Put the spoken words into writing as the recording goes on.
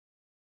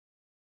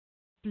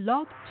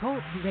Blog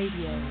Talk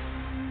Radio.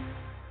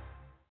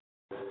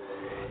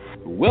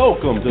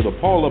 Welcome to the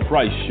Paula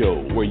Price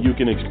Show, where you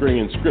can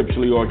experience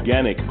scripturally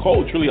organic,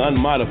 culturally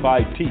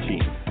unmodified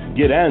teaching,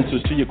 get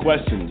answers to your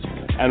questions,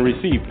 and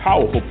receive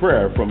powerful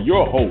prayer from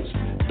your host,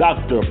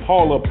 Dr.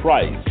 Paula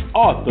Price,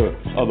 author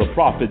of the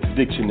Prophet's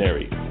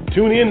Dictionary.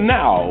 Tune in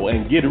now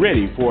and get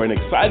ready for an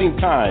exciting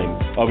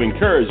time of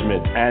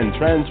encouragement and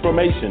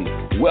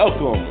transformation.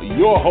 Welcome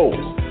your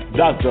host,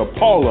 Dr.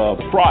 Paula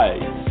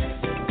Price.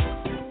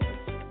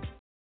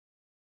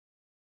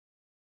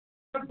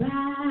 We're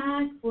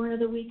back for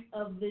another week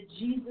of the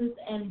Jesus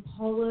and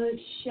Paula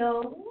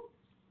Show,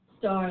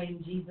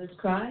 starring Jesus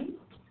Christ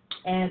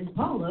and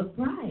Paula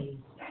Price.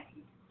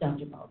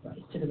 Dr. Paula Price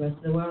to the rest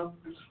of the world.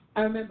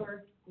 I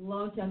remember a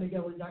long time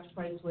ago when Dr.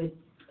 Price would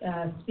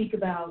speak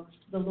about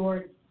the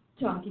Lord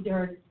talking to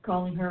her,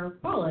 calling her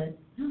Paula. And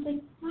I was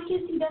like, well, I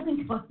guess he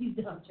doesn't call you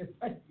Dr.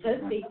 Price,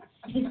 does he?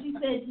 And she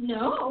said,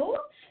 no.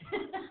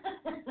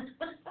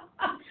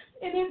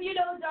 And if you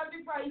know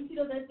Dr. Price, you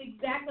know that's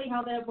exactly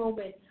how that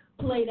moment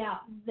played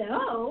out.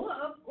 No,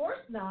 of course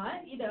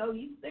not. You know,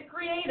 he's the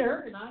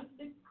creator and I'm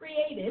the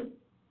creative.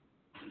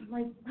 I'm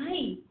like,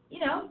 right, you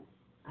know,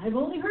 I've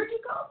only heard you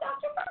call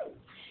Dr. Price.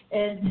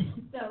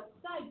 And so,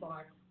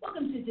 sidebar,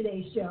 welcome to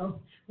today's show,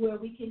 where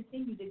we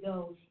continue to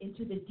go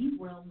into the deep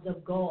realms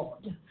of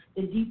God,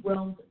 the deep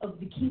realms of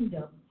the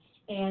kingdom.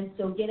 And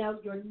so get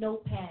out your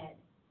notepad,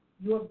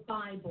 your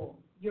Bible,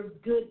 your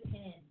good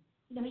pen.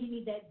 You know how you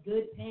need that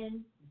good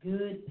pen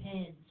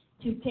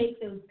to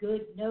take those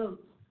good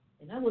notes.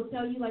 And I will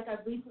tell you, like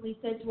I've recently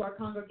said to our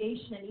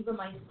congregation and even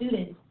my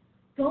students,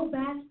 go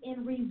back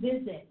and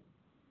revisit.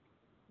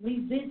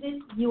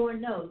 Revisit your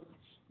notes.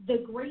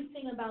 The great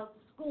thing about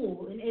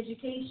school and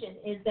education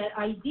is that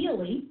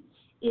ideally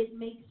it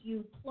makes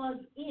you plug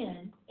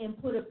in and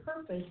put a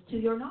purpose to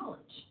your knowledge.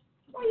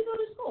 That's why you go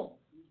to school.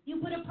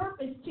 You put a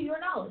purpose to your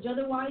knowledge.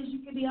 Otherwise,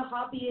 you could be a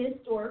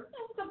hobbyist or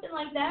something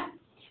like that.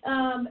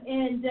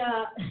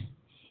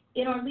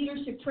 In our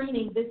leadership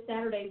training this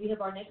Saturday, we have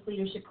our next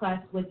leadership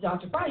class with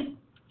Dr. Price.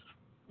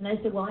 And I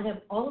said, well, I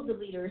have all of the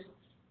leaders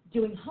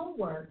doing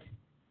homework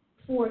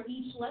for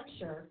each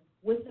lecture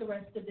with the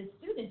rest of the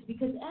students,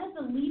 because as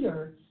a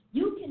leader,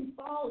 you can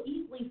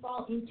easily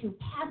fall into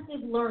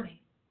passive learning,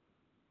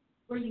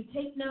 where you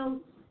take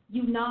notes,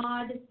 you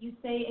nod, you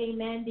say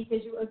amen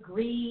because you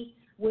agree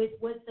with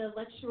what the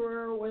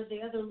lecturer or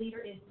the other leader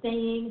is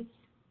saying,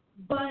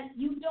 but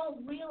you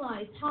don't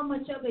realize how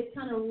much of it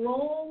kind of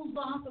rolls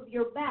off of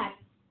your back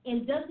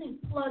and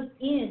doesn't plug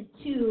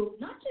into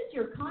not just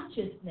your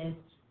consciousness,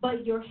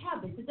 but your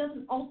habits. It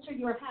doesn't alter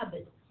your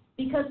habits,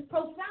 because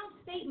profound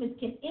statements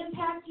can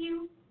impact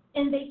you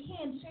and they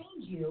can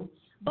change you.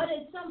 But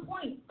at some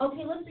point,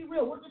 okay, let's be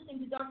real. We're listening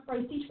to Dr.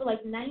 Price teach for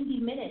like 90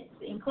 minutes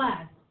in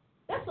class.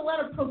 That's a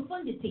lot of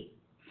profundity.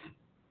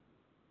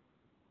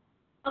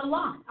 A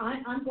lot.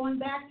 I'm going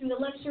back through the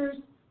lectures,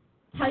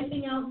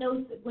 typing out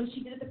notes. When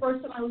she did it the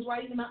first time, I was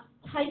writing them out,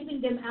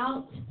 typing them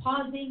out,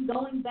 pausing,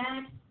 going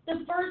back.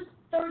 The first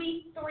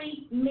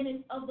 33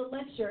 minutes of the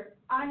lecture,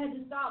 I had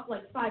to stop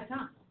like 5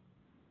 times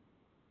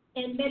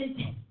and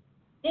meditate,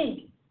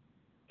 think,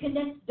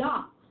 connect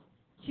dots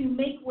to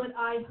make what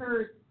I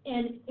heard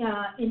and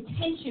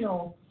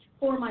intentional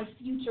for my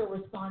future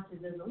responses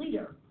as a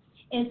leader.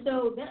 And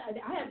so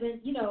I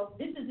haven't,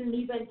 this isn't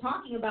even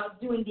talking about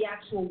doing the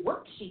actual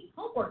worksheet,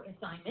 homework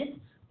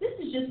assignments. This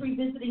is just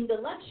revisiting the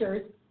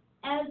lectures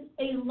as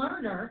a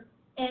learner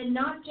and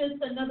not just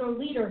another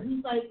leader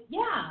who's like,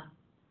 yeah,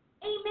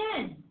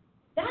 amen,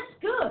 that's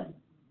good.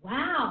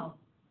 Wow.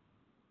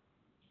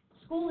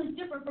 School is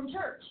different from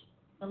church,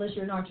 unless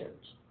you're in our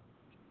church.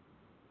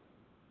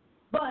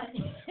 But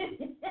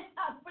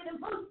for the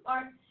most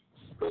part,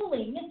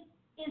 schooling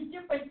is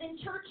different than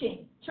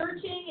churching.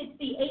 Churching, it's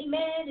the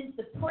amen, it's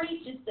the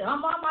preach, it's the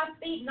I'm on my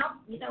feet, and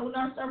I'm, in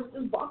our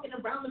services, walking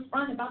around the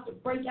front, about to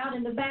break out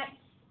in the back,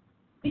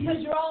 because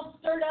you're all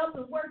stirred up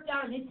and worked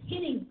out, and it's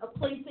hitting a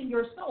place in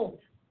your soul.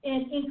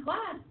 And in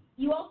class,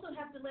 you also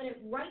have to let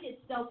it write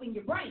itself in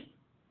your brain,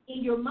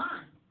 in your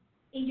mind,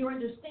 in your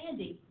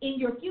understanding, in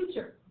your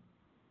future,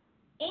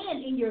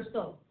 and in your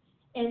soul.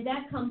 And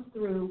that comes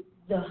through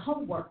the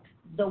homework,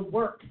 the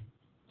work,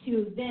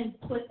 to then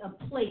put a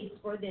place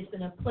for this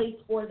and a place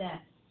for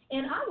that.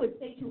 And I would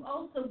say to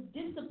also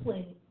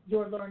discipline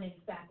your learning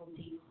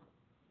faculties,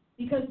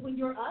 because when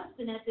you're us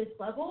and at this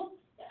level,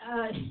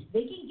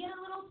 they can get a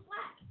little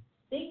slack.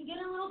 They can get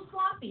a little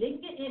sloppy. They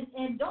can get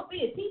and don't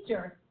be a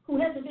teacher who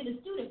hasn't been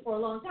a student for a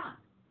long time.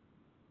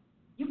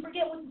 You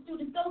forget what the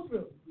students go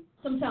through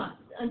sometimes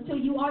until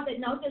you are that.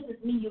 Now, it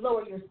doesn't mean you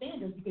lower your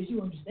standards because you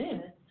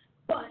understand it,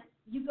 but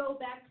you go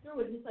back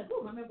through it, and it's like,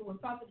 oh, I remember when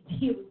Prophet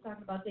Tia was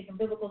talking about taking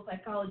biblical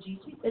psychology.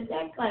 She said,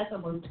 that class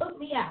almost took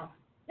me out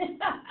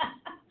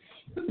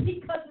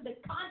because of the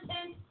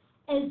content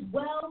as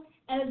well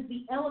as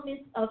the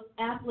elements of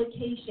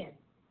application.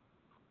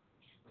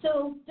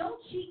 So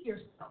don't cheat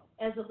yourself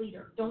as a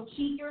leader. Don't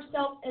cheat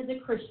yourself as a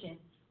Christian.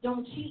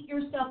 Don't cheat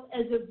yourself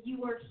as a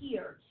viewer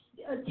here.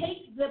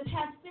 Take the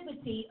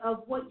passivity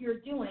of what you're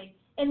doing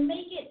and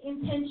make it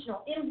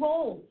intentional.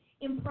 Enroll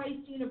in Price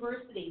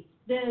University.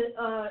 The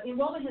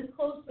enrollment has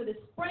closed for the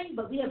spring,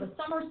 but we have a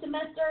summer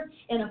semester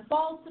and a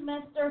fall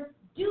semester.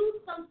 Do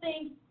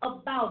something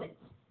about it.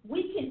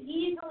 We can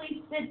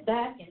easily sit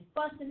back and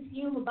fuss and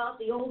fume about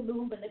the old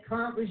move and the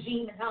current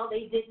regime and how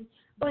they didn't,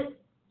 but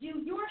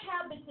do your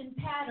habits and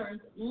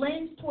patterns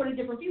lend toward a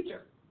different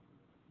future?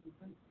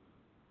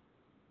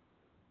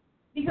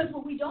 Because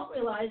what we don't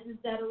realize is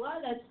that a lot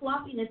of that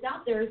sloppiness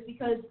out there is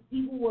because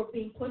people were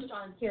being pushed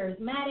on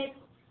charismatics,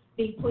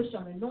 being pushed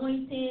on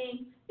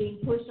anointing, being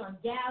pushed on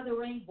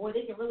gathering. Boy,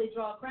 they can really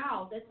draw a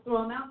crowd. Let's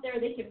throw them out there.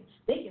 They can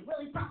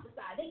really prophesy.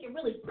 They can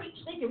really preach.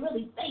 They can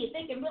really say it.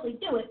 They can really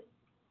do it.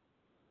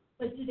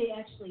 But do they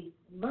actually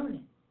learn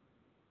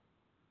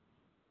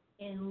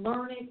it? And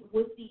learn it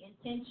with the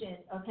intention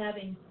of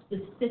having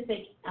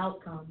specific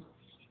outcomes.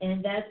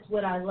 And that's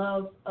what I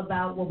love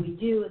about what we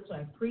do. It's what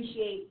I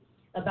appreciate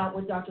about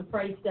what Dr.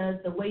 Price does,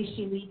 the way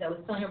she leads. I was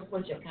telling her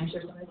before the show. Can I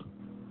share something?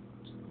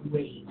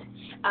 Great.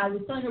 I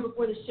was telling her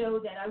before the show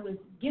that I was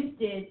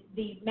gifted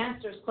the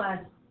Master's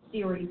Class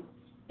series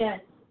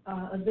that's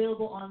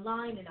available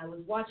online, and I was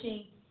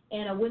watching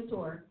Anna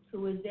Wintour,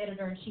 who is the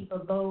editor-in-chief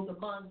of Vogue,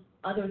 among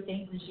other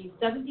things, and she's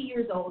 70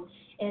 years old,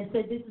 and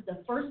said this is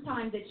the first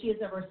time that she has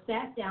ever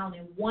sat down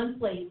in one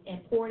place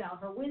and poured out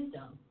her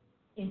wisdom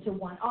into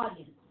one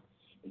audience.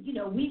 You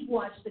know, we've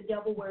watched The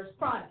Devil Wears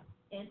Prada,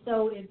 and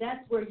so if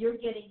that's where you're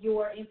getting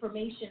your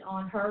information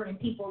on her and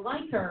people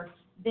like her,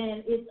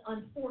 then it's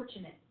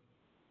unfortunate.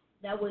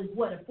 That was,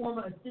 a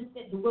former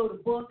assistant who wrote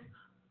a book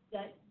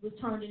that was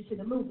turned into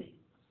the movie.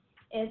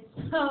 And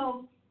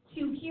so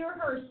to hear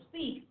her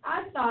speak,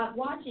 I thought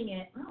watching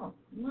it, oh,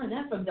 I learned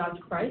that from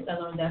Dr. Price. I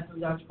learned that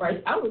from Dr.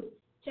 Price. I was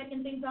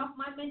checking things off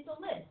my mental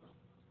list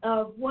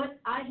of what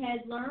I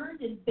had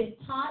learned and been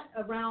taught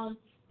around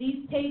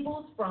these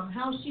tables, from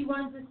how she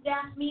runs the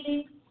staff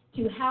meeting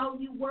to how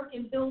you work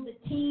and build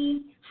a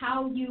team,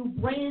 how you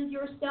brand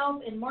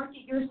yourself and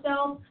market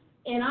yourself.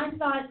 And I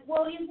thought,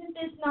 well, isn't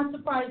this not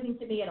surprising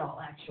to me at all,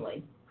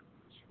 actually?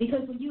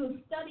 Because when you have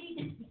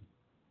studied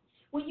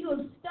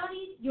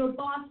your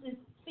boss's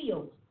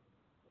field,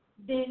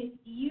 then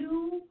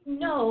you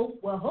know,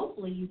 well,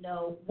 hopefully you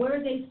know,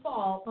 where they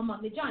fall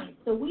among the giants.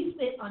 So we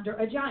sit under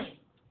a giant.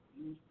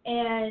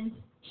 And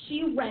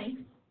she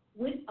ranks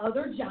with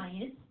other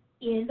giants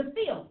in the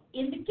field,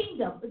 in the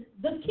kingdom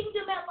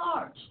at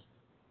large,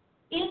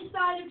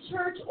 inside of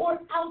church or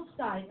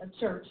outside of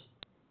church.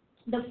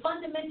 The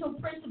fundamental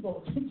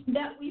principles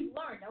that we've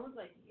learned. I was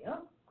like,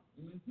 yep,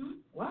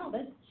 wow,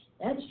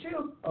 that's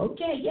true.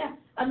 Okay, yeah.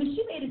 I mean,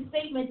 she made a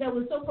statement that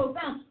was so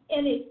profound,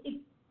 and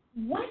it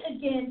went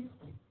against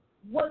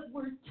what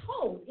we're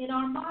told in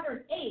our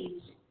modern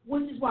age,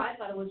 which is why I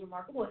thought it was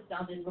remarkable. It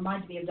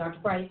reminded me of Dr.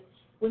 Price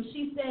when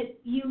she said,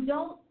 you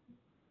don't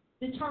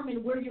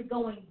determine where you're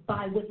going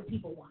by what the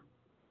people want.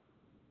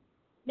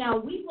 Now,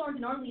 we've learned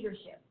in our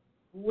leadership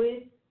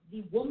with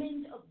the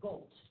woman of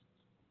gold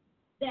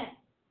that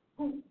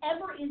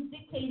whoever is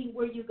dictating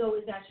where you go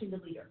is actually the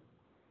leader,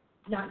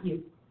 not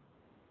you.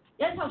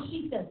 That's how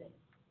she says it.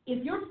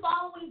 If you're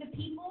following the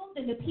people,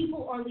 then the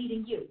people are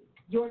leading you.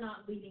 You're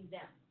not leading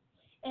them.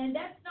 And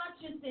that's not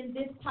just in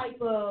this type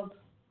of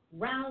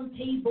round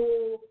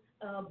table,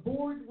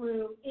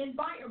 boardroom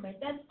environment.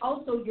 That's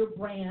also your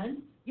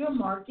brand, your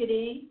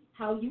marketing,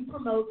 how you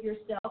promote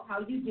yourself, how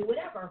you do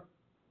whatever,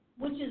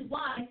 which is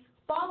why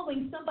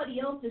following somebody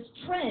else's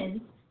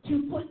trends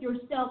to put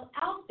yourself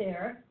out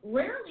there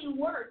rarely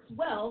works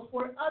well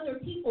for other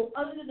people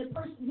other than the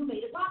person who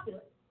made it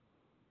popular.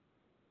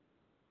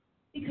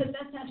 Because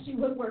that's actually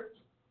what worked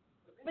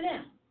for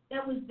them.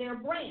 That was their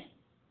brand.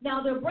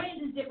 Now, their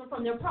brand is different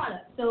from their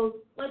product, so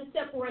let's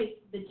separate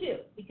the two,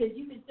 because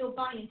you can still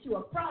buy into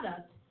a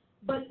product,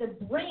 but the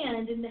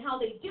brand and how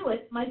they do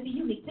it might be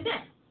unique to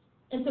them.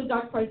 And so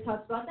Dr. Price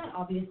talks about that.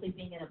 Obviously,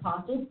 being an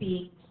apostle,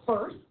 being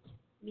first,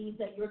 means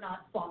that you're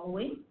not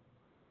following,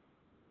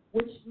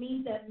 which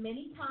means that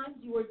many times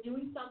you are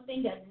doing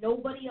something that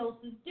nobody else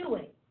is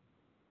doing.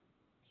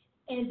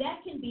 And that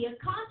can be a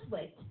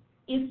conflict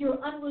if you're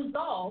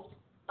unresolved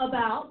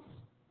about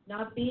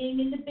not being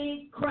in the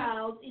big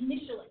crowds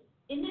initially,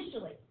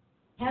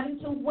 having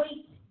to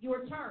wait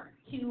your turn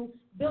to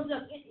build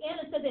up.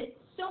 Anna said that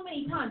so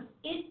many times,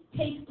 it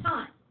takes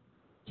time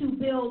to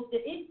build,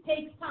 it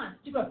takes time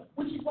to grow,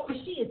 which is why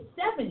she is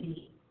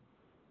 70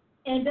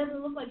 and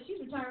doesn't look like she's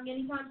retiring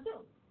anytime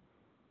soon.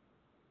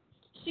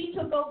 She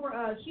took over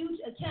a huge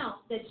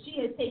account that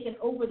she has taken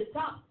over the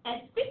top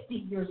at 50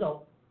 years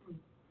old.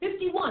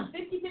 51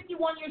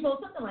 years old,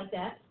 something like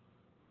that.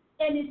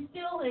 And is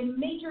still a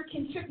major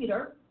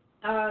contributor,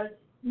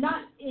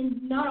 not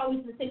always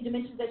in the same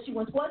dimensions that she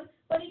once was,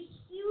 but a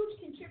huge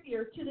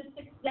contributor to the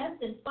success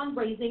and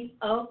fundraising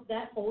of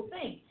that whole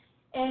thing.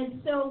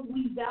 And so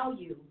we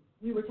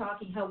were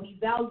talking how we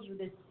value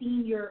the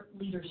senior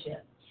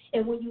leadership.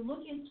 And when you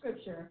look in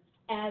Scripture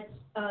at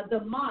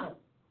the model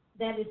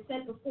that is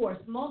set before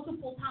us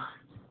multiple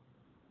times,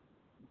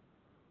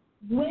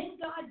 when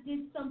God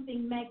did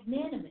something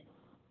magnanimous,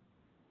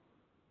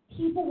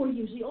 people were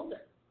usually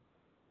older.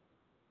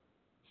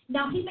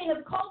 Now, he may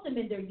have called them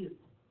in their youth,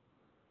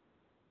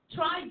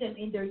 tried them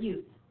in their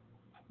youth,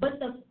 but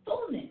the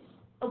fullness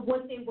of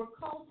what they were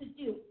called to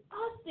do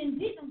often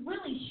didn't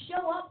really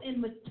show up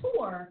and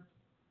mature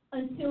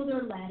until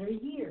their latter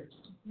years.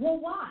 Well,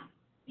 why?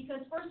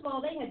 Because, first of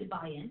all, they had to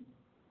buy in,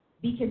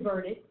 be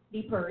converted,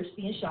 be purged,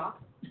 be in shock.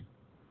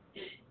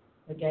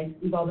 Okay,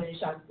 we've all been in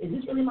shock. Is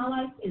this really my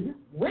life? Is this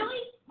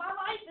really my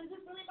life? Is this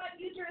really my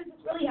future? Is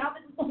this really how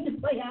this is going to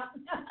play out?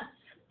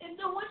 And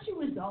so once you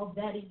resolve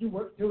that and you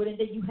work through it and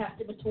then you have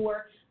to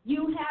mature,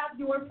 you have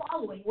your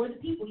following, or the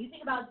people. You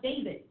think about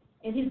David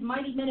and his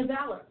mighty men of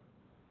valor.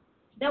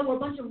 That were a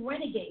bunch of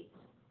renegades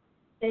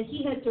that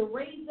he had to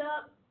raise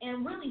up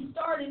and really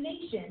start a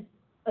nation,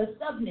 a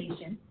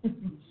sub-nation,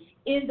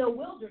 in the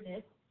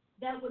wilderness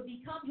that would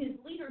become his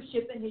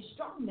leadership and his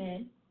strong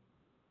men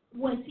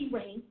once he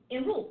reigned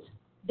and ruled.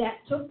 That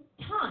took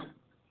time.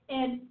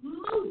 And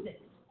Moses,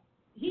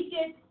 he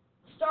gets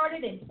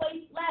started and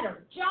placed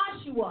latter.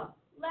 Joshua,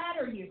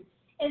 latter years.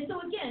 And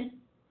so again,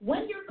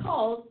 when you're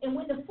called and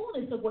when the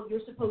fullness of what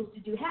you're supposed to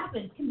do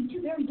happens can be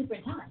two very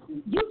different times.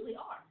 Usually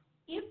are,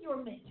 if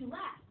you're meant to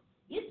last.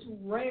 It's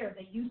rare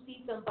that you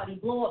see somebody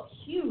blow up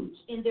huge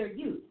in their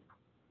youth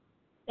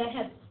that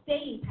have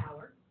staying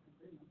power.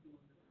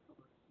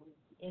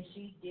 And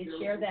she did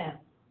share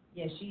that.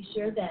 Yes, she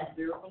shared that.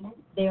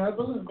 They are a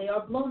balloon. They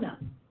are blown up.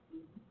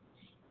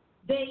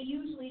 They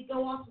usually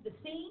go off the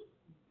scene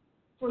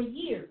for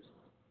years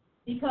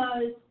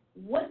because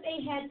what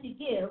they had to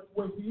give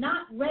was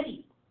not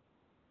ready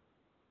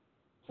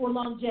for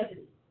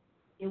longevity.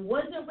 It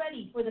wasn't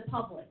ready for the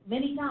public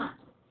many times.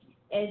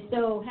 And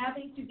so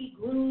having to be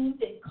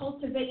groomed and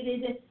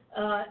cultivated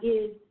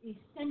is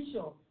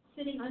essential.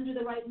 Sitting under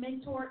the right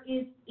mentor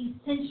is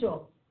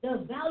essential.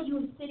 The value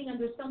of sitting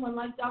under someone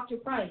like Dr.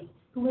 Price,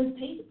 who has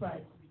paid the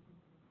price.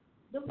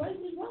 The price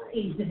is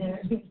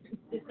right.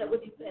 Is that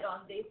what he said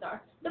on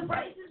Daystar? The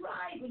price is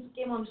right when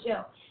she came on the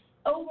show.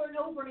 Over and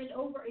over and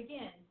over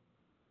again.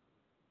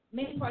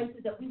 Many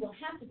prices that we will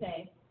have to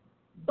pay,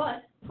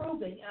 but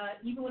proving,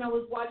 even when I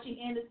was watching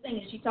Anna's thing,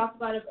 and she talked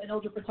about an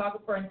older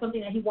photographer and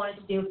something that he wanted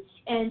to do,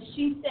 and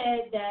she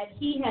said that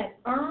he had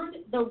earned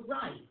the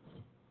right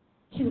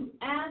to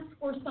ask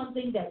for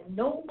something that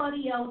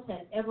nobody else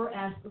had ever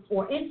asked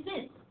before. And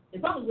since, they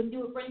probably wouldn't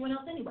do it for anyone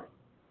else anyway.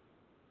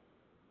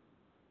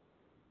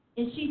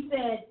 And she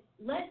said,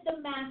 let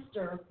the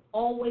master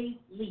always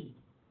lead.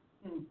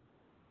 And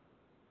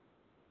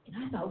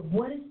I thought,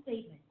 what a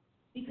statement.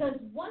 Because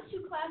once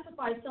you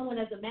classify someone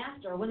as a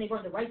master, or when they've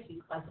earned the right to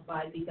be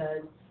classified,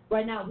 because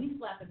right now we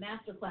slap a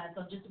master class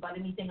on just about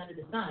anything under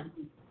the sun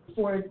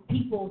for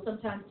people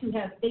sometimes who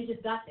have, they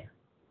just got there.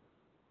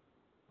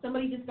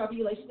 Somebody discovered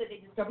you, like she said,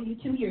 they discovered you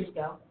 2 years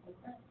ago,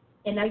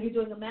 and now you're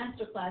doing a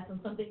master class on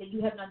something that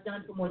you have not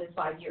done for more than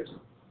 5 years.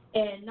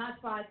 And not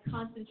 5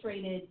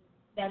 concentrated,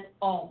 that's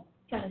all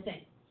kind of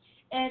thing.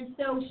 And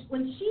so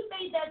when she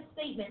made that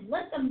statement,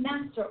 let the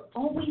master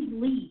always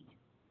lead,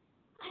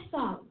 I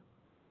thought,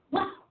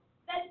 wow,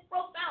 that's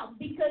profound,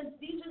 because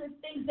these are the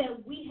things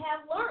that we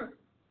have learned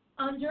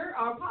under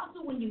our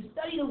apostle when you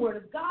study the Word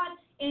of God,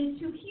 and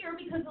to hear,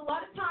 because a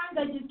lot of times,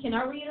 I just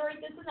cannot reiterate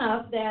this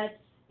enough,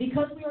 that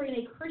because we are in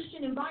a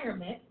Christian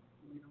environment,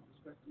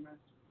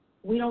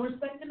 we don't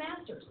respect the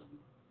masters.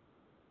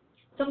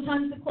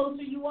 Sometimes the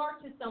closer you are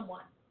to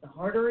someone, the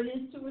harder it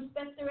is to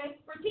respect their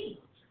expertise.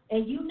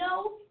 And you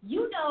know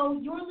your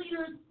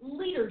leader's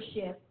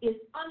leadership is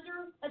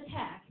under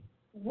attack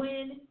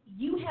when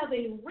you have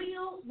a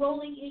real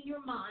rolling in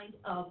your mind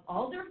of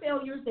all their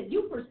failures that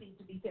you perceive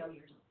to be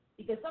failures.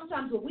 Because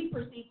sometimes what we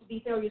perceive to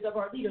be failures of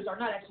our leaders are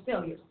not actually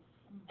failures.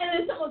 And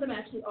then some of them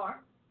actually are.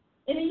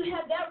 And then you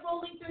have that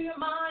rolling through your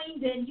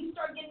mind, and you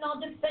start getting all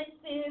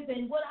defensive,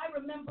 and what I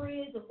remember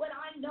is, and what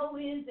I know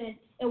is,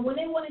 and when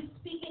they want to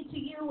speak into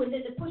you, and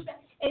then the pushback.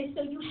 And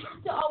so you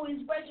have to always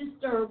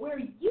register where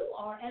you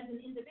are as an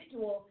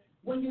individual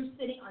when you're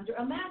sitting under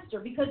a master.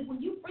 Because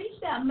when you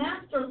reach that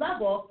master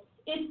level,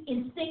 it's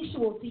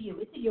instinctual to you.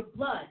 It's in your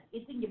blood.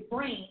 It's in your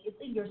brain. It's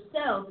in your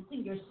cells. It's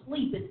in your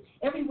sleep. It's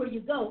everywhere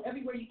you go,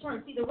 everywhere you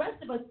turn. See, the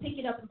rest of us pick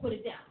it up and put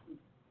it down.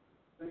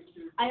 Thank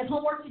you. I have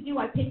homework to do.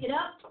 I pick it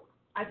up.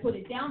 I put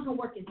it down.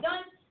 Homework is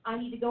done. I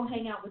need to go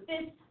hang out with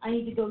this. I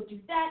need to go do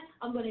that.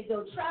 I'm going to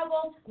go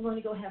travel. I'm going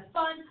to go have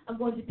fun. I'm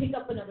going to pick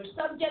up another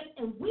subject.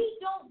 And we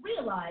don't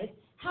realize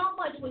how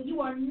much when you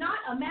are not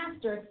a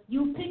master,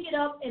 you pick it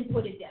up and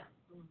put it down.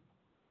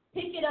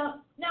 Pick it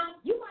up. Now,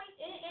 you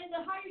might, and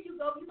the higher you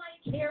go, you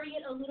might carry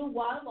it a little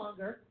while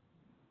longer,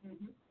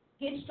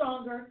 get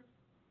stronger,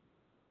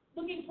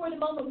 looking for the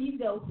moment where you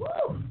go,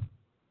 whoo.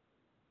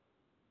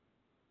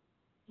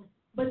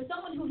 But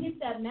someone who hits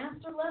that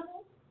master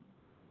level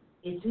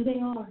is who they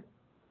are.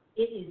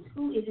 It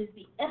is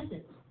the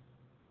essence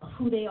of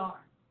who they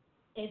are.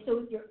 And so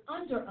if you're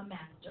under a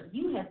master,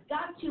 you have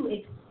got to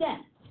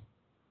accept,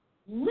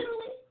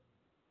 literally,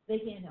 they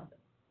can't help it.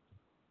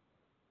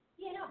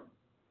 You know.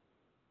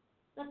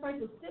 That price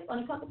will sip on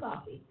a cup of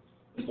coffee.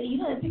 You say, you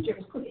know that picture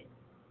was crooked.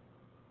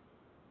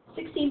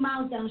 16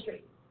 miles down the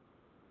street.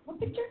 What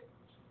picture?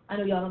 I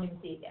know y'all don't even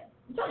see it yet.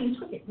 I'm telling you,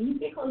 trick it. When you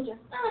get closer,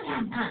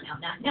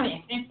 no.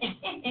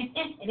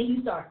 And then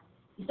you start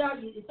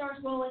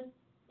swollen,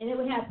 and then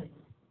what happens?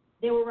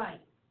 They were right.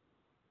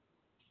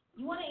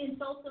 You want to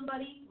insult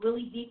somebody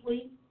really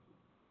deeply?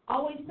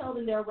 Always tell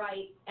them they're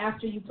right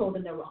after you told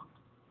them they're wrong.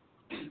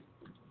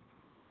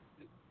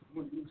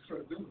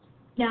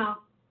 Now,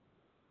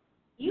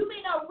 you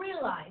may not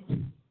realize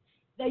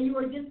that you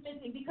are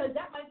dismissing because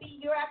that might be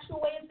your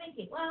actual way of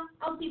thinking. Well,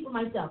 I'll see for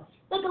myself.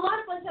 Look, a lot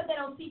of us have that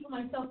I'll see for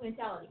myself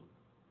mentality.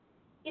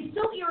 It's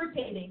so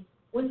irritating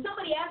when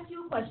somebody asks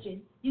you a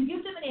question, you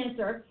give them an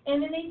answer,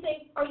 and then they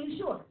say, are you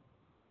sure?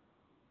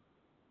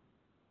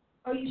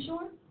 Are you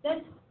sure?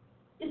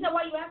 Isn't that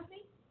why you asked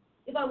me?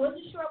 If I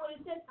wasn't sure, I would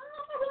have said, I'm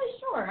not really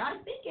sure. I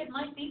think it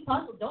might be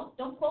possible.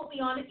 Don't quote me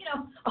on it. You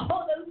know,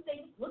 all those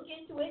things. Look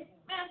into it.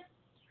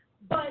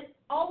 But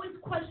always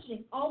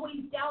questioning,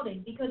 always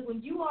doubting, because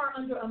when you are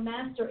under a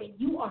master and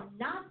you are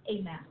not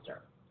a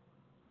master,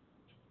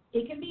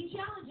 it can be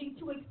challenging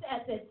to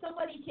accept that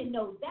somebody can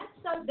know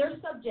their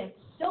subject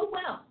so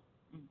well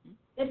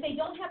that they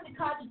don't have to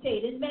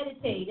cogitate and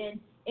meditate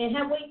and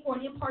wait for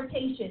an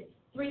impartation,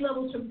 3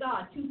 levels from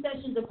God, 2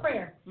 sessions of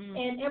prayer,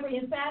 and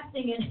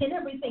fasting and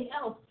everything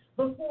else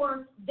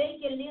before they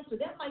get an answer.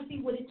 That might be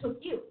what it took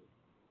you,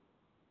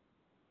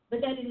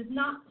 but that is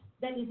not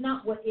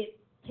what it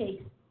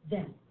takes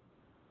them.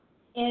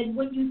 And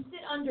when you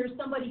sit under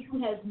somebody who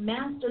has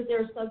mastered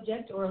their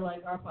subject, or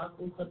like our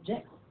apostle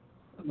subjects,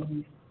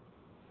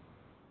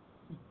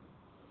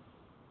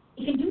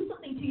 it can do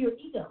something to your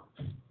ego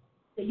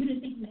that you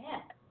didn't think you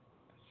had.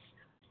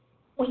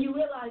 When you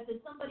realize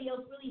that somebody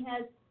else really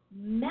has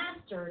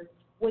mastered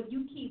what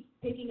you keep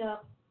picking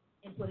up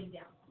and putting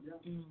down,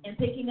 and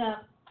picking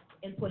up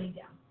and putting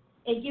down,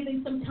 and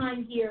giving some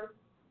time here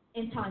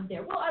and time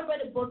there. Well, I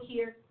read a book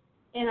here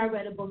and I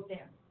read a book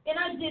there, and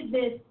I did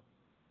this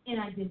and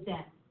I did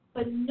that,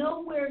 but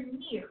nowhere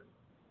near.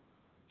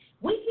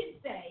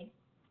 I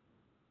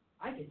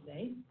could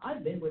say,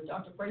 I've been with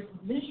Dr.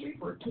 Price's ministry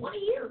for 20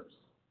 years.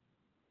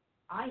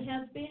 I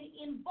have been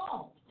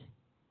involved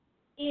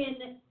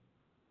in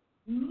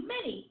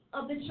many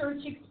of the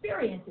church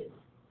experiences.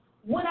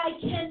 What I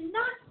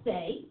cannot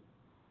say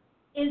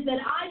is that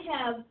I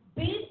have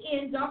been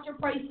in Dr.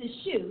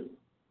 Price's shoes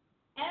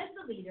as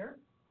the leader,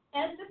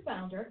 as the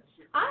founder.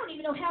 I don't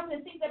even know half of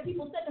the things that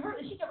people said to her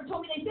that she never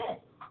told me they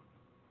said.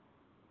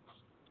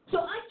 So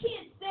I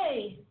can't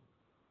say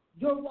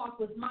your walk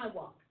was my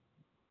walk.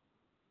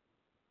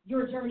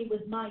 Your journey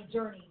was my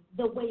journey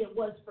the way it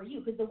was for you,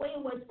 because the way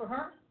it was for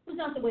her was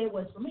not the way it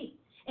was for me.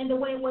 And the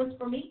way it was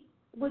for me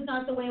was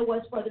not the way it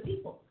was for other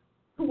people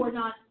who were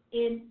not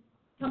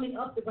coming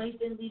up the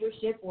ranks in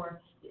leadership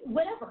or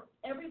whatever.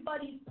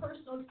 Everybody's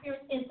personal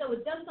experience, and so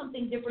it does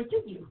something different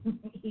to you,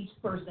 each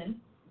person.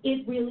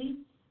 It really,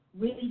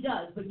 really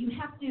does. But you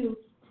have to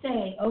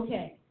say,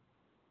 okay,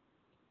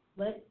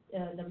 let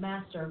the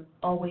master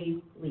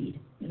always lead.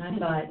 And I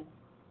thought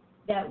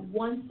that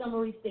one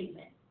summary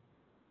statement.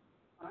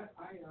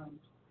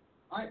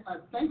 I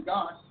thank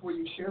God for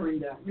you sharing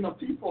that. You know,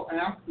 people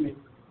ask me,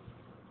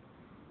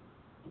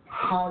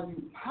 how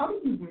do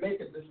you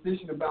make a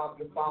decision about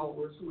your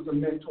followers, who's a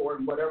mentor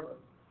and whatever?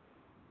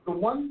 The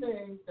one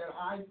thing that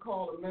I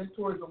call a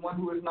mentor is the one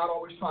who is not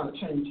always trying to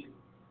change you.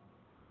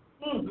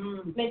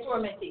 Mentor,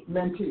 mentee.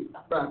 Mentee,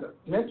 rather.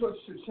 Mentors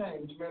should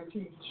change.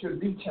 Mentees should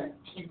be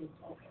changed.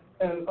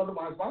 And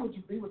otherwise, why would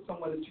you be with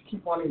someone that you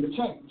keep wanting to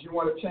change? You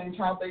want to change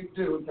how they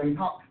do things.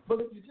 But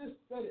if you just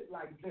said it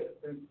like this,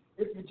 and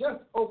if you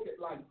just spoke it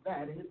like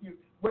that, and if you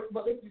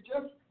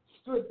just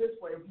stood this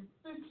way, if you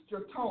fixed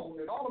your tone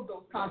and all of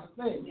those kinds of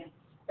things,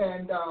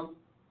 and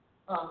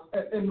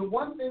the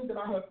one thing that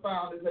I have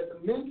found is that the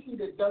mentee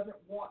that doesn't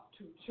want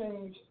to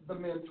change the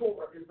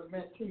mentor is the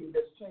mentee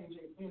that's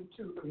changing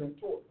into the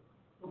mentor.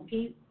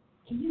 Can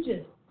you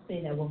just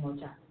say that one more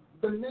time?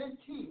 The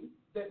mentee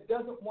that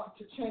doesn't want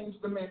to change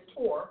the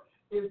mentor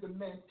is the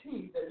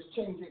mentee that is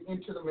changing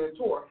into the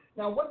mentor.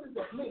 Now, what does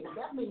that mean?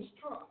 That means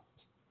trust.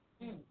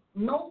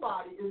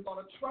 Nobody is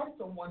going to trust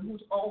someone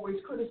who's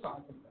always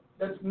criticizing them.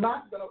 That's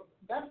not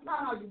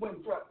how you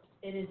win trust.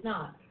 It is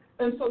not.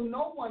 And so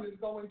no one is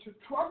going to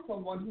trust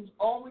someone who's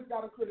always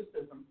got a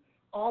criticism,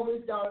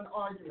 always got an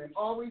argument,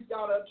 always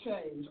got a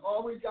change,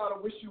 always got to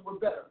wish you were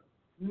better.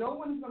 No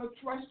one is going to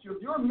trust you.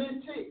 If you're a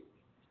mentee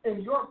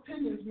and your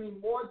opinions mean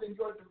more than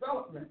your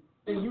development,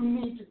 then you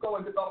need to go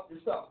and develop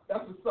yourself.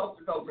 That's a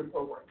self-development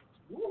program.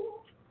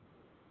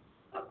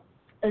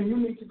 And you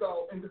need to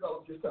go and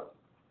develop yourself.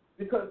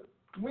 Because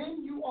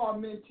when you are a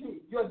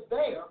mentee, you're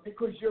there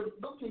because you're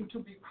looking to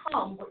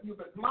become what you've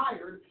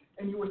admired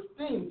and you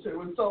esteem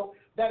to. And so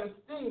that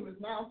esteem is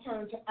now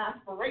turned to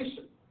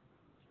aspiration.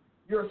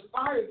 You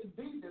aspire to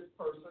be this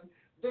person,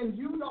 then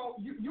you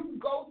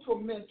go to a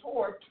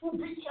mentor to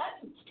be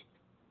changed.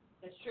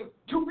 That's true.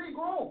 To be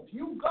grown.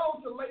 You go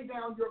to lay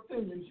down your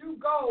opinions. You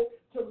go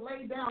to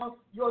lay down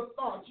your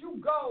thoughts.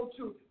 You go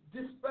to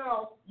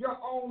dispel your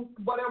own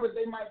whatever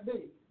they might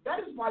be. That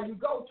is why you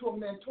go to a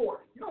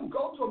mentor. You don't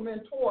go to a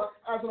mentor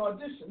as an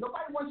audition.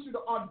 Nobody wants you to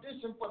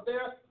audition for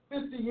their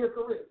 50-year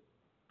career.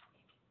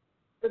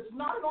 It's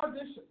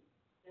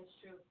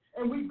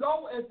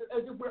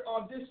as if we're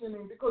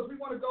auditioning because we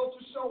want to go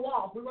to show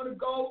off. We want to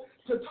go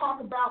to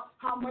talk about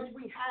how much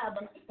we have.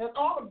 And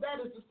all of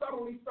that is to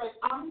subtly say,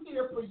 I'm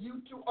here for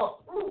you to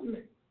approve me,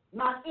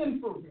 not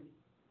improve me.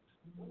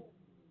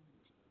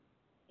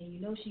 And you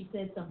know she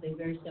said something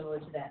very similar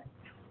to that.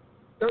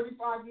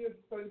 35 years.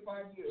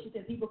 She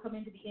said people come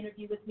into the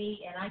interview with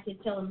me, and I can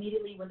tell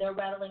immediately when they're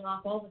rattling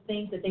off all the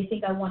things that they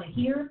think I want to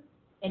hear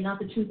and not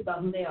the truth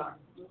about who they are.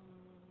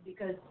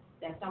 Because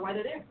that's not why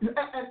they're there.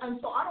 And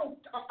so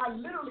I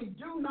literally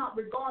do not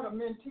regard a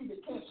mentee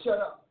that can't shut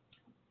up.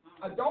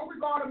 I don't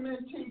regard a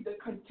mentee that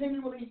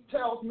continually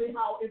tells me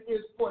how it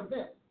is for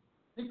them.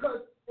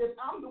 Because if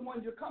I'm the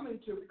one you're coming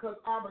to because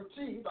I've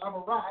achieved, I've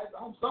arrived,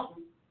 I'm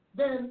something,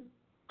 then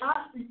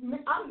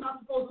I'm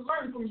not supposed to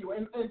learn from you.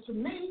 And to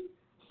me,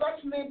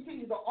 such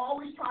mentees are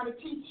always trying to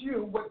teach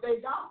you what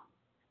they got.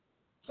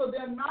 So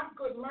they're not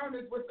good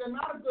learners. If they're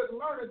not a good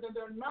learner, then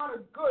they're not a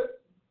good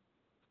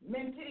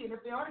mentee. And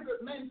if they aren't a good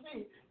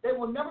mentee, they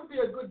will never be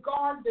a good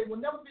guard. They will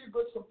never be a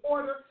good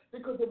supporter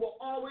because you will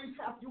always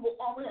have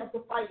to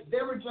fight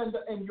their agenda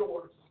and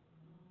yours.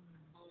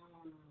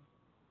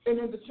 And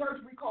in the church,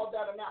 we call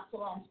that an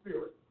Absalom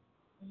spirit.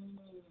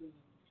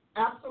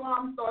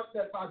 Absalom thought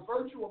that by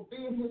virtue of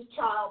being his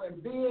child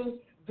and being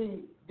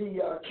the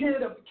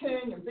kid of the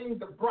king and being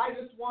the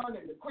brightest one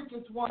and the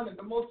quickest one and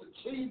the most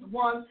achieved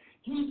one,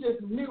 he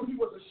just knew he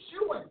was a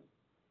shoo-in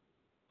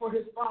for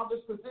his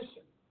father's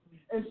position.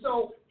 And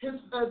so as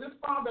his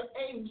father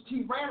aged,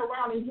 he ran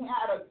around and he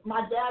had a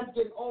 "my dad's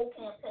getting old"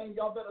 campaign.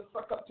 Y'all better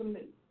suck up to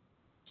me.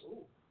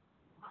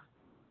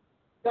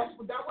 That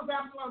was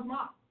Absalom's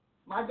mom.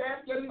 My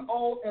dad's getting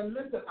old, and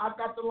listen, I've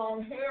got the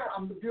long hair.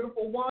 I'm the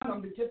beautiful one.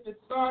 I'm the gifted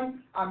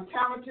son. I'm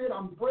talented.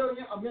 I'm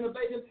brilliant. I'm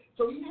innovative.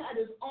 So he had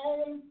his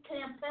own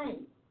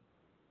campaign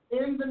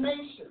in the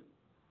nation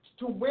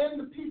to win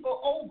the people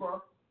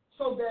over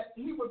so that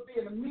he would be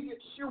an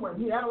immediate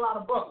shoo-in. He had a lot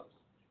of brothers.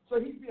 So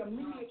he'd be an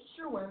immediate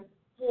shoo-in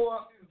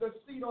for the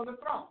seat on the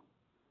throne.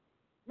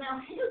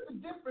 Now, here's the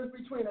difference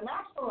between an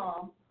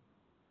Absalom.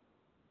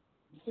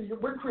 See,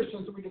 we're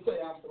Christians, so we can say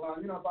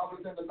Absalom. You know, if I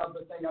was in another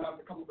thing, I'd have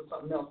to come up with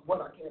something else.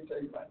 What, I can't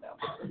tell you right now.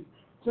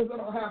 Since I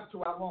don't have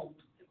to, I won't.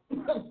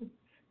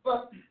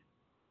 But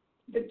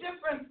the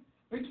difference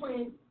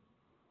between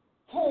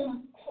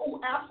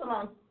who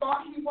Absalom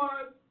thought he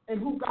was and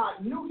who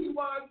God knew he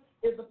was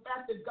is the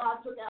fact that God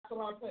took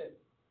Absalom's head.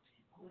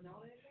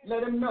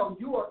 Let him know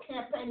you are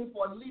campaigning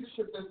for a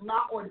leadership that's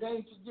not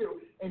ordained to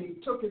you, and he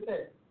took his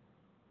head.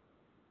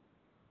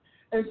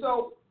 And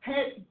so,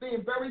 head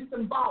being very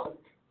symbolic.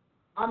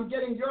 I'm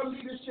getting your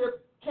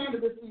leadership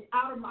candidacy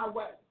out of my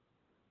way.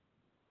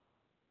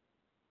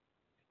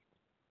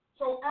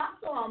 So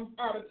Absalom's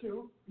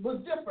attitude was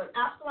different.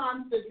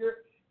 Absalom figured,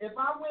 if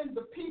I win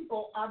the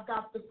people, I've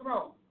got the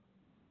throne.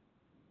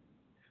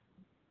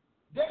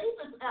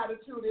 David's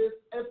attitude is,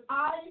 if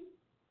I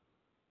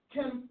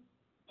can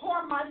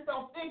pour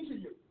myself into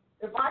you,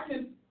 if I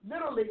can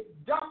literally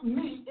dump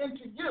me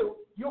into you,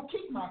 you'll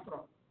keep my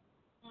throne.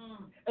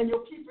 And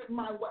you'll keep it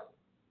my way.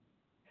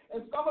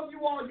 And some of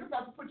you all, you're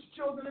about to put your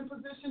children in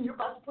position. You're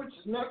about to put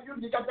your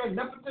nephews. You got that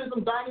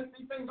nepotism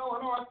dynasty thing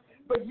going on.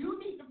 But you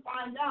need to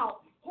find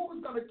out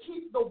who's going to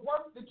keep the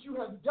work that you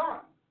have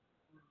done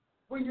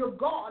when you're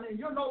gone and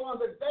you're no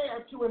longer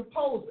there to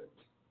impose it.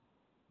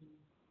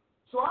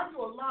 So I do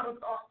a lot of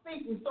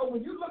thinking. So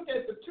when you look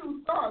at the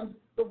two sons,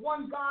 the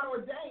one God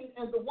ordained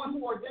and the one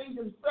who ordained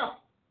himself,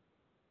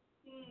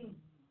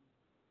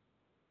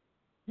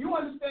 you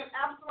understand,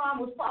 Absalom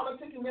was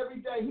politicking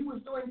every day. He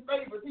was doing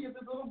favors. He had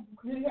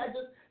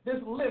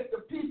this list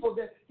of people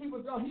that he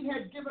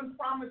had given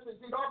promises.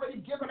 He'd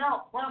already given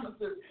out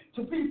promises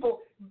to people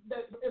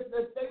that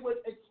if they would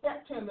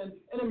accept him and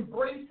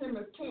embrace him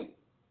as king.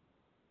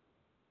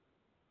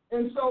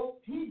 And so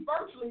he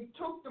virtually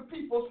took the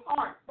people's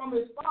heart from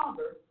his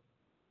father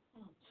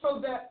so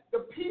that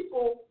the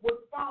people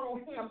would follow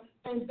him,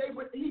 and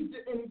he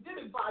did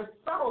it by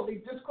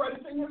thoroughly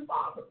discrediting his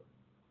father.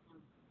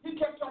 He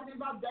kept talking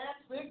about dad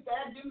sick,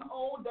 dad getting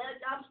old,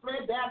 dad got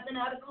spread, dad been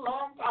at it a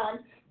long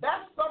time.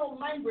 That's subtle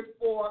language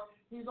for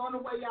he's on the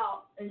way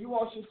out, and you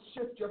all should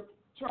shift your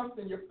trust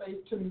and your faith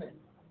to me.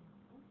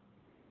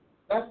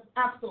 That's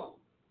Absalom.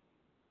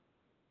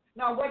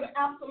 Now, whether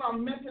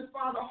Absalom meant his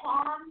father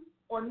harm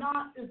or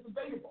not is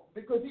debatable,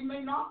 because he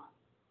may not.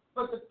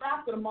 But the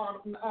fact of the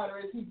matter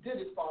is he did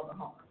his father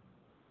harm.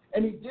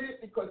 And he did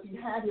it because he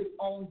had his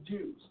own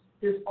views,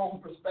 his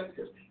own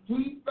perspectives.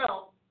 He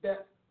felt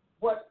that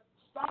what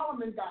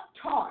Solomon got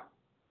taught,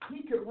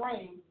 he could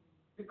reign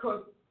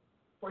because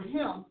for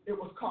him it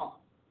was calm.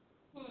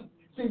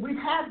 See, we've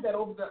had that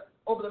over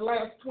the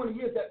last 20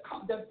 years, that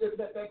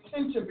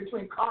tension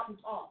between caught and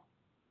taught.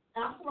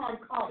 Absalom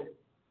caught it.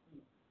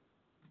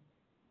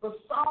 But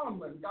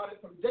Solomon got it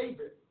from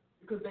David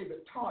because David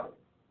taught it.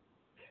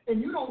 And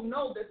you don't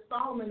know that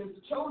Solomon is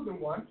the chosen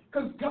one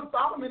because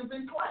Solomon is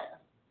in class.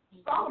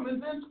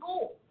 Solomon's in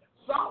school.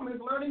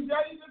 Solomon's learning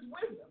David's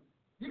wisdom.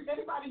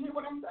 Anybody hear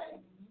what I'm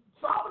saying?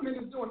 Solomon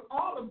is doing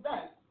all of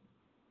that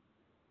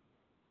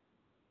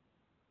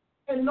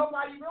And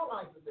nobody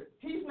realizes it.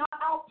 He's not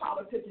out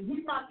politicking.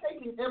 He's not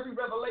taking every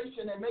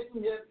revelation and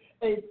making it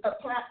a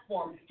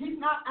platform. He's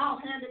not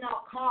out handing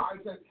out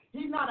cards, and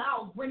he's not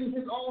out winning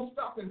his own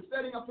stuff and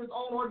setting up his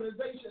own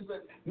organizations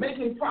and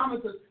making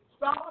promises.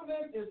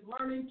 Solomon is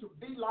learning to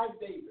be like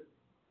David.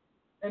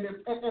 And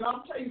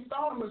I'll tell you,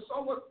 Solomon is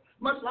so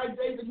much like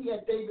David, he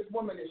had David's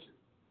woman issues.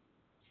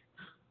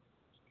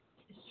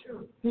 It's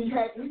true. He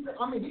brought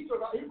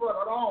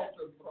it all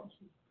to him.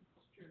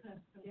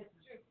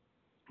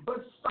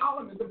 But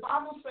Solomon, the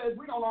Bible says,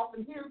 we don't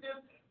often hear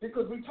this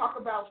because we talk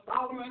about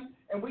Solomon,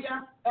 and we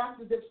act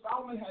as if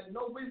Solomon had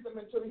no wisdom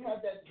until he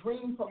had that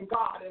dream from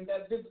God and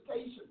that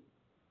visitation.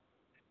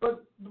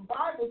 But the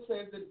Bible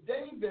says that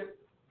David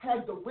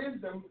had the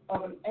wisdom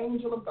of an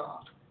angel of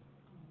God.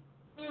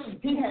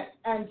 He had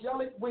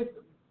angelic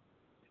wisdom,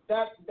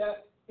 that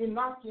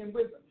Enochian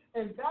wisdom.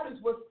 And that is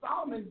what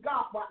Solomon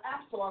got while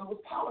Absalom was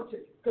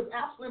politicking, because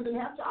Absalom didn't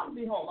have time to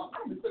be home. I'm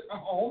not going to be sitting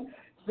at home,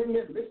 sitting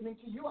there listening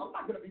to you. I'm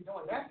not going to be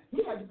doing that.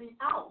 He had to be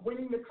out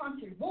winning the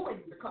country,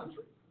 wooing the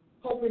country,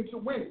 hoping to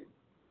win it.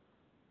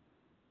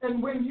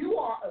 And when you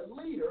are a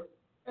leader,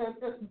 and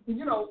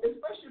you know,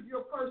 especially if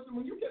you're a person,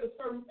 when you get a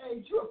certain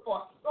age, you have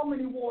fought so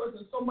many wars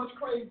and so much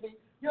crazy,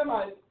 you're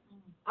like,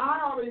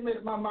 I already made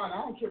up my mind. I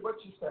don't care what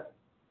you say.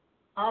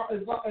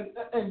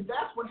 And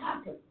that's what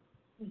happened.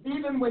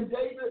 Even when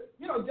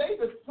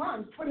David's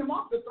sons put him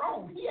off the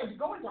throne, he had to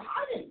go into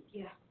hiding.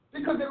 Yeah.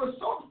 Because they were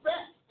so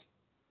obsessed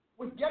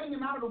with getting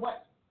him out of the way.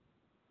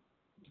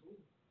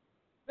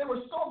 They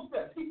were so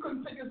obsessed. He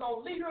couldn't pick his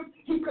own leaders.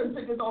 He couldn't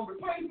pick his own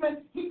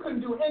replacement. He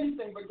couldn't do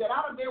anything but get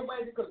out of their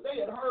way because they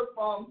had heard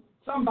from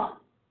somebody.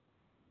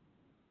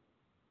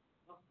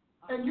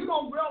 And you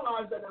don't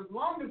realize that as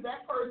long as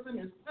that person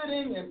is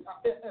sitting and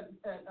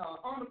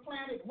on the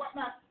planet and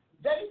whatnot,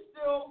 they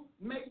still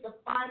make the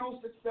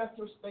final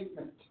successor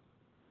statement.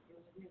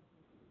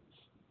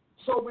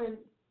 So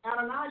when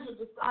Adonijah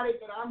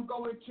decided that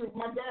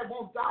my dad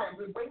won't die.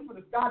 I've been waiting for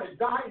this guy to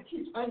die. He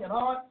keeps hanging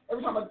on.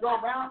 Every time I go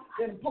around,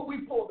 then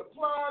we pull the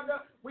plug.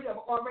 We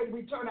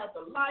turned out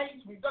the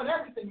lights. We've done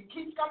everything. He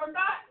keeps coming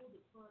back.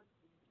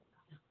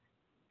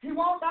 He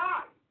won't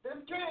die.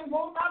 This king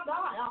will not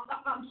die.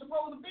 I'm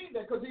supposed to be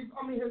there because his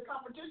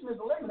competition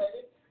is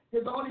eliminated.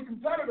 His only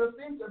competitor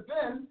seems to have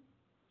been,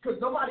 because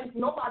nobody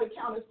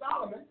counted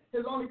Solomon,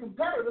 his only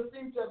competitor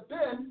seems to have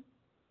been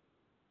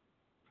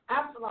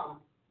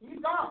Absalom.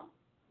 He's gone.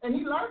 And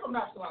he learned from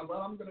Absalom.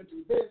 Well, I'm going to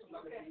do this,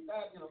 I'm going to do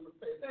that, I'm going to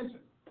pay attention.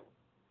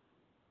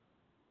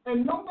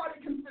 And nobody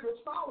considered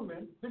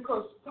Solomon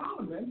because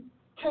Solomon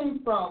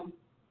came from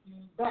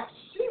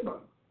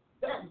Bathsheba,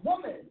 that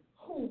woman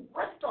who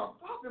wrecked our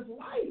father's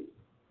life.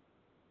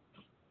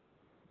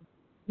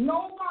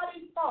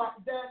 Nobody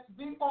thought that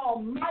the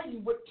Almighty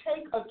would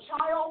take a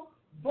child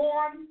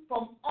born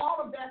from all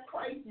of that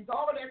crisis,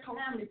 all of that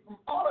calamity, from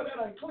all of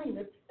that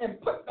uncleanness, and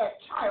put that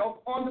child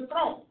on the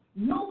throne.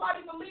 Nobody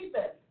believed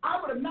that.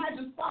 I would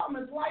imagine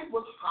Solomon's life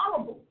was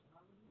horrible.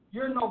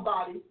 You're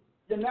nobody.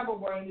 You never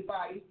were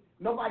anybody.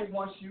 Nobody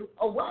wants you.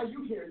 Oh, why are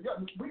you here?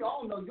 We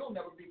all know you'll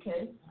never be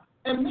king.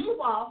 And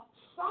meanwhile,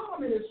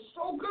 Solomon is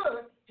so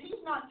good,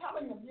 he's not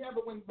telling them, yeah,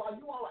 but while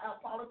you all are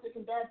out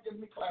politicking, Dad's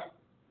giving me classes.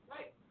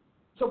 Right?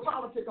 So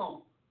politic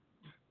on.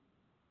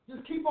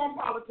 Just keep on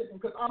politicking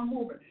because I'm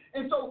moving.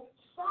 And so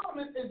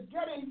Solomon is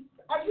getting,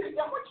 I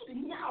want you to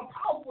hear how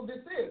powerful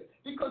this is,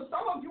 because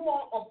some of you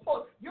all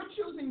are you're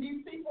choosing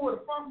these people who are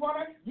the front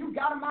runner. You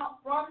got them out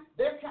front.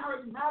 They're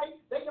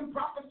charismatic. They can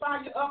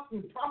prophesy you up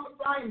and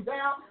prophesy him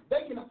down.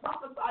 They can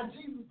prophesy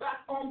Jesus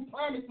back on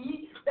planet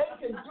E. They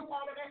can do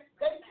all of that.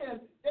 They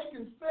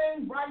can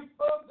sing, write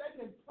books. They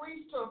can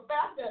preach to a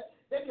fact that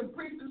they can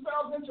preach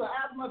themselves into an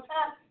asthma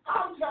attack.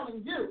 I'm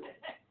telling you.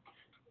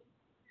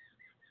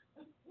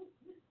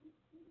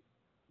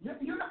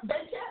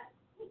 They can't.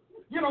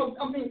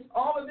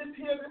 All of this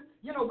here,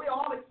 we're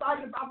all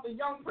excited about the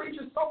young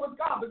preachers. So was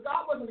God, but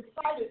God wasn't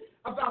excited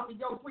about the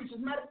young preachers.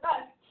 Matter of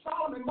fact,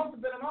 Solomon must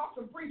have been an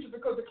awesome preacher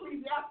because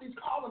Ecclesiastes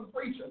called him a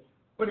preacher,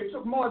 but it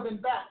took more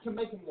than that to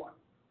make him one.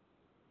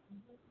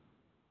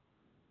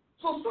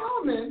 So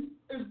Solomon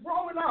is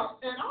growing up,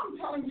 and I'm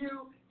telling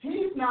you,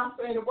 he's not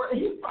saying a word.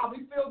 He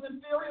probably feels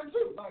inferior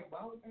too. Like,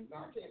 well, I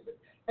can't do it.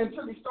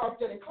 Until he starts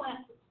getting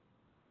classes.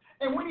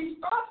 And when he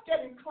starts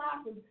getting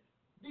classes,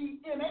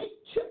 the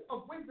innate chip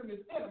of wisdom is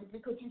in him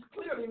because he's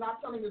clearly not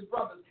telling his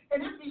brothers.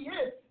 And if he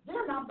is,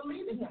 they're not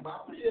believing him. I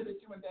don't hear that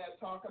you and Dad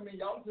talk.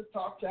 Y'all just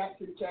talk,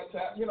 chat,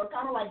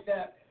 kind of like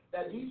that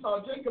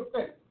Esau Jacob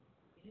thing.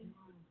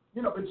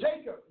 But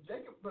Jacob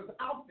was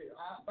out there.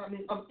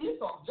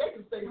 Esau,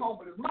 Jacob stayed home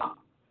with his mom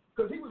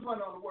because he was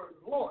running on the word of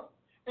the Lord.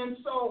 And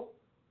so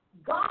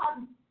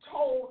God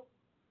told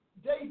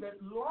David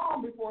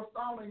long before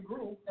Solomon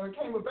grew and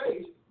came of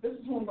age, this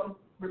is who I'm going to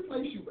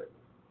replace you with.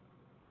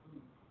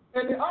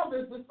 And the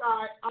others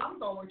decide, I'm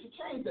going to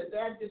change that.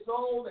 Dad gets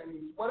old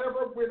and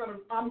whatever,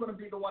 I'm going to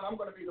be the one.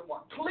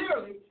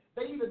 Clearly,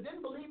 they either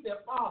didn't believe their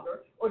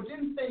father or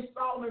didn't think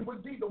Solomon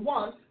would be the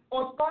one,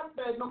 or thought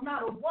that no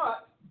matter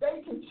what,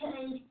 they can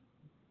change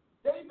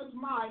David's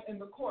mind in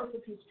the course of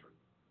history.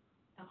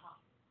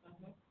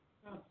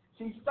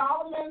 See,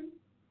 Solomon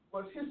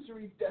was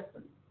history's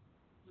destiny.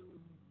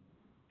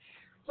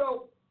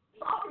 So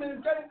Solomon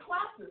is getting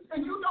classes,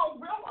 and you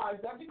don't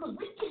realize that because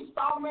we teach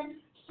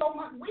Solomon so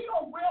much. We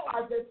don't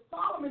realize that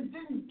Solomon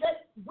didn't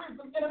get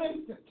wisdom in an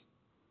instant.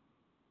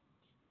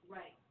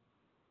 Right.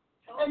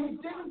 And he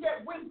didn't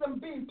get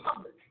wisdom being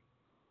public.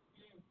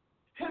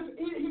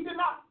 He did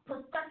not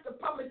perfect a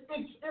public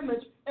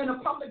image and a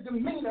public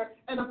demeanor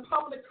and a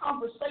public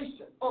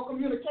conversation or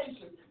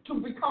communication to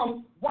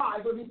become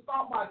wise or be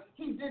thought wise.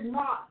 He did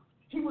not.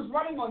 He was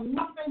running on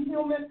nothing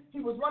human.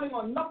 He was running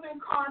on nothing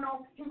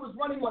carnal. He was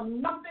running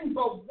on nothing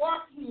but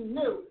what he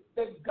knew,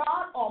 that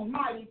God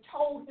Almighty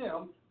told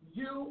him,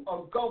 you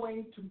are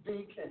going to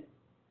be king.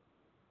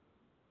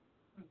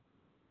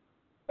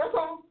 That's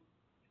all.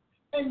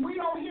 And we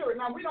don't hear it.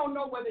 Now, we don't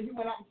know whether he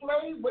went out and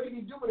played. What did he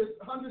do with his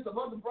hundreds of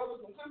other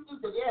brothers and sisters?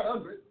 Because he had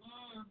hundreds.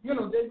 You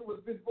know, David was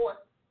his boy.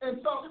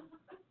 And so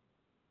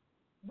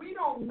we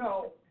don't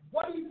know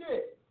what he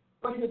did.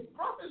 But his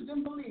brothers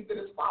didn't believe that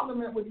his father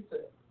meant what he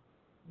said.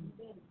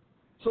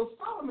 So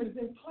Solomon is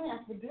in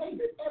class with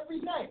David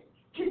every day.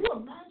 Can you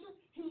imagine?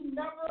 He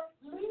never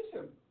leaves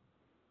him.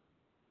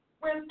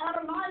 When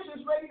Adonijah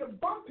is ready to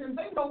bump him,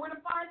 they know where to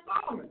find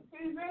Solomon.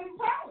 He's in his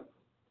palace.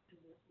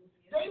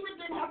 David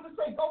didn't have to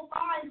say, go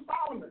find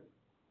Solomon.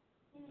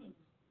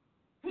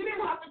 He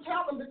didn't have to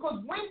tell them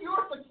because when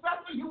you're a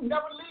successor, you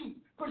never leave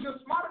because you're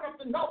smart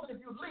enough to know that if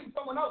you leave,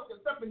 someone else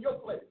can step in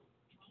your place.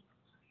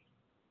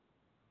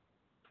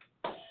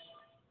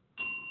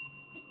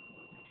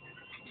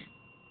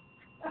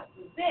 That's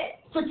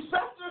it.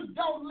 Successors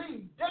don't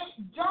leave.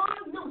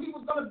 John knew he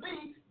was going to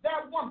be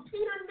that one.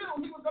 Peter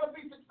knew he was going to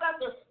be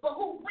successor, but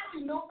who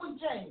really knew it was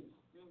James.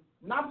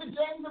 Not the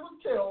James that was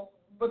killed,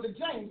 but the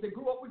James that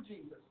grew up with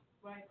Jesus.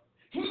 Right.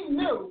 He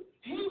knew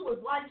he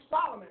was like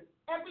Solomon.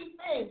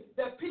 Everything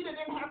that Peter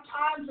didn't have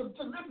time to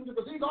listen to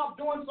because he's off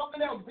doing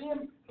something else,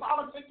 being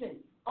politicking.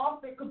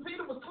 Because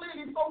Peter was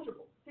clearly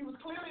sociable. He was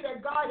clearly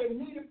that guy that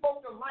needed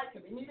folks to like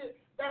him. He needed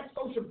that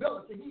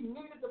sociability. He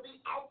needed to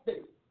be out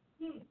there.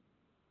 He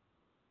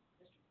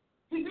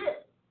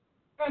did.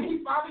 And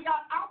he finally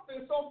got out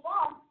there so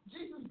far,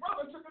 Jesus'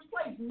 brother took his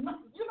place. You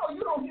know,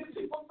 you don't hear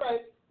people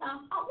say,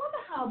 now, I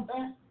wonder how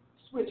that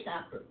switch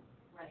happened.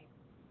 Right.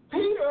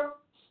 Peter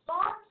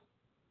starts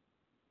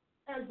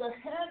as the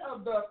head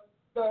of the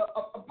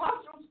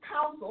Apostles'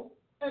 Council,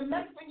 and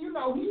next thing you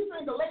know, he's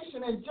in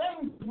Galatians and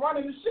James is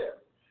running the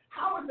ship.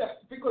 How is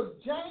that? Because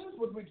James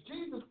was with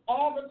Jesus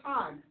all the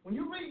time. When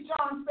you read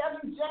John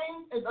 7,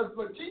 James is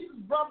with Jesus'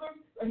 brothers,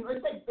 and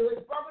they say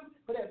his brothers,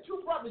 but there are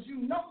two brothers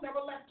you know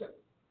never left him,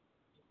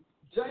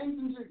 James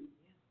and Jude.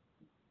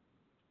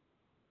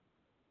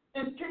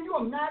 And can you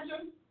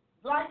imagine,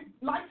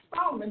 like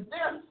Solomon,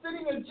 they're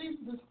sitting at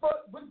Jesus'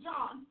 foot with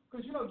John,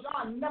 because you know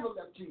John never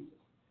left Jesus.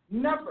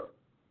 Never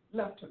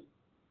left him.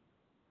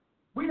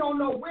 We don't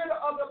know where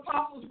the other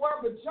apostles were,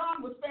 but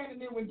John was standing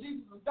there when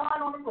Jesus was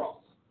dying on the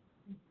cross.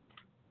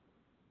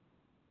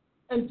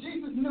 And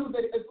Jesus knew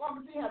that as long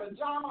as he had a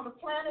John on the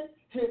planet,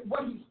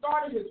 what he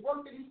started, his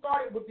work that he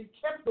started would be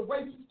kept the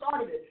way he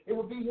started it. It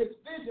would be his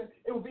vision.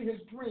 It would be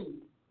his dream.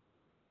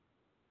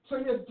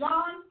 So here's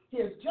John,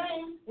 here's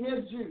James, and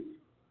here's Jude.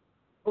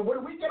 But what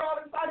do we get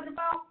all excited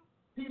about?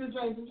 Peter,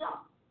 James, and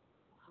John.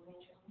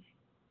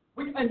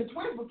 And the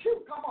twins were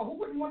cute. Come on, who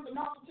wouldn't want the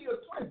novelty of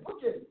twins?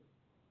 Look at it.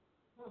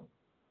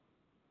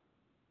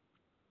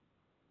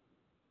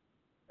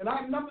 And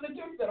I have nothing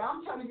against that.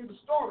 I'm telling you the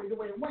story the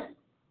way it went.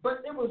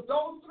 But it was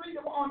those three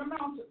that were on the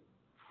mountain.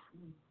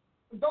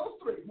 Those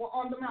three were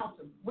on the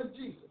mountain with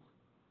Jesus.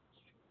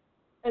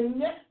 And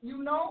next,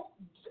 you know,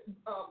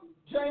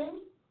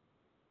 James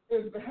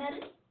is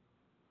beheaded.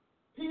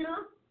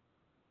 Peter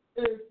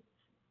is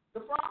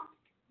the frog.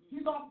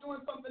 He's off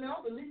doing something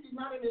else. At least he's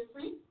not in his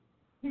seat.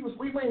 He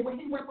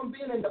went from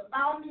being in the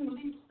founding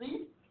lead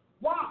seat.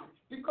 Why?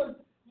 Because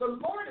the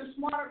Lord is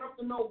smart enough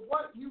to know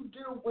what you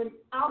do when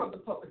out of the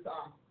public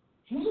eye.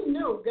 He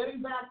knew,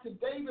 getting back to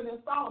David and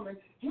Solomon,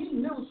 he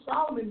knew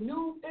Solomon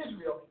knew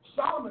Israel.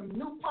 Solomon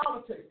knew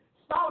politics.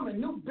 Solomon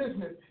knew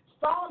business.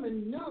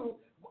 Solomon knew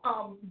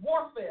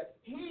warfare.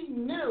 He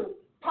knew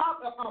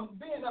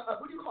being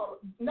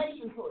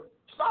nationhood.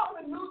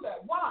 Solomon knew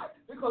that. Why?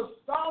 Because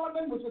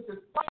Solomon was with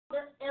his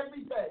father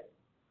every day.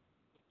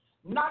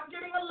 Not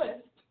getting a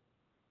list,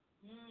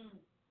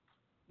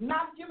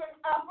 not giving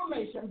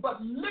affirmation,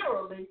 but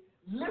literally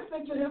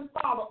listening to his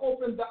father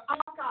open the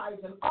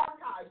archives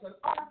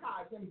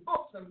and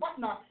books and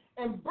whatnot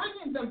and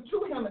bringing them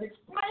to him and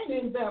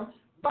explaining them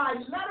by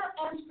letter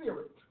and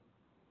spirit.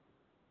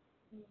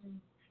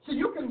 So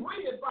you can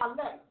read it by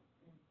letter,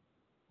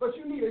 but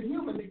you need a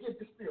human to get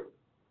the spirit.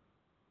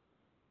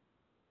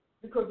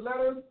 Because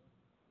letters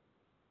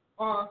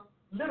are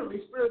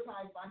literally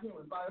spiritized by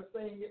humans, by us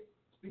saying it,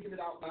 speaking it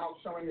out loud,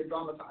 showing it,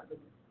 dramatizing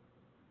it.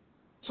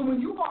 So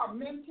when you are a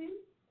mentee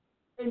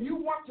and you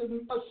want to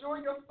assure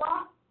your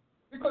spot,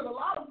 because a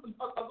lot of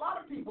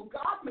people,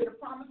 God made a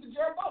promise to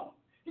Jeroboam.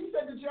 He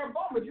said to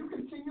Jeroboam, if you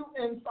continue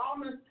in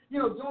Solomon's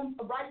doing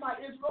right by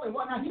Israel and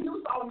whatnot. He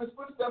knew Solomon's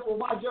footsteps were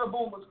why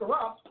Jeroboam was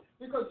corrupt,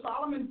 because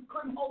Solomon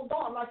couldn't hold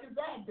on like his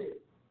dad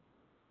did.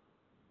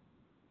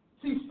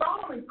 See,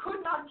 Solomon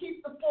could not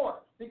keep the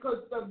fort because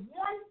the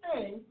one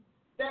thing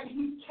that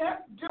he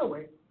kept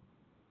doing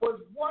was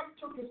what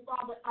took his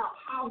father out,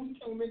 how he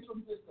came into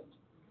existence.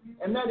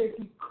 And that is,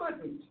 he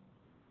couldn't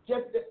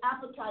get the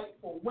appetite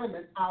for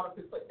women out of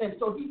his face. And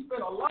so he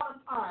spent a lot of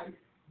time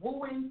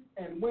wooing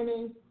and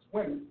winning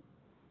women.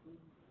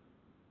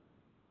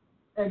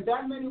 And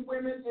that many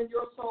women in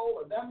your soul,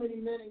 or that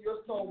many men in your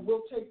soul,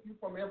 will take you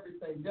from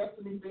everything,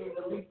 destiny being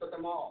the least of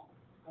them all.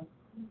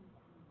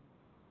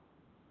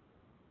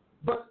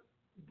 But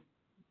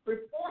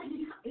before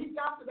he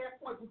got to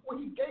that point, before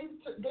he gave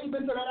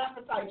into that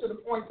appetite to the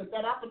point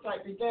that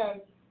appetite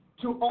began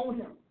to own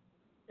him,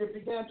 it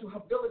began to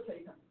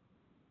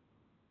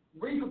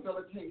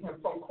rehabilitate him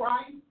from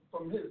Christ,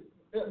 from his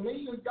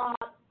nation's God,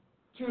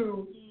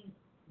 to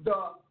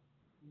the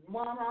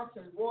monarchs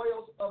and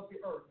royals of the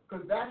earth,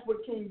 because that's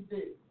what kings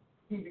did.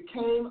 He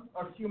became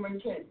a human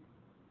king.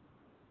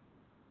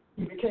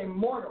 He became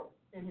mortal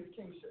in his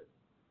kingship.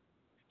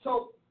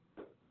 So,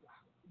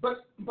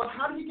 but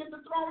how did he get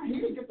the throne? He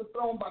didn't get the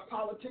throne by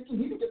politicking.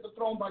 He didn't get the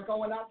throne by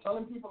going out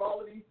telling people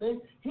all of these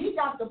things. He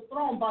got the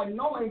throne by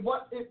knowing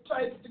what it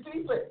takes to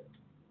keep it.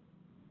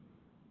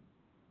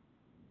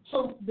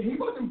 So he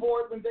wasn't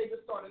bored when David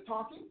started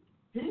talking.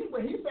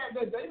 When he sat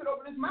there, David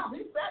opened his mouth.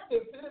 He sat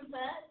there, fit his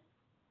pad,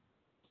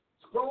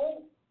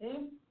 scroll,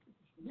 ink,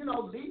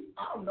 leaf,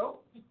 I don't know.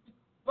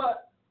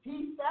 But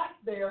he sat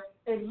there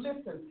and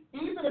listened,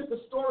 even if the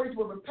stories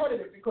were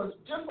repetitive, because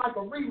just like a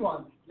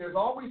rerun, there's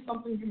always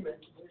something you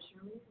missed.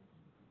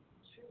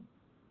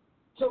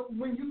 So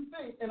when you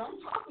think, and I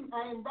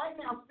am right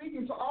now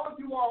speaking to all of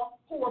you all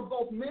who are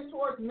both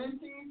mentors,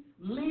 mentees,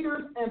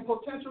 leaders, and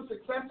potential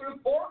successors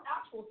or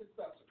actual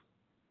successors.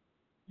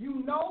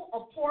 You know a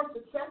poor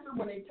successor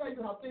when they tell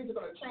you how things are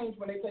going to change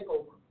when they take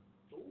over.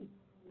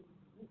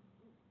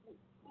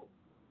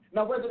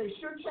 Now, whether they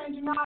should change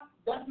or not,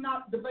 that's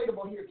not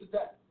debatable here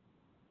today.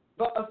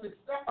 But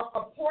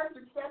a poor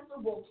successor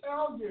will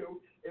tell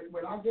you,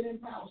 when I get in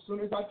power, as soon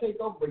as I take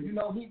over,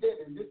 he did,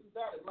 and this is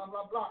that, and blah,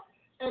 blah, blah.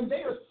 And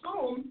they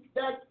assume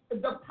that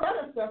the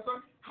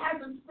predecessor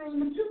hasn't seen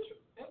the future.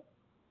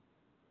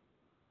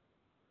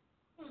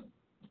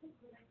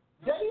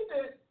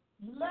 David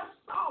left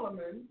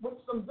Solomon with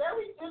some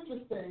very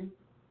interesting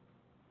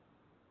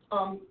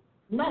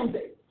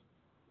mandates.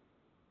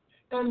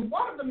 And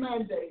one of the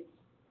mandates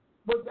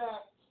was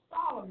that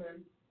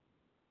Solomon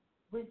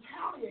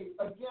retaliate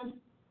against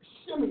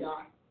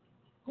Shimei,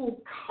 who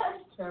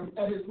cursed him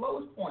at his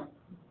lowest point.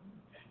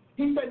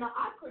 He said, now,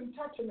 I couldn't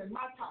touch him in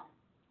my time,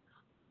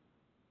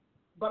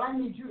 but I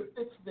need you to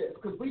fix this,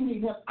 because we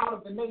need him out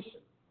of the nation,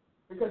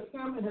 because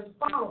him and his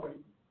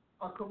following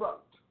are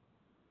corrupt.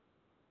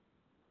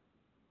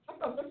 I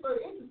thought that's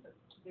very interesting.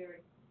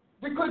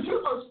 Because you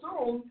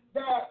assume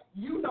that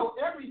you know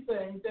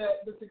everything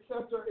that the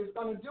successor is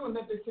going to do and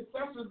that the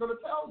successor is going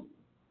to tell you.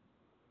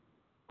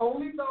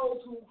 Only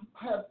those who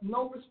have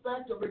no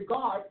respect or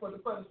regard for the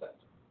predecessor.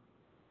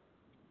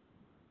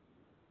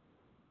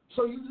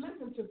 So you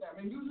listen to them,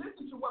 and you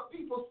listen to what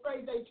people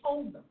say they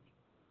told them.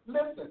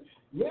 Listen,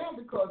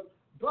 because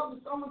Brother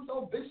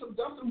so-and-so, Bishop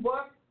Dustin,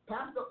 what,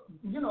 Pastor,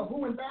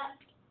 who and that,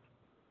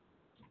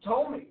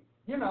 told me,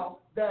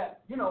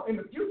 that, in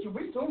the future,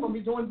 we soon going to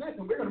be doing this,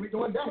 and we're going to be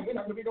doing that, and we're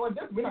not going to be doing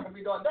this, and we're not going to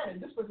be doing that, and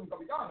this person's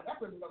going to be gone, and that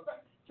person's going to be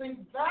that. See,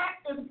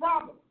 that is the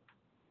problem.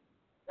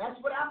 That's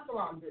what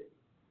Absalom did.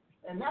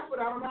 And that's what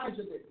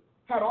Adonijah did.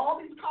 Had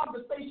all these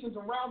conversations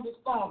around his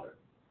father.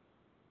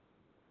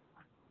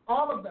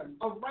 All of them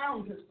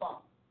around his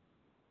father.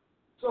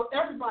 So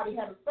everybody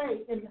had a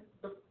say in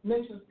the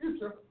nation's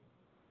future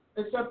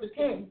except the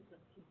king,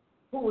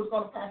 who was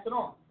going to pass it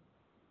on.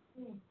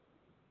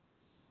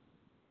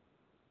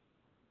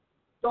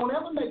 Don't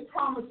ever make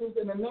promises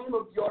in the name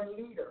of your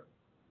leader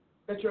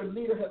that your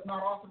leader has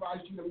not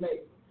authorized you to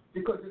make,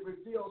 because it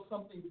reveals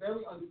something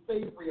very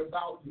unsavory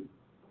about you.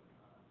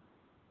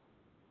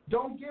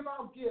 Don't give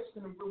out gifts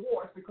and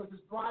rewards because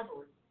it's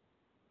bribery.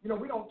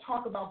 We don't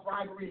talk about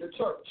bribery in the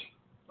church,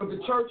 but the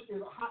church is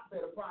a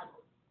hotbed of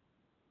bribery.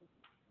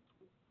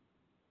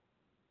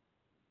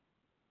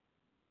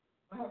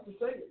 I have to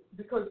say it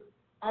because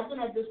I've been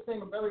at this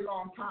thing a very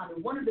long time,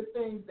 and one of the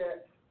things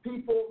that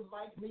people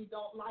like me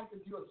don't like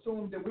is you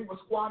assume that we were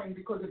squatting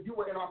because if you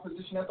were in our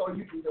position, that's all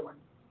you'd be doing.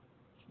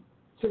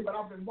 See, but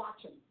I've been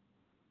watching.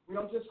 We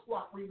don't just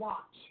squat, we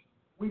watch.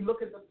 We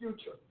look at the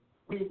future.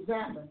 We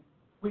examine.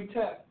 We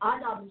test. I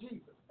got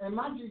Jesus, and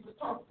my Jesus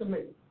talks to me.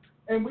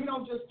 And we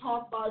don't just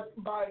talk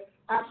by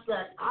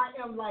abstract. I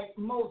am like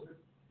Moses.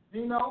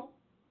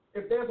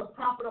 If there's a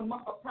prophet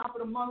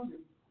among you,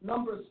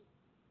 Numbers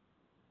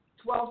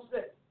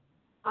 12:6.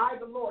 I,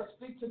 the Lord,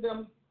 speak to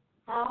them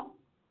how?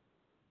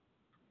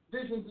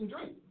 Visions and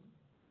dreams.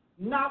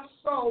 Not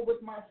so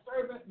with my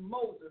servant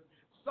Moses.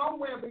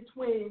 Somewhere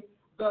between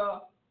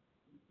the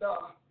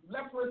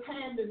leprous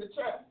hand in the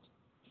chest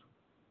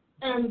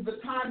and the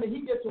time that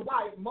he gets a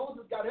wife,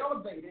 Moses got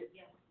elevated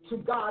to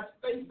God's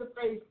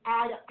face-to-face,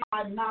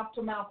 eye-to-eye,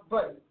 mouth-to-mouth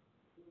buddy.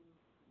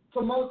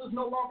 So Moses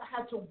no longer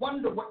had to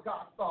wonder what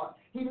God thought.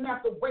 He didn't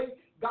have to wait.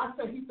 God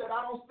said, he said,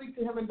 I don't speak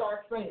to him in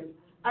dark sayings.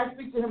 I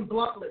speak to him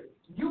bluntly.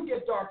 You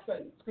get dark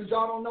sayings because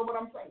y'all don't know what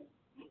I'm saying.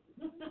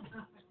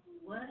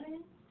 What?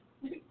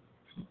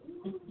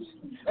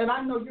 And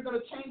I know you're going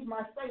to change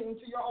my saying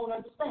to your own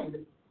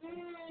understanding.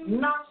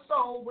 Not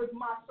so with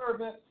my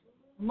servant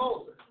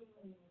Moses.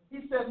 He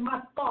said,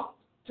 my thoughts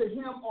to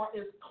him are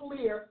as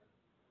clear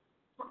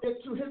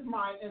to his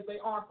mind as they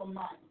are from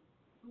mine.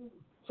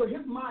 So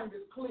his mind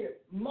is clear.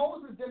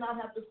 Moses did not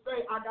have to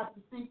say, I got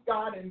to seek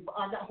God and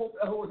I got hope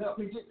that will help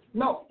me get.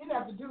 No, he didn't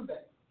have to do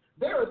that.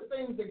 There are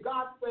things that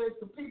God says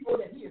to people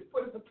that he has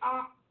put at the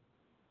top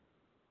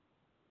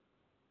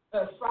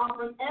as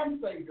sovereign and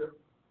Savior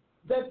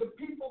that the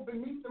people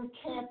beneath them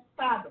can't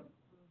fathom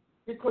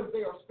because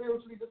they are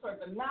spiritually discerned.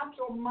 The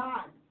natural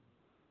mind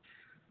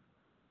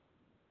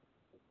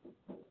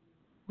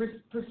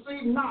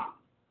perceive not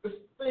the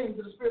things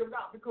of the Spirit of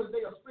God because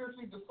they are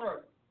spiritually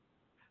discerned.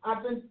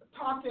 I've been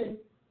talking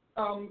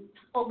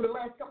over the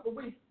last couple of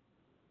weeks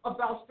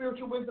about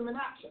spiritual wisdom in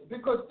action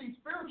because, see,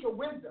 spiritual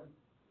wisdom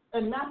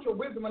and natural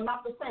wisdom are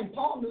not the same.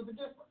 Paul knew the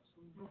difference.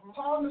 Mm-hmm.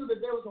 Paul knew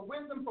that there was a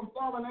wisdom from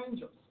fallen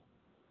angels.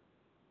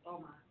 Oh,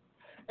 my.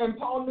 And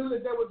Paul knew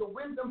that there was a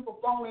wisdom for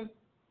fallen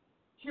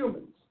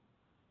humans.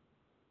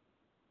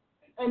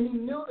 And he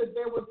knew that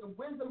there was the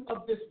wisdom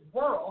of this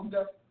world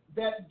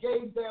that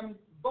gave them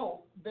both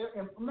their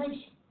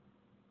information.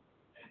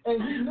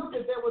 And he knew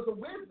that there was a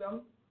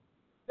wisdom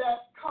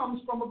that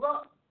comes from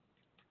above.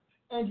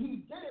 And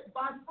he did it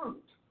by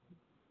fruit.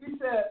 He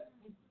said,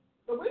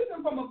 the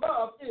wisdom from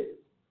above is,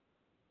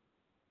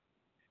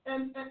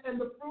 and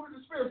the fruit of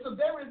the Spirit. So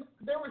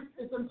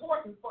it's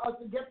important for us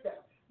to get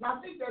that. Now,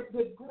 I think that's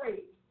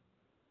great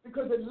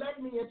because it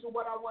led me into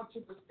what I want to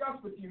discuss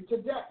with you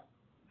today.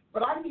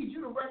 But I need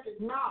you to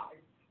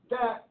recognize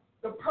that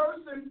the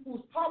person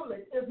who's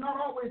public is not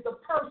always the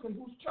person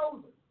who's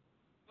chosen.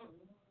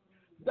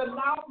 The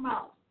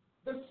loudmouth,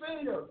 the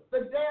singer,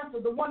 the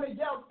dancer, the one that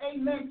yells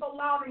amen so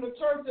loud in the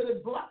church that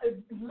it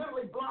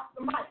literally blocks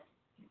the mic.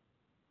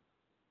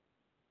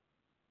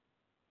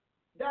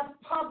 That's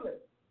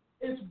public.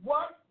 It's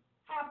what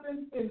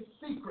happens in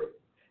secret.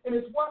 And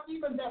it's what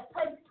even that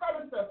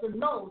predecessor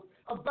knows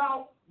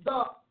about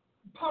the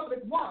public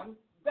one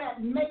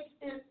that makes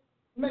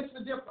the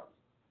difference.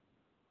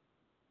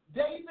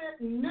 David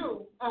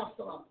knew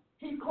Absalom.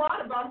 He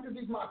cried about it because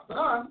he's my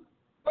son,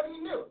 but he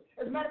knew.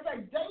 As a matter of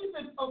fact,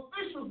 David's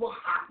officials were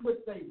hot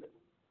with David.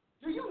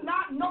 Do you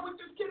not know what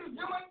this kid is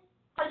doing?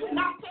 Are you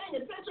not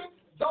paying attention?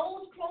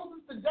 Those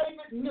closest to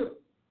David knew.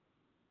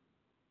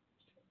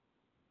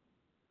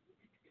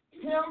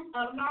 Him,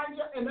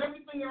 Adonijah, and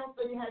everything else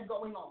that he had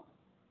going on.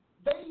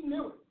 They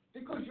knew it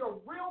because your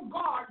real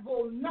guard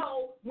will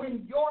know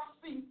when your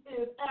seat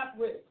is at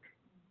risk.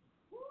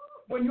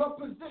 When your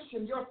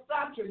position, your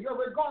stature, your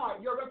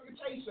regard, your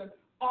reputation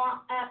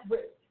are at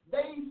risk.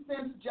 They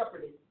sense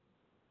jeopardy.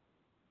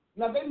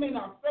 Now, they may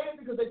not say it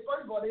because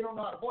first of all, they don't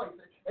know how to voice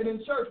it. And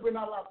in church, we're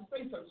not allowed to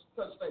say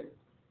such things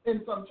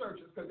in some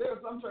churches because there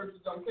are some churches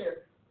that don't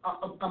care.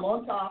 I'm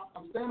on top,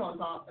 I'm staying on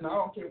top, and I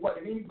don't care what.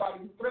 And anybody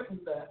who threatens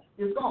that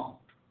is gone.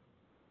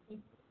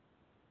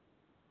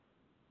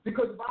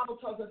 Because the Bible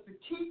tells us to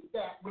keep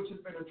that which has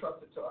been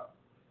entrusted to us.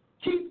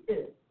 Keep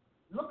it.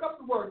 Look up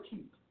the word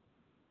keep.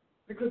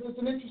 Because it's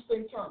an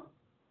interesting term.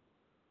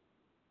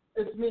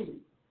 It's meaning.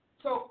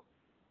 So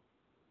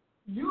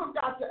you have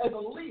got to, as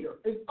a leader,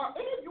 are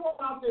any of you all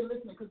out there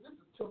listening? Because this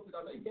is tilted.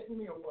 Are they getting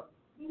me or what?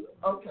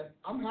 Okay,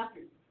 I'm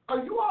happy.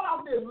 Are you all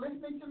out there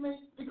listening to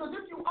me? Because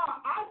if you are,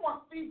 I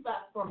want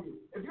feedback from you.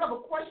 If you have a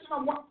question,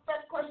 I want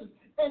that question.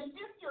 And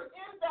if you're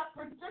in that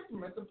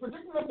predicament, the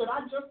predicament that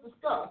I just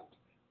discussed,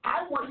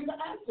 I want you to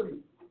answer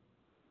me.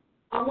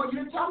 I want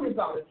you to tell me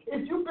about it.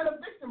 If you've been a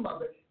victim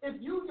of it,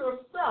 if you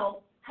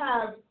yourself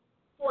have,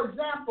 for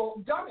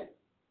example, done it,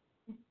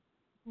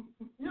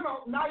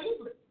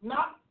 naively,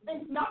 not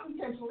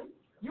intentionally.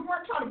 You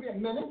weren't trying to be a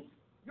menace.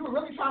 You were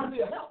really trying to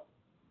be a help.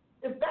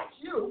 If that's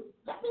you,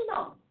 let me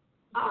know.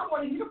 I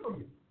want to hear from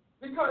you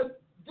because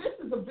this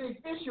is a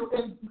big issue,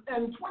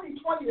 and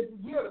 2020 is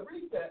the year of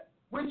reset,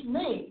 which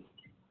means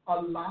a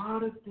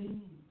lot of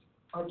things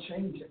are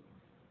changing.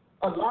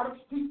 A lot of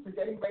seats are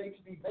getting ready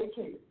to be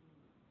vacated.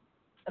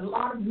 A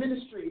lot of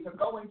ministries are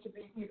going to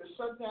be either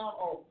shut down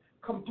or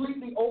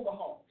completely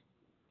overhauled.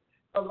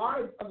 A lot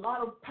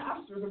of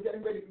pastors are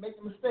getting ready to make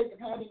the mistake of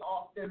handing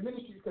off their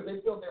ministries because they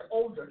feel they're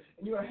older,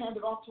 and you're going to hand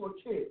it off to a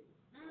kid.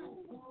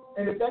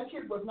 And if that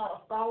kid was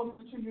not a follower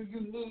to you, you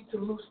need to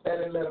loose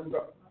that and let him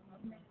go.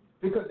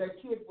 Because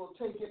that kid will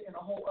take it in a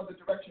whole other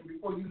direction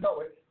before you know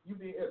it. You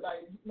be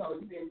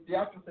in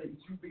theatrics.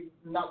 You be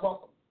not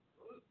welcome.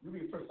 You be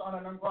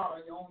persona non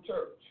grata in your own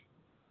church.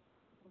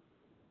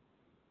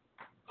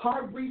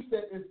 Hard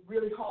reset is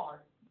really hard.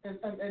 And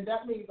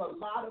that means a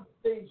lot of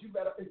things. You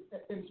better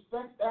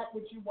inspect that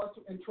which you want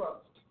to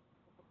entrust.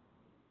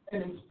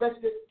 And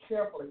inspect it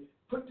carefully.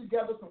 Put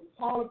together some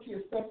quality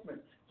assessment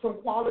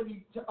some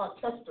quality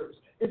testers.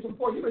 It's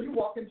important. You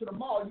walk into the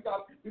mall,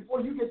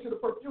 before you get to the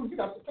perfume, you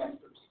got the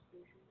testers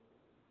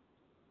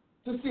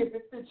to see if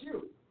it fits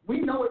you. We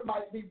know it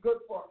might be good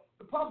for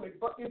the public,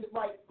 but is it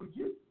right for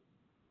you?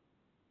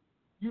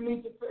 You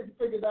need to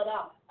figure that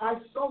out. I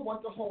so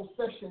want to hold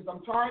sessions.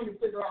 I'm trying to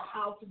figure out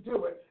how to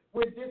do it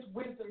where this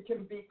wisdom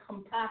can be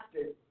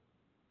compacted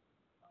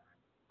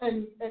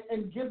and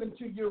given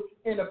to you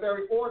in a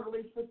very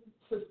orderly,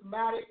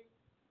 systematic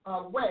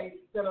way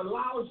that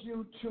allows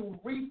you to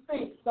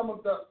rethink some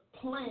of the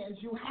plans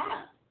you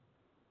have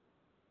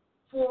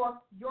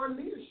for your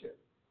leadership.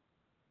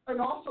 And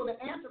also to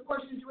answer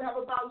questions you have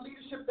about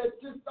leadership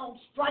that just don't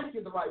strike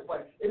you the right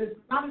way. It is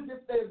not as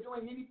if they're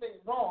doing anything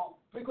wrong,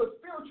 because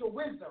spiritual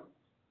wisdom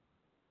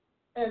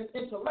and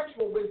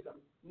intellectual wisdom,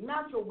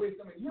 natural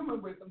wisdom and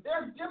human wisdom,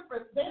 they're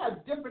different. They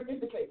have different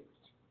indicators.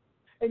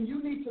 And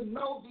you need to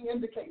know the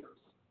indicators.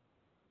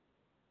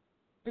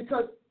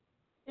 Because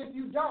if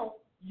you don't,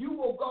 you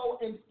will go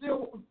and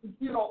still,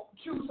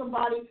 choose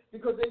somebody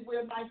because they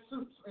wear nice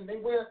suits and they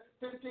wear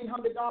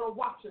 $1,500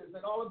 watches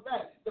and all of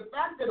that. The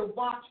fact that a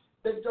watch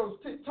that goes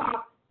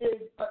tick-tock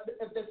is that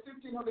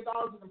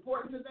 $1,500 is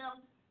important to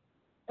them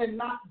and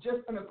not just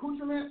an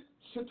accoutrement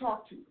should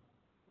talk to you.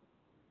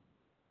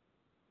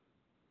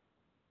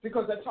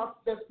 Because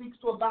that speaks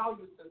to a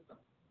value system.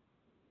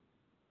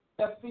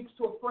 That speaks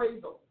to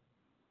appraisal.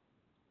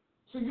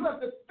 So you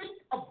have to think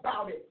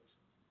about it.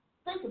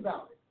 Think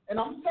about it. And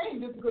I'm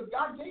saying this because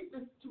God gave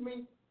this to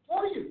me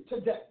for you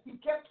today. He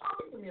kept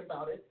talking to me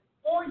about it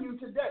for you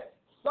today.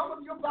 Some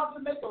of you are about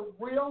to make a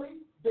really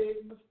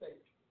big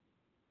mistake.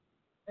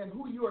 And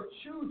who you are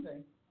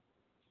choosing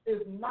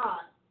is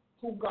not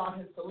who God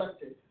has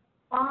selected.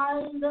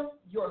 Find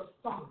your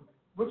Solomon,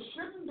 which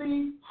shouldn't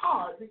be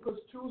hard because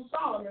true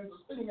Solomons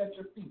are sitting at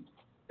your feet.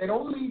 They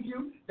don't leave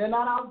you. They're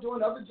not out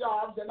doing other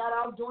jobs. They're not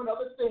out doing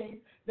other things.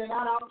 They're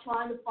not out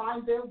trying to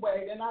find their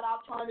way. They're not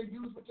out trying to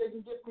use what they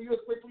can get for you as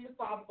quickly as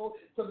possible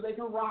so that they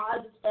can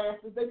rise as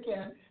fast as they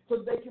can, so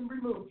that they can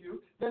remove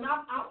you. They're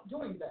not out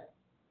doing that.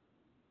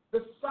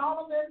 The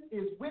Solomon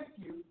is with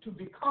you to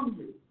become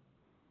you,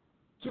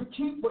 to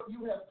keep what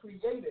you have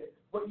created,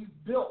 what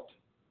you've built,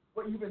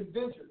 what you've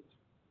envisioned,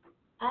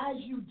 as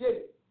you did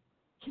it,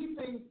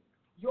 keeping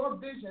your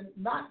vision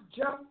not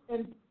just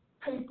in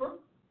paper,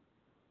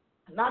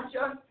 not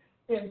just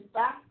in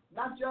fact,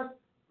 not just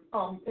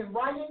in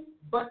writing,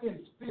 but in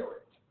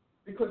spirit.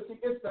 Because see,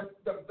 it's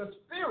the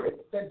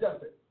spirit that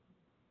does it.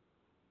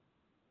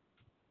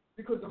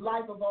 Because the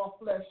life of all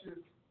flesh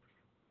is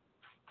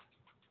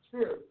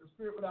spirit.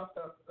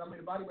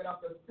 The body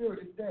without the spirit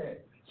is dead.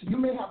 So you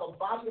may have a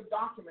body of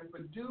documents,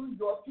 but do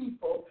your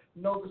people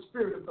know the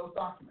spirit of those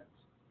documents?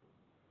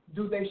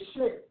 Do they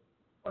share?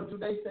 Or do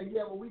they say,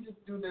 yeah, well, we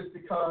just do this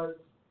because,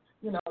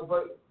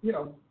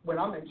 when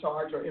I'm in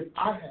charge, or if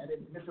I had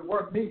it, if it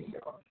were me,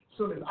 as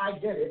soon as I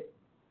get it,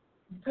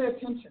 you pay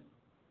attention.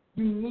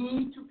 You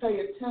need to pay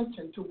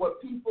attention to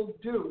what people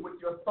do with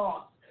your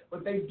thoughts,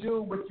 what they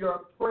do with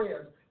your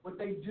prayers, what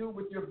they do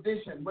with your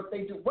vision, what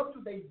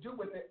do they do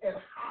with it, and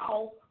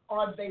how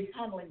are they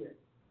handling it?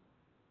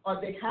 Are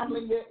they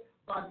handling it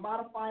by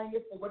modifying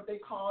it for what they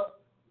call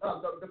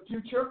the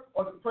future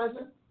or the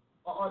present,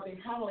 or are they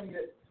handling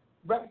it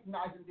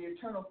recognizing the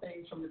eternal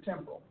things from the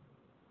temporal?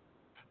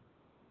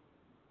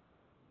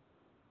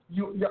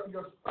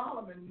 Your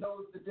Solomon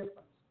knows the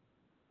difference.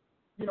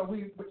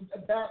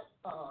 That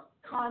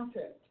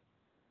content,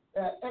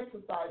 that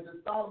exercise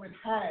that Solomon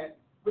had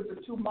with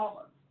the two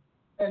mamas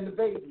and the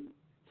baby,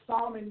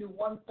 Solomon knew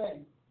one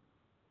thing.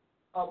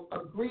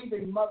 A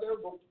grieving mother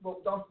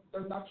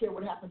does not care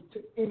what happens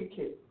to any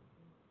kid.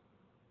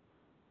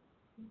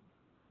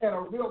 And a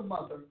real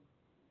mother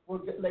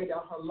will lay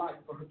down her life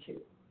for her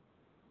kid.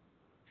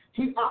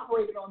 He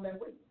operated on that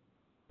wisdom.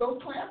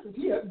 Those classes,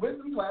 he had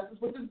wisdom classes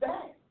with his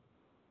dad.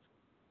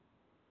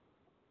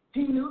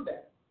 He knew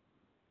that.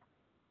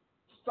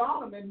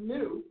 Solomon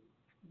knew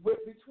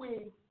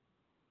between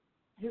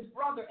his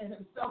brother and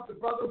himself, the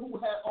brother who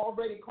had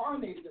already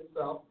coronated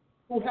himself,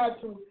 who had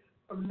to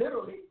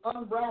literally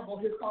unravel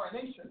his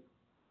coronation,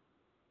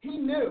 he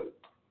knew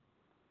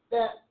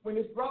that when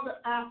his brother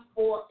asked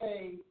for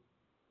a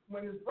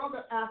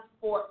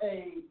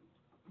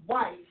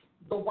wife,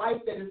 the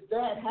wife that his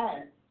dad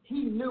had,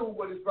 he knew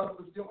what his brother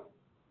was doing.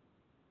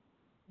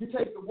 You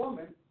take the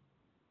woman,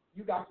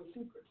 you got the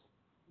secrets.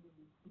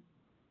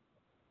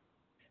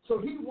 So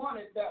he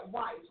wanted that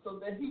wife so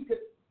that he could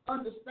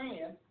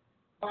understand,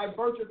 by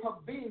virtue of her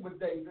being with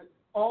David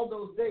all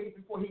those days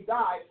before he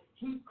died,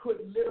 he could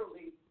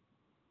literally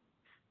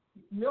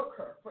milk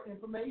her for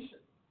information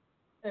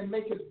and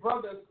make his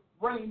brother's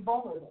brain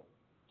vulnerable.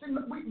 See,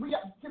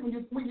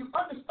 when you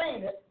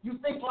understand it, you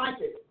think like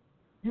it.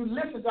 You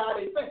listen to how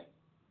they think.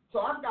 So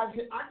I got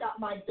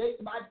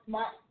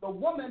the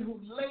woman who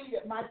laid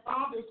at my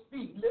father's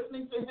feet,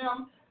 listening to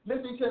him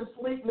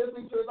sleep,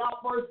 listening to his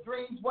outbursts,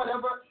 dreams,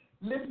 whatever,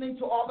 listening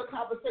to all the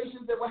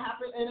conversations that were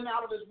happening in and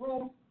out of his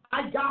room.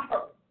 I got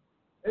her.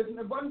 It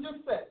wasn't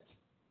just sex.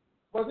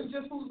 It wasn't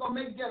just who's going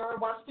to make dinner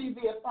and watch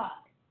TV at 5.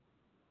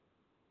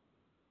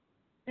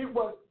 It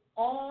was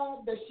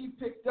all that she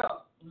picked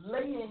up,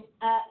 laying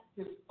at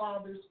his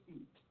father's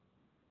feet.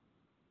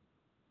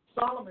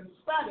 Solomon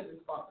sat at his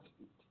father's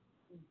feet,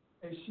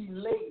 and she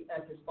laid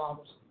at his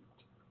father's feet.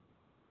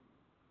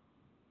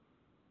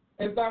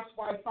 And that's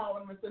why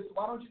Solomon says,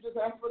 why don't you just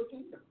ask for the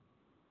kingdom?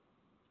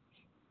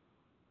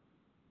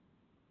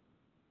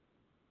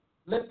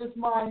 Let this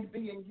mind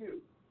be in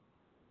you,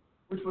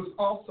 which was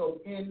also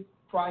in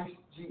Christ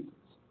Jesus.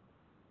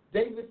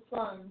 David's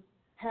sons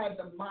had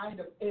the mind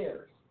of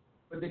heirs,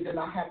 but they did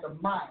not have the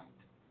mind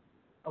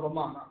of a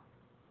monarch.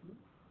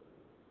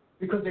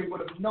 Because they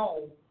would have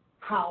known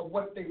how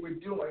what they were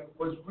doing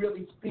was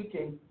really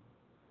speaking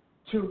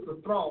to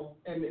the throne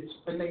and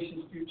the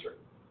nation's future.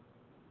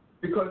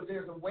 Because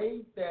there's a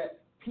way that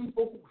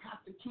people who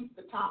have to keep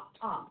the top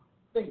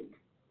think.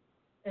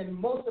 And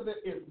most of it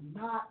is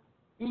not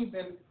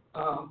even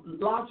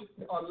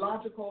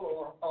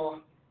logical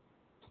or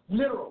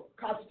literal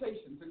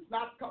cogitations. It's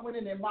not coming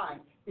in their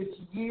mind. It's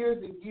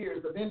years and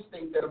years of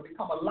instinct that have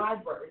become a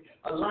library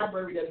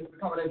that has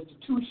become an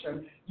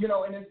institution. You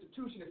know, an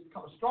institution has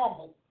become a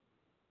stronghold.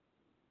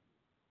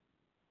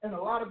 And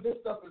a lot of this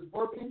stuff is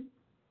working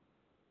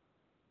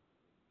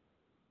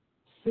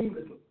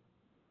seamlessly.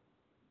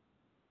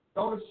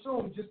 Don't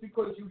assume just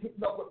because you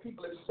know what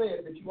people have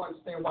said that you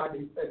understand why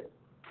they said it.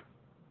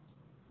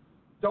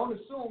 Don't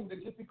assume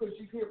that just because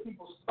you hear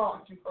people's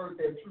thoughts, you've heard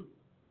their truth.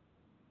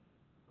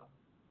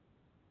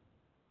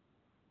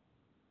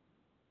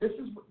 This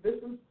is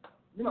wisdom.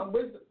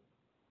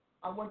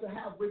 I want to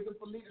have wisdom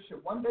for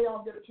leadership. One day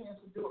I'll get a chance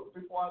to do it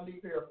before I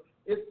leave here,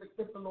 if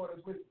the Lord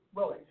is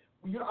willing.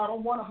 I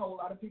don't want a whole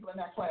lot of people in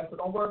that class, so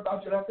don't worry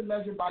about you. Have to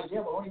measure by,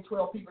 well, only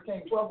 12 people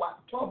came. 12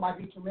 might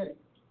be too many.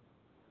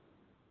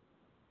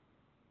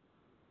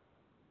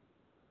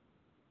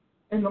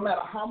 And no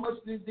matter how much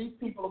these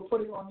people are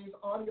putting on these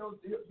audios,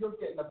 you're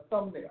getting a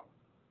thumbnail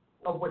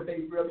of what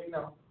they really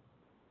know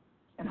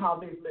and how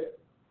they've lived.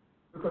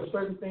 Because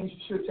certain things you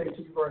should take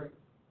to your grave.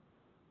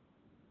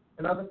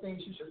 And other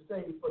things you should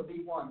save for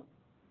the one.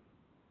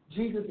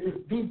 Jesus is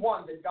the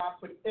one that God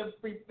put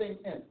everything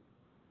in.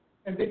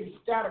 And then he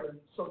scattered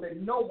it so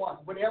that no one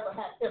would ever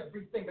have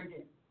everything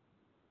again.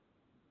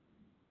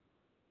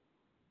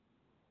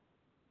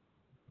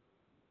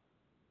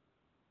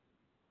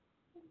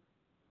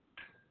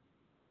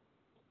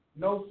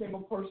 No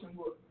single person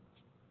would.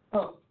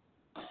 Oh.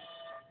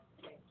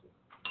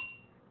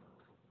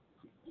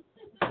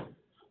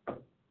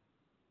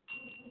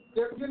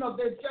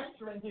 They're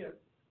gesturing here.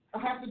 I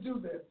have to do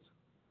this.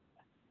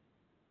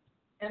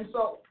 And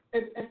so,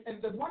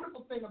 and the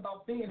wonderful thing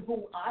about being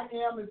who I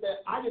am is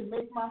that I didn't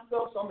make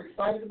myself, so I'm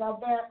excited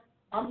about that.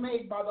 I'm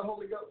made by the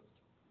Holy Ghost.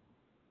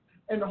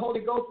 And the Holy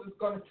Ghost is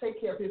going to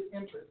take care of his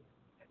interests.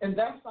 And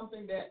that's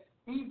something that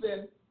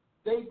even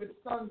David's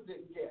sons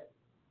didn't get.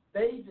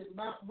 They did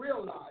not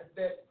realize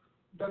that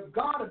the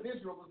God of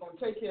Israel was going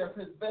to take care of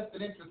his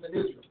vested interest in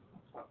Israel.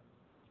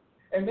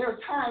 And there are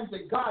times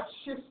that God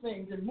shifts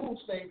things and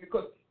moves things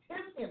because his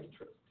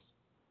interests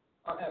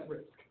are at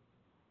risk.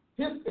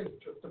 His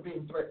interests are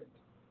being threatened.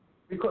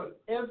 Because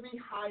every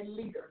high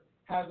leader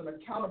has an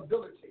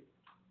accountability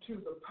to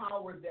the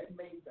power that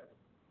made them.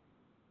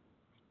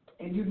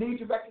 And you need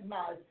to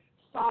recognize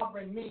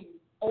sovereign means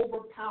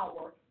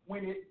overpower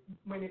when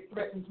it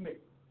threatens me.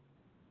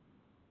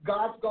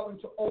 God's going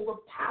to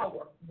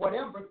overpower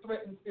whatever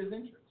threatens his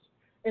interests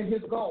and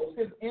his goals,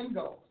 his end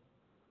goals.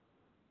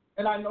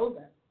 And I know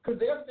that. Because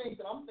there are things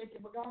that I'm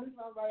thinking, well, God, it's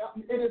not right.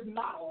 It is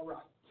not all right.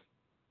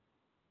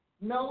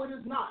 No, it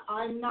is not.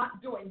 I'm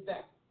not doing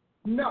that.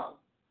 No.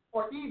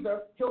 Or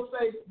either he'll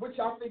say, which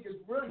I think is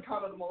really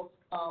kind of the most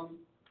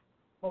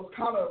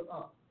kind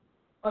of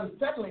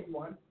unsettling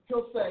one,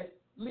 he'll say,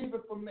 leave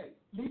it for me.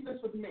 Leave this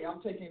with me.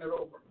 I'm taking it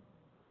over.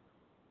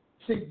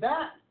 See,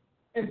 that,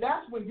 and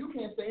that's when you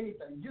can't say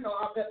anything. You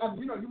want to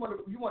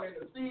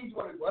intercede, you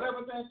want to do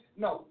whatever thing.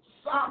 No,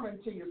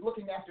 sovereignty is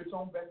looking after its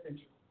own best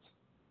interests.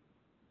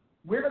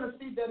 We're going to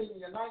see that in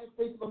the United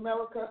States of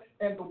America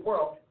and the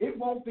world. It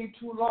won't be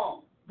too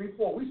long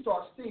before we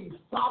start seeing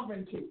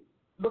sovereignty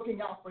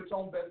looking out for its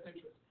own best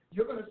interests.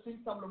 You're going to see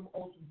some of the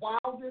most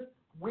wildest,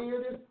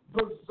 weirdest,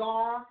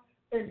 bizarre,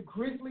 and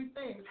grisly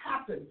things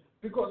happen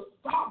because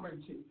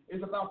sovereignty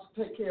is about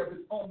to take care of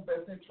its own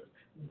best interests.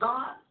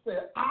 God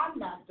said, I'm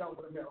not done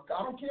with America.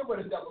 I don't care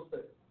what the devil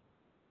says.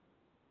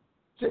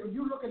 So when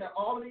you're looking at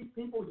all of these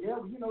people, they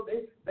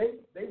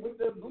with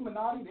the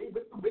Illuminati, they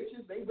with the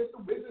witches, they with the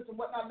wizards and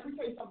whatnot. Let me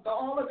tell you something.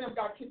 All of them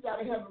got kicked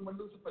out of heaven when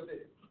Lucifer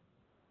did.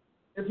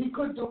 If he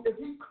could do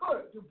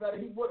better,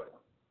 he would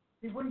have.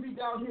 He wouldn't be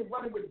down here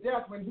running with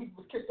death when he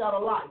was kicked out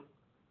of life.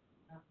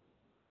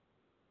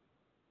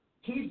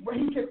 He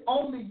can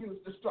only use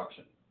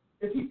destruction.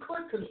 If he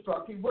could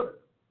construct, he would have.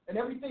 And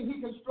everything he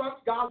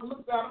constructs, God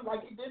looks at him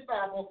like he did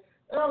Babel.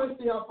 Oh, let's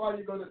see how far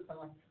you go this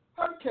time.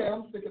 Okay,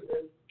 I'm sick of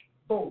this.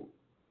 Boom.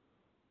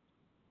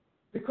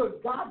 Because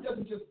God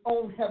doesn't just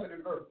own heaven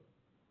and earth.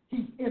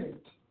 He's in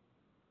it.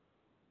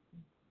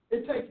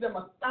 It takes them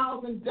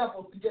 1,000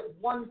 devils to get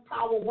one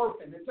power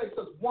working. It takes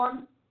us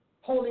one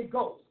Holy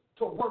Ghost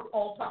to work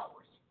all powers.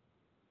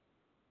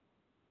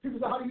 People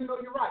say, how do you know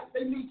you're right?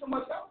 They need so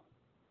much help.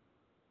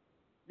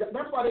 Yeah,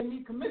 that's why they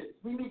need committees.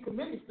 We need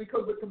committees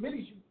because with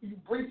committees, you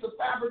breach the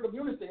fabric of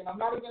unity, and I'm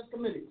not against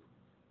committees.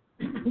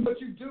 But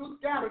you do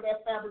scatter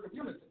that fabric of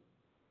unity.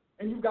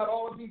 And you've got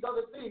all of these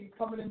other things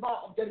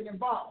getting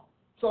involved.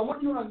 So I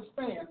want you to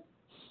understand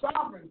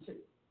sovereignty,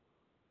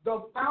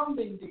 the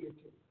founding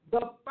deity,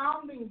 the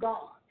founding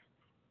God.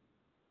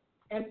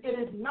 And it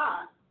is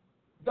not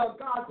the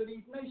gods of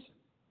these nations.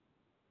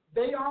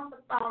 They aren't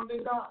the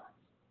founding gods.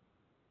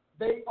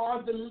 They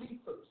are the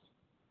leafers.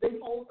 They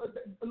hold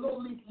the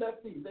little leaf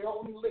lefties. They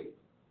only leaf.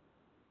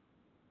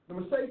 I'm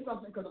going to say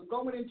something because I'm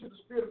going into the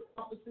spirit of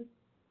prophecy.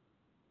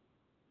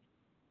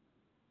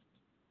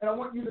 And I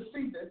want you to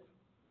see this.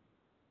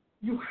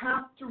 You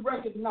have to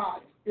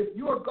recognize if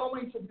you are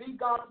going to be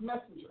God's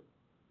messenger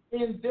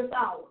in this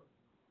hour,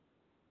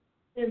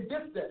 in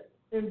this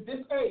day, in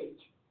this age,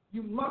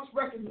 you must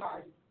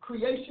recognize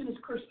creation is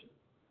Christian.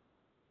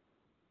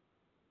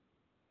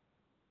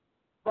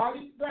 Write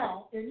it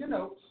down in your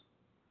notes.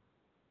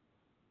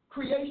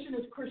 Creation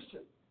is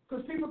Christian.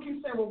 Because people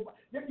keep saying, well,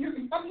 you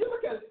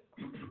look at it.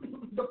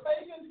 The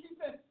pagans keep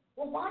saying,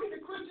 well, why do the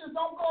Christians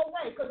don't go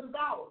away? Because it's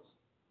ours.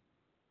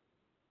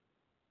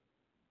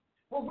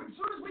 Well, as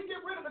soon as we get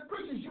rid of the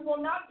Christians, you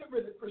will not get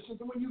rid of the Christians.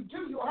 And when you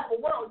do, you'll have a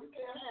world you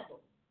can't handle.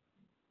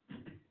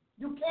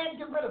 You can't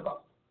get rid of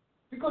us.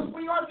 Because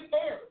we are the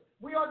heirs.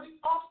 We are the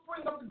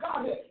offspring of the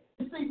Godhead.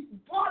 You see,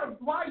 part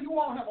of why you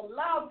all have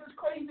allowed this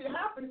crazy to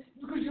happen is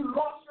because you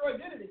lost your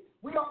identity.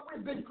 We've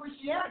been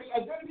Christianity,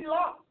 identity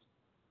lost.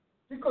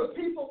 Because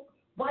people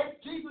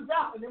wiped Jesus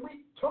out, and then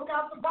we took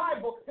out the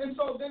Bible, and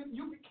so then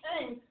you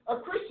became a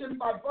Christian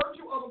by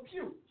virtue of a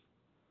pew.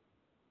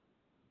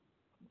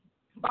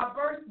 By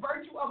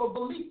virtue of a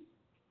belief.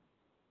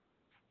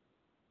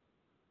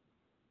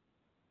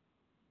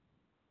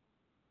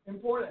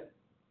 Important.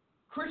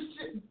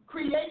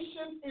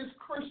 Creation is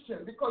Christian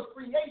because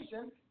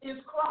creation is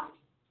Christ.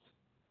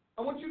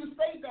 I want you to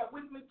say that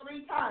with me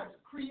 3 times.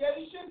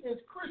 Creation is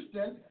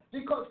Christian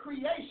because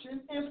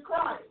creation is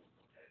Christ.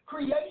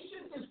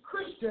 Creation is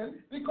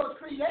Christian because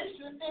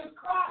creation is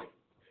Christ.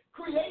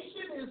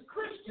 Creation is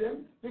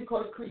Christian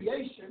because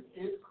creation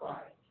is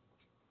Christ.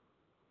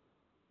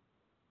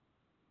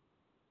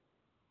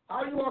 How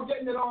are you all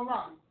getting it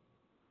online?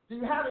 Do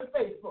you have it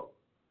Facebook?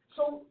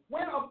 So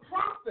when a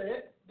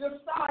prophet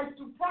decides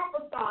to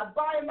prophesy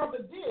by another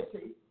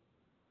deity,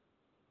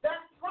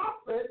 that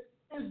prophet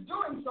is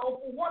doing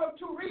so for one of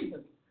 2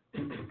 reasons.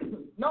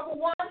 Number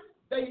 1,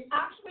 they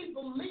actually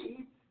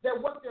believe that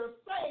what they're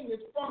saying is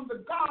from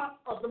the God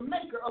of the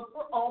maker of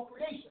all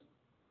creation.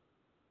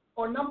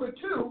 Or number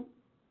 2,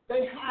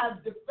 they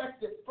have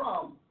defected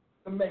from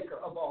the maker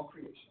of all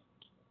creation.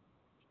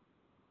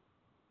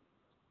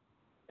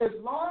 As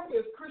long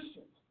as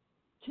Christians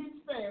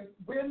keep saying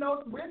we're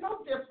no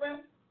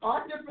different,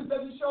 our difference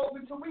doesn't show up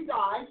until we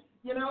die.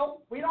 You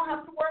know, we don't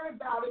have to worry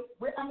about it.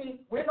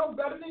 We're no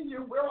better than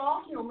you. We're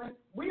all human.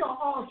 We are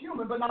all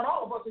human, but not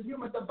all of us are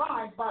human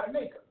divine by the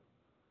Maker,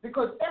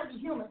 because every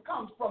human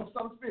comes from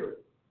some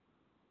spirit.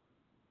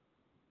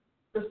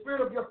 The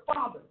spirit of your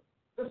father,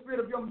 the spirit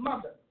of your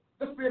mother,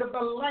 the spirit of the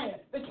land.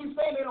 They keep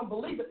saying they don't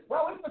believe it.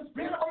 Well, it's the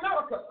spirit of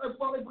America.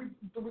 Well,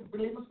 do we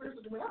believe in spirits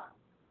or do we not?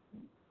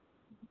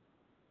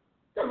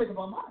 Gotta make up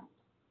our minds.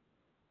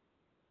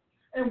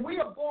 And we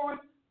are born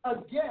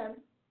again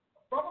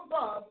from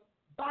above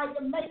by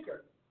the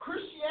Maker.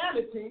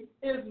 Christianity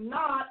is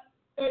not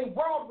a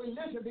world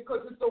religion because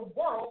it's a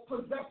world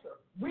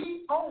possessor.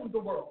 We own the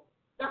world.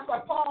 That's why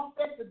Paul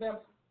said to them,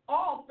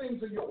 all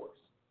things are yours.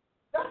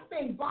 That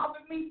thing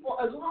bothered me for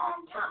a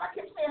long time. I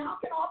kept saying, how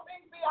can all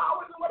things be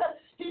ours and whatever?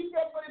 He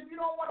said, but if you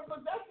don't want to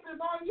possess it,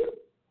 it's on you.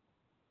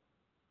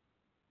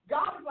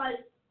 God is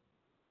like,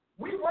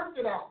 we worked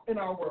it out in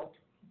our world.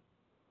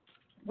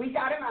 We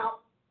got him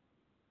out.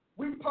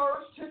 We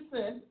purged his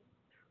sin.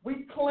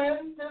 We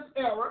cleansed his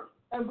error.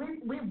 And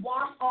we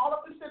washed all of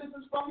the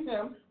citizens from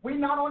him. We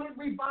not only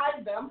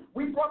revived them,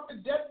 we brought the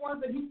dead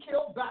ones that he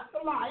killed back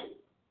to life.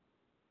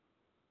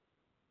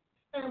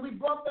 And we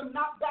brought them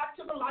not back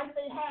to the life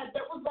they had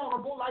that was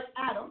vulnerable like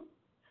Adam.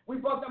 We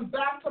brought them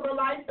back to the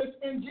life that's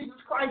in Jesus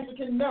Christ that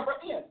can never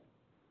end.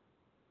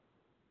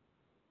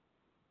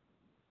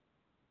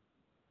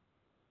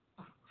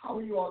 How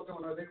are you all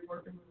doing? Are they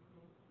working?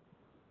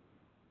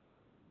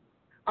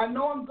 I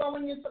know I'm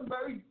going in some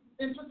very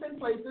interesting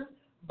places,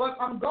 but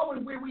I'm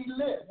going where we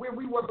live, where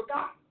we were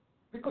begotten,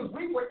 because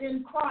we were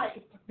in Christ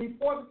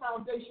before the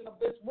foundation of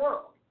this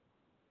world.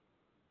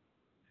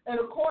 And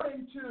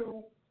according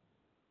to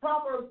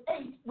Proverbs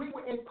 8, we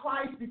were in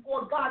Christ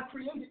before God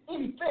created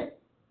anything.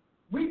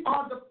 We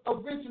are the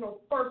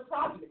original first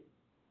progeny.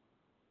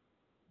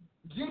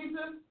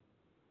 Jesus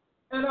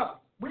and us,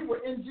 we were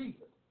in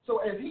Jesus. So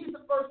as he's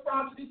the first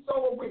progeny,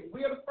 so are we.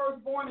 We are the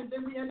firstborn, and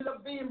then we ended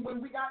up being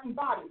when we got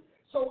embodied.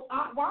 So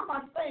why am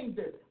I saying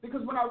this?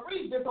 Because when I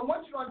read this, I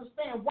want you to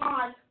understand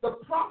why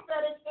the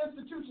prophetic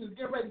institution is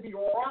getting ready to be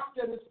rocked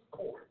at its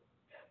core.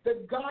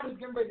 That God is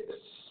getting ready to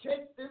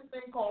shake this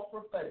thing called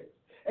prophetic.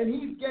 And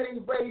he's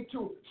getting ready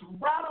to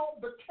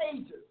rattle the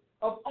cages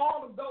of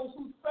all of those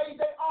who say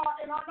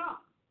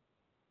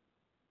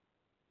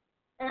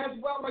as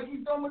well like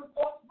he's doing with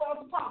false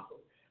apostles.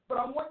 But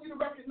I want you to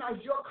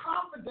recognize your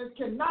confidence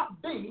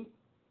cannot be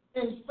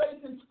in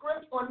Satan's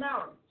script or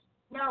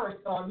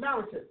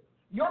narrative.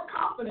 Your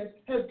confidence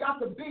has got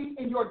to be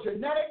in your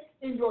genetic,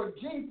 in your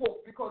gene pool,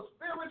 because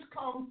spirits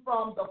come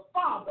from the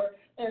Father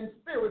and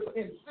spirits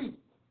in seed.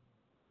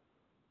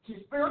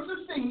 See, spirits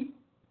are seed.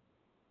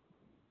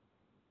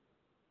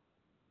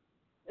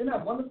 Isn't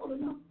that wonderful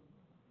enough?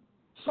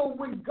 So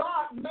when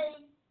God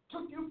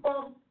took you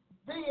from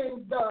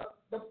being the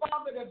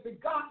Father that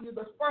begot you,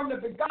 the sperm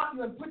that begot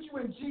you, and put you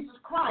in Jesus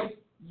Christ,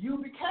 you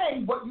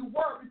became what you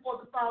were before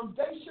the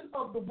foundation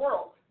of the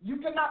world. You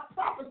cannot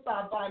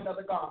prophesy by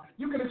another God.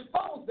 You can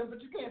expose them,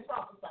 but you can't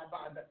prophesy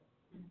by them.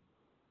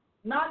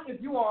 Not if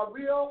you are a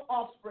real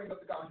offspring of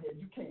the Godhead.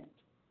 You can't.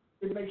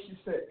 It makes you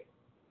sick.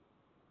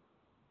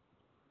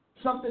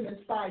 Something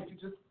inside you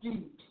just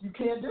schemes. You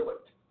can't do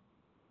it.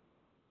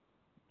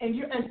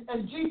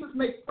 And Jesus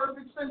makes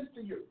perfect sense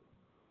to you.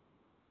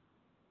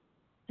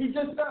 He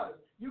just does.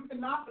 You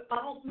cannot, I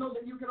don't know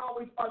that you can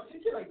always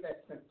articulate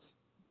that sense,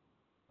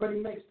 but he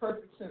makes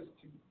perfect sense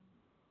to you.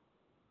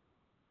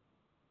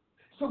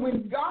 So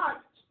when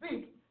God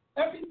speaks,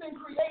 everything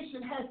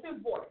creation has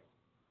his voice.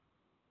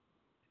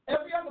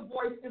 Every other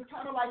voice is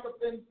kind of like a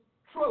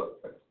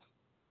ventriloquist.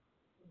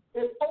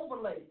 It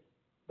overlays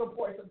the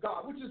voice of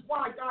God, which is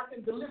why God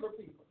can deliver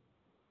people.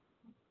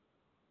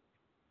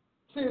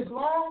 See, as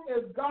long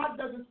as God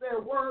doesn't say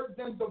a word,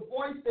 then the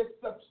voice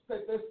that's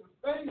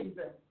sustaining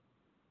them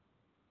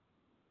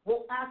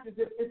will act as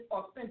if it's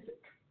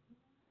authentic.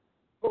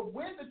 But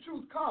when the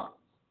truth comes,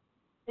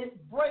 it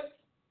breaks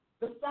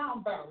the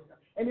sound barrier,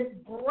 and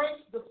it breaks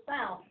the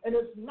sound, and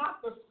it's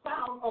not the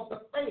sound of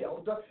the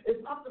failed,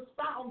 it's not the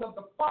sound of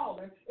the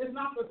fallen, it's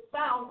not the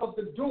sound of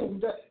the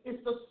doomed,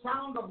 it's the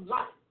sound of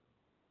life.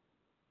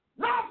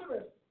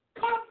 Lazarus,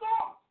 come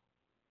forth!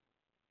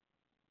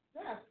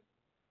 Yes.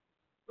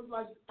 It was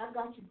like, I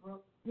got you, bro.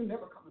 You're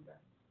never coming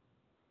back.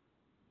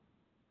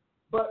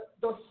 But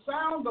the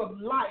sound of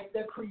life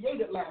that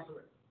created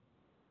Lazarus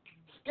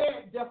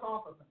scared death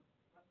off of him,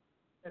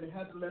 and he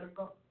had to let him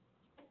go.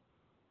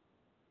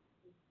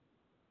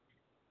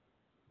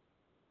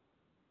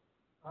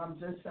 I'm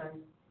just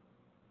saying.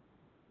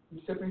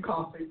 I'm sipping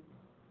coffee.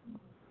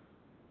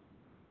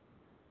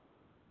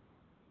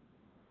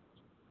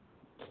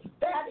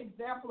 That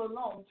example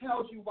alone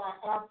tells you why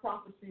our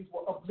prophecies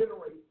will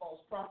obliterate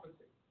false prophecy.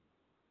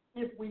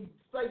 If we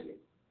say it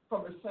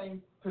from the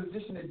same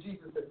position that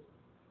Jesus is.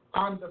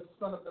 I'm the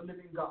Son of the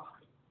living God.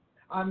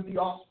 I'm the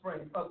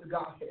offspring of the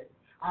Godhead.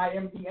 I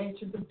am the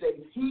Ancient of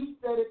Days. He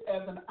said it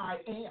as an I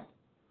am.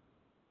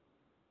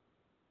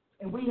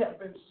 And we have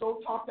been so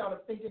talked out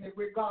of thinking that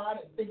we're God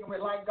and thinking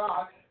we're like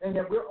God and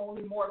that we're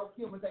only mortal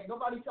humans. Ain't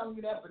nobody telling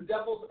you that. The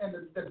devil's and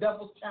the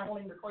devil's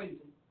channeling the crazy.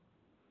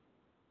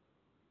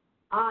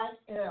 I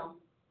am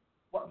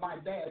what my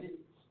dad is.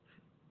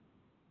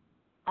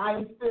 I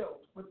am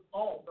filled with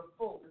all the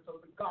fullness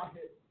of the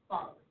Godhead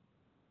Father.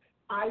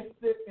 I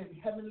sit in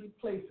heavenly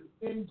places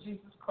in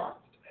Jesus Christ.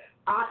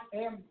 I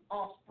am the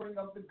offspring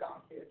of the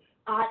Godhead.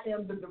 I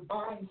am the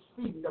divine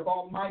seed of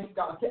Almighty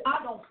God. See,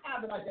 I don't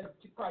have an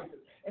identity crisis.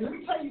 And let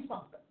me tell you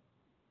something.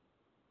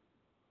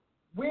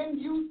 When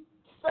you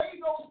say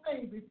those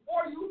things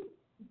before you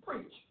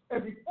preach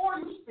and before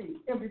you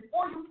speak and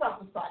before you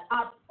prophesy,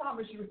 I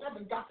promise you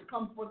heaven got to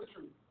come for the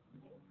truth.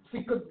 See,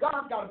 because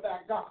God's got to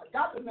back God.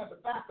 God doesn't have to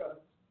back us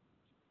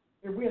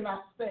if we're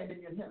not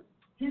standing in him.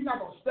 He's not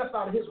going to step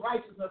out of his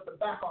righteousness to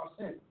back our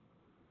sin.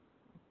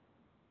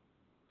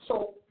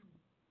 So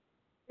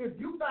if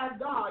you back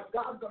God,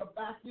 God's going to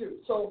back you.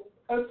 So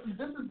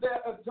this is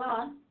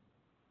John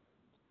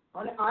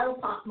on the Isle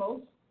of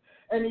Patmos,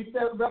 and he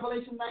said,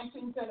 Revelation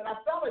 19:10, and I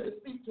fell at his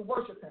feet to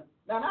worship him.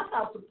 Now that's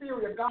how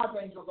superior God's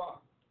angels are.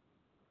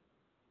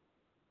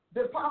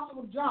 The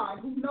Apostle John,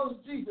 who knows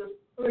Jesus,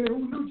 and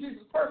who knew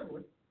Jesus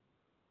personally,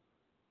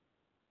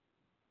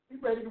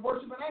 he's ready to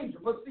worship an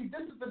angel. But see,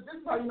 this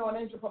is how you know an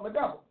angel from a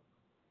devil.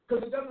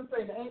 Because it doesn't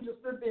say the angel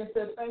stood there and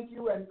said, thank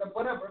you, and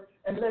whatever,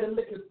 and let him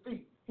lick his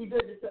feet. He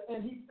did it,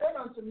 and he said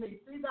unto me,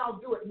 see thou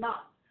do it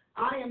not.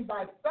 I am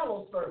thy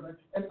fellow servant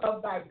and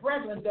of thy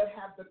brethren that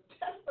have the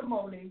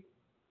testimony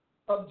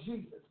of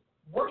Jesus.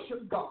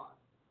 Worship God.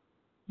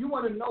 You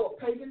want to know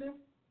a paganist?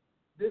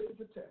 This is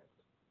a test.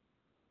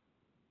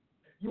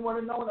 You want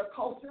to know an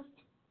occultist?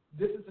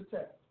 This is a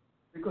test.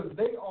 Because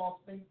they all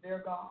think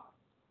they're God.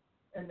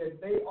 And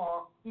that they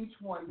are, each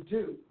one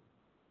do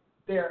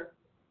their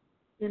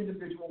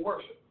individual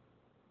worship.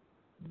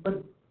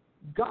 But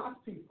God's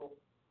people,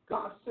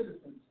 God's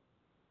citizens,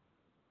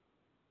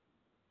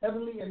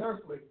 heavenly and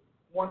earthly,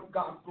 want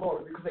God's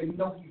glory because they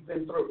know he's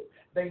been through.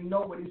 They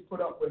know what he's put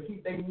up with.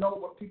 They know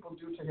what people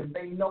do to him.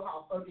 They know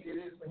how ugly it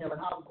is for him and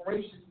how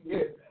gracious he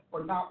is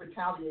for not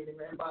retaliating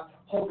and by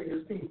holding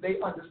his peace. They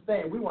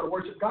understand. We want to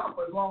worship God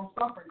for his long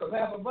suffering because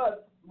half of us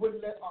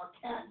wouldn't let our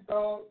cat,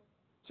 dog,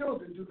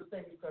 children do the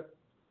things to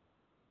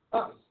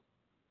us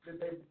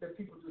that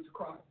people do to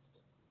Christ.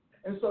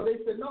 And so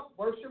they said, no,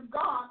 worship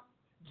God.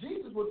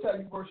 Jesus will tell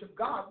you worship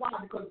God. Why?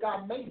 Because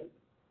God made him.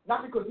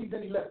 Not because he's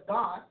any less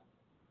God.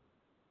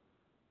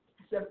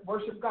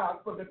 worship God,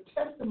 for the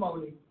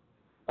testimony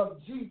of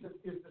Jesus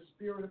is the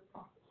spirit of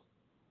prophecy.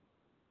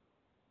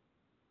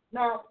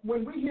 Now,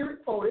 when we hear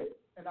it quoted,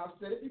 and I've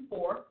said it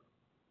before,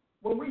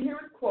 when we hear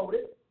it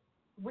quoted,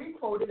 we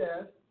quote it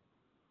as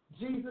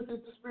Jesus is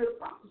the spirit of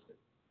prophecy.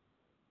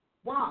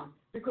 Why?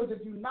 Because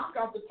if you knock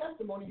out the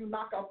testimony, you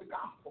knock out the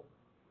gospel.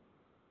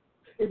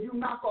 If you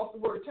knock off the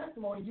word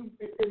testimony, you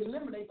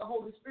eliminate the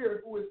Holy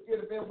Spirit, who is here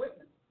to bear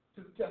witness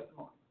to the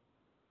testimony.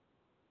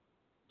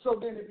 So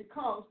then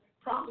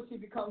prophecy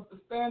becomes the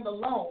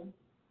standalone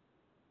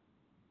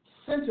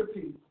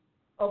centerpiece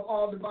of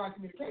all divine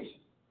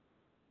communication.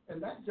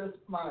 And that just,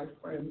 my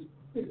friends,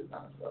 is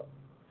not so.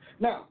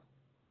 Now,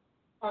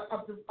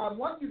 I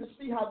want you to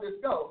see how this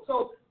goes.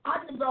 So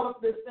I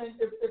developed this thing.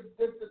 If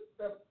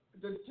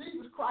the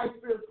Jesus Christ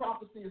spirit of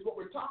prophecy is what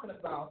we're talking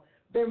about,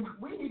 then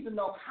we need to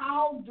know,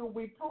 how do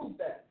we prove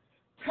that?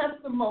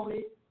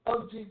 Testimony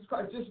of Jesus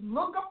Christ. Just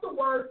look up the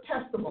word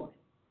testimony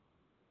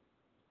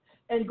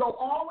and go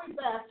all the way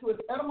back to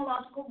its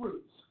etymological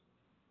roots.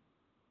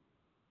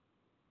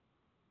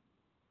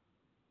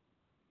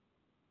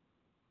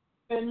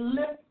 And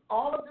list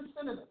all of the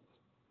synonyms.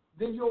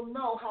 Then you'll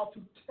know how to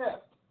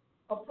test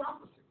a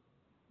prophecy.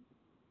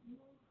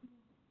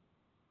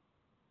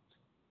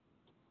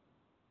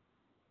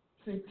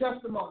 See,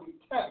 testimony,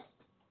 test.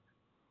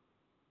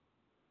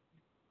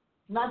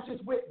 Not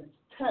just witness,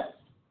 test.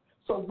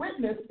 So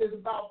witness is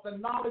about the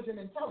knowledge and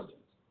intelligence,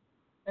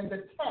 and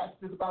the test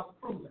is about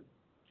the proving.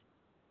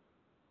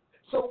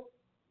 So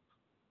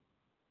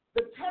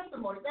the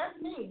testimony,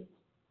 that means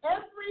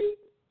every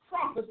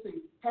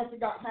prophecy has to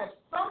have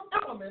some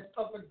element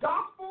of the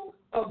gospel,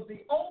 of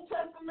the Old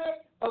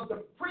Testament, of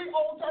the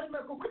pre-Old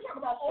Testament. Because we talk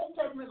about Old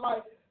Testament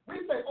like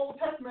we say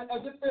Old Testament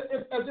as if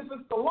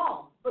it's the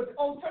law, but the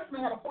Old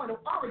Testament had a point of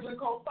origin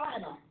called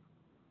Sinai.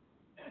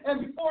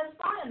 And before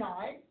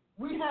Sinai,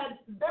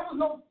 there was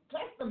no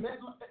testament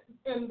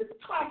in the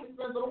classic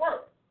sense of the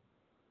word.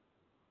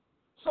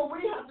 So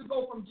we have to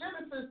go from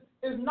Genesis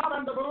is not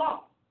under the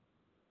law.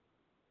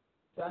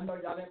 So I know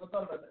y'all never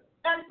thought about that.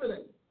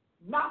 Exodus,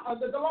 not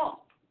under the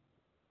law.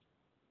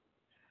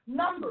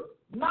 Numbers,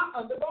 not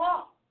under the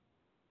law.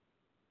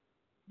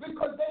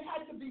 Because they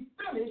had to be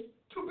finished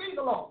to be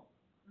the law.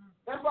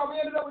 That's why we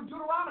ended up with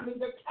Deuteronomy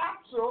that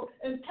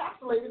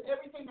encapsulated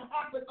everything that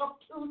happened up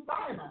to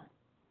Sinai.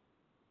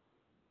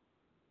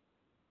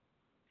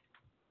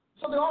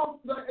 So the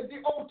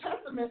Old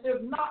Testament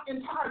is not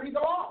entirely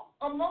the law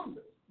of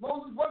Moses.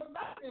 Moses wasn't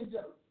back in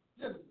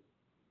Genesis.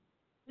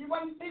 He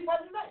wasn't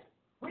there.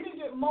 We didn't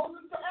get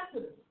Moses to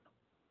Exodus.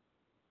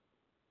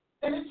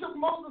 And it took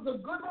Moses a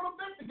good little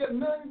bit to get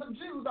millions of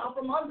Jews out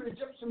from under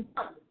Egyptian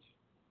bondage.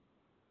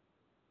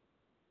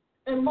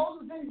 And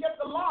Moses didn't get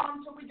the law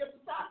until we get to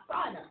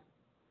Sinai.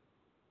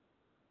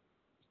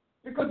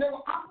 Because they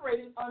were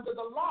operating under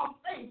the law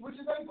of faith, which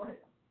is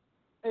Abraham.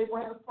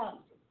 Abraham's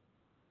promises.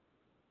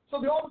 So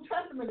the Old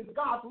Testament is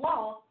God's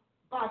law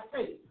by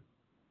faith.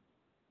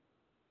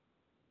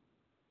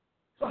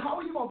 So how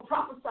are you going to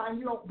prophesy and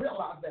you don't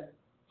realize that?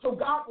 So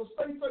God will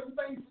say certain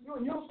things to you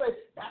and you'll say,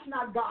 that's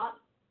not God.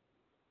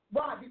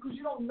 Why? Because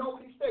you don't know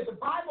what he said. The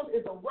Bible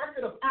is a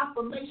record of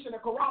affirmation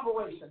and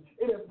corroboration.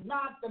 It is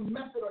not the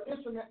method or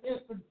instrument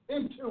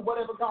into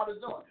whatever God is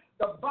doing.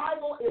 The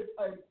Bible is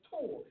a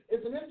tool.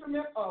 It's an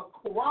instrument of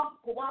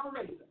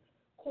corroboration.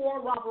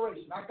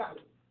 I got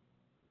it.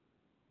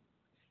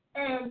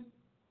 And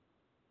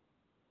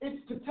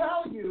it's to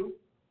tell you,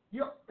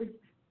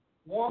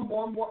 warm,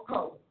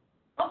 cold.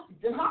 Up,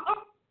 get hot,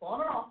 up, on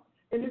and off.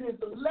 And it is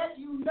to let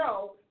you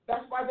know,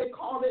 that's why they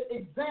call it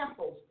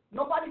examples.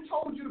 Nobody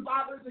told you the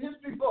Bible is a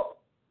history book.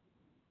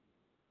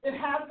 It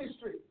has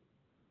history.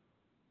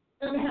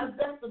 And it has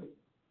destiny.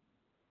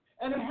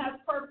 And it has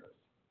purpose.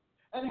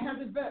 And it has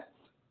events.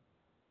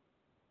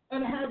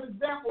 And it has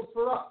examples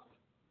for us.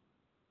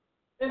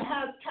 It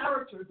has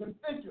characters and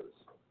figures.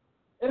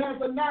 It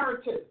has a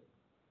narrative.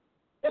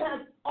 It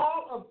has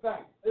all of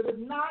that. It is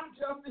not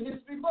just a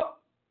history book,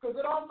 because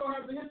it also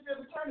has the history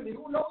of eternity.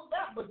 Who knows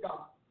that but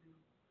God?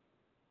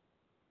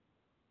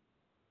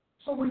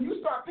 So when people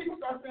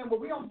start saying, well,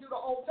 we don't do the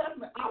Old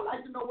Testament, I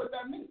like to know what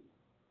that means.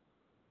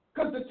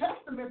 Because the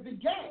Testament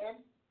began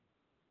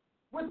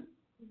with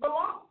the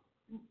law,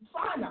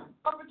 Sinai.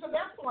 Up until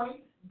that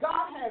point,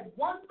 God had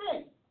one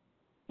thing.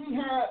 He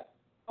had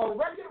a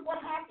record of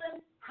what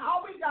happened,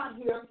 how we got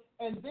here,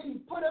 and then he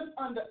put us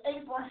under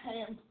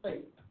Abraham's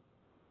faith.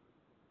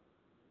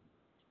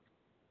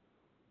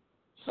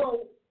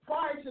 So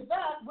prior to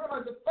that, we're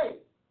under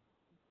faith.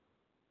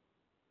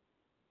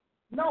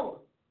 Noah,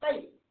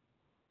 faith.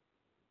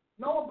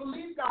 Noah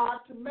believed God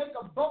to make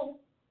a boat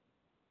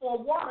for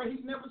water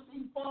he'd never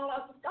seen fall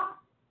out the sky.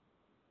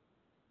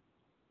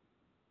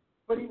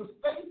 But he was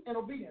faith and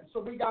obedience.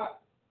 So we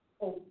got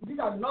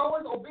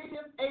Noah's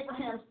obedience,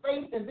 Abraham's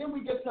faith, and then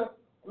we get to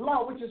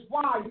law, which is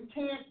why you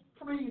can't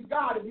please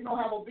God if you don't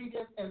have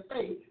obedience and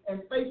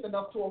faith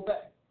enough to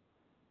obey.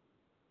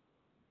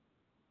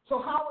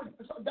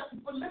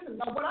 But listen,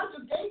 now what I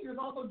just gave you is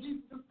also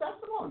Jesus'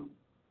 testimony.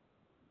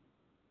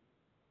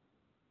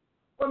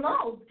 Well,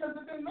 no, because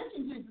it didn't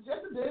mention Jesus.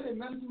 Yes, it did. It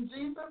mentioned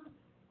Jesus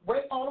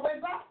all the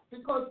way back,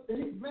 because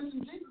he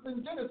mentioned Jesus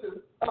in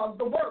Genesis,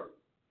 the Word.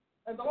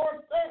 And the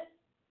Lord said,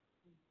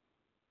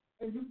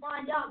 and you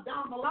find out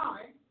down the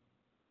line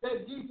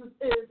that Jesus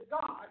is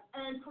God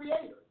and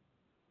Creator.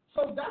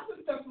 So that's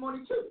his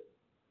testimony too.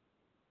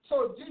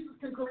 So if Jesus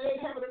can create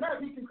heaven and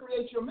earth, he can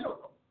create your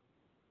miracle.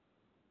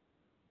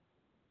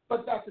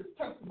 But that's his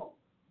testimony.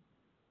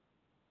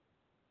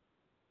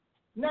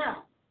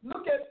 Now,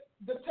 look at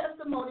the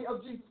testimony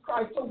of Jesus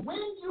Christ. So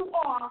when you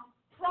are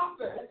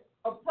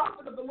a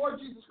prophet of the Lord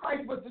Jesus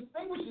Christ, what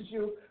distinguishes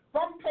you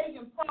from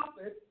pagan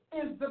prophets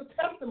is the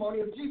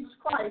testimony of Jesus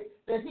Christ,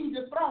 that he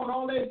dethroned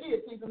all their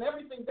deities, and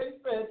everything they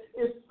said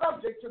is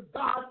subject to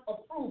God's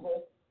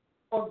approval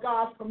or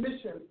God's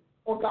permission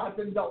or God's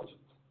indulgence.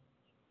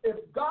 If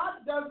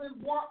God doesn't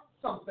want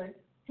something,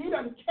 he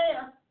doesn't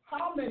care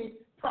how many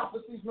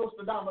prophecies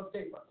Nostradamus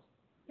gave us.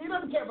 He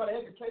doesn't care about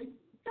education.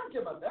 He doesn't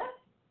care about that.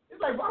 He's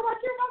like, why do I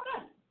care about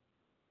that?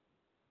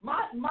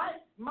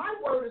 My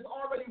word is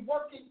already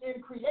working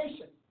in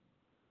creation.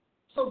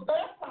 So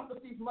their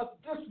prophecies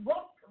must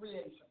disrupt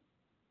creation.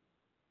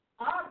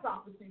 Our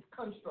prophecies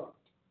construct.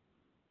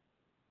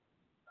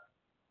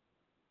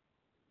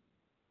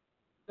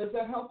 Does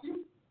that help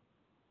you?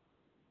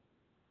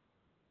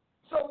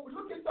 So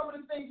look at some of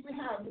the things we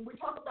have. When we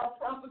talk about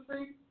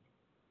prophecy,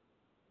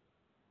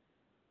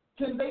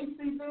 can they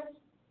see this?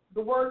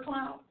 The word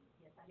cloud?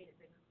 Yes, I made it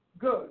bigger.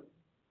 Good.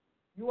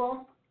 You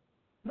all?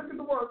 Look at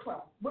the word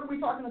cloud. What are we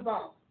talking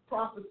about?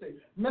 Prophecy.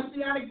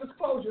 Messianic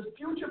disclosures,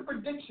 future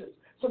predictions.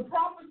 So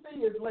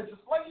prophecy is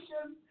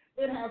legislation.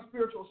 It has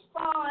spiritual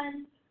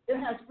signs. It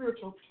has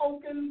spiritual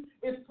tokens.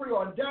 It's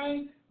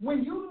preordained.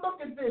 When you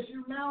look at this,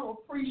 you now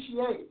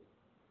appreciate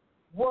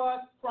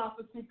what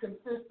prophecy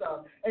consists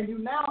of. And you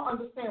now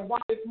understand why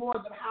it's more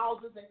than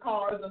houses and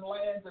cars and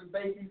lands and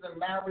babies and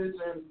marriage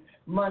and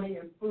money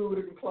and food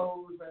and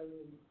clothes and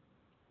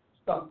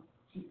stuff,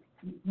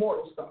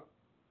 mortal stuff.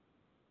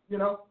 You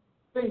know,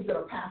 things that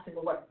are passing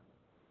away.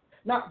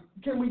 Now,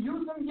 can we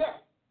use them? Yes.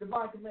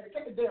 Divine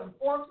communication, their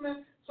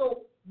enforcement.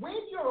 So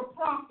when you're a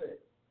prophet,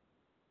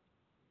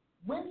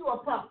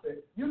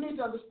 you need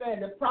to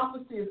understand that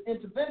prophecy is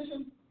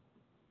intervention,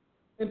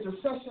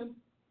 intercession,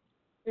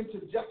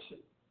 interjection.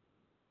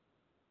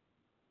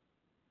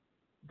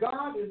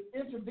 God is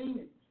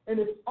intervening, and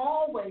it's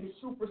always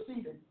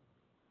superseding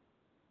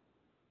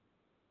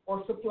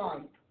or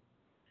supplying.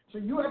 So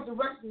you have to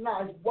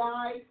recognize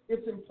why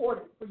it's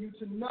important for you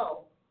to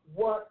know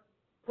what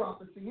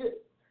prophecy is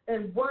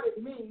and what it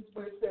means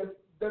when it says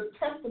the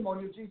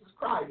testimony of Jesus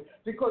Christ.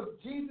 Because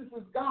Jesus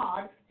is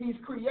God, he's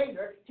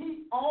creator,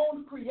 he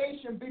owned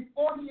creation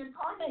before he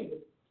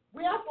incarnated.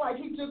 We act like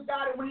he just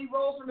got it when he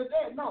rose from the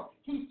dead. No,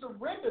 he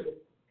surrendered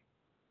it.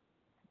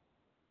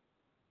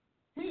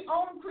 He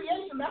owned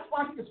creation. That's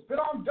why he could spit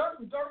on dirt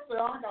and dirt say,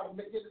 I got to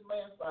get this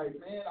man sight.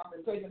 Man, I've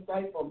been taking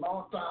sight for a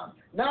long time.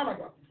 Now I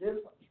got to get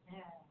it.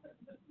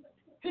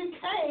 He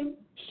came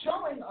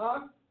showing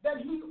us that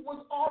he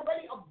was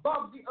already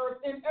above the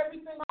earth and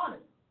everything on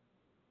it.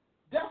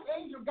 Deaf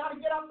angel got to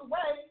get out the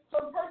way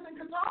so the person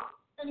could talk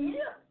and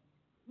hear.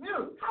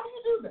 Mute. How do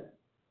you do that?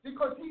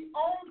 Because he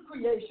owned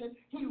creation.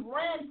 He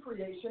ran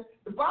creation.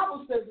 The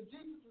Bible says that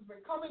Jesus has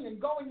been coming and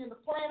going in the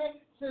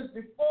planet since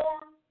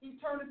before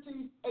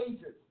eternity's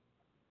ages.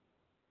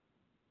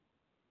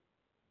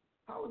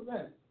 How is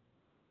that?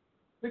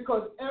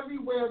 Because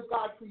everywhere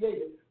God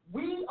created,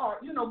 we are,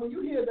 when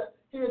you hear the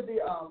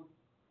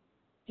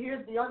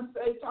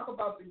unsaved talk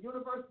about the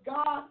universe,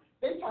 God,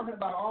 they're talking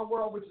about our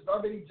world, which is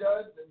already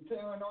judged and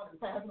carrying on and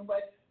passing away.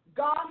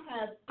 God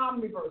has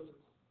omniverses.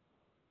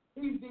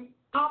 He's the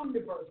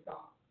omniverse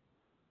God.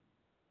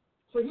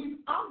 So he's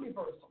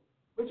omniversal,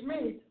 which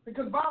means,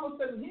 because the Bible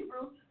says in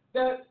Hebrews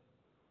that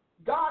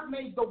God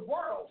made the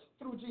world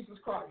through Jesus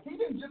Christ. He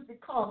didn't just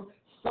become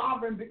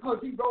sovereign because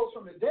he rose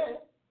from the dead.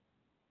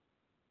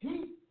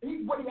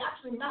 What he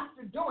actually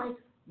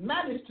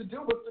managed to do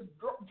was to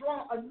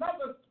draw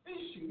another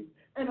species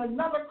and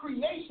another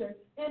creation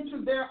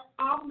into their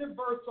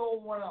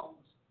omniversal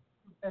realms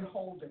and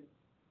holding.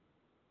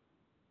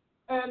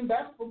 And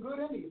that's for good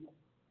and evil.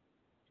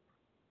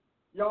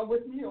 Y'all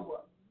with me or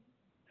what?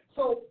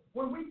 So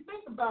when we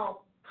think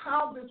about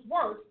how this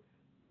works,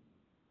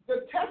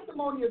 the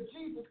testimony of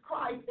Jesus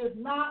Christ is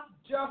not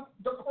just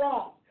the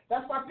cross.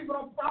 That's why people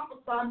don't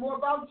prophesy more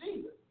about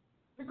Jesus,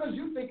 because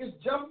you think it's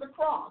just the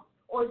cross,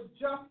 or it's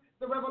just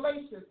the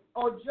revelation,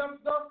 or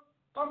just the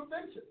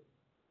ascension,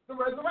 the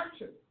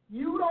resurrection.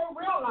 You don't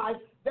realize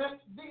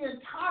that the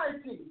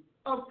entirety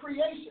of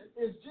creation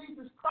is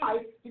Jesus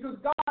Christ, because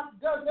God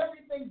does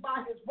everything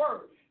by his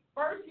word.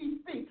 First he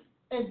speaks,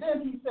 and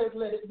then he says,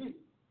 let it be.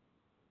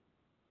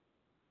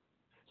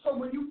 So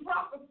when you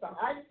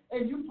prophesy,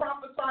 and you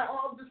prophesy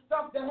all this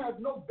stuff that has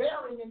no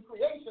bearing in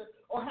creation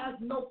or has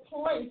no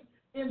place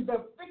in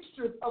the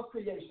fixtures of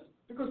creation,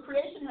 because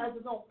creation has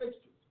its own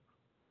fixtures.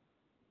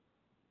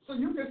 So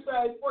you can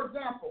say, for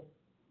example,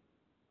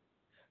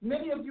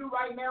 many of you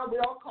right now,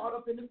 we're all caught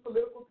up in this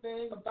political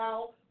thing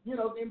about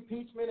the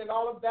impeachment and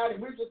all of that,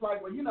 and we're just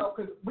like, well,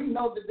 because we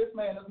know that this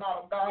man is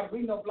not of God, and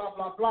we know blah,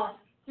 blah, blah.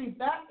 See,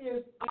 that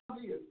is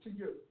obvious to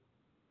you.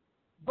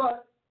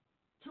 But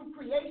to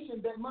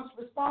creation that must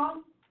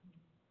respond,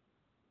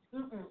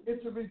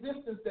 it's a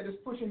resistance that is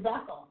pushing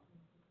back on.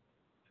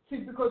 See,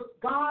 because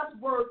God's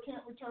word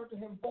can't return to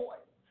him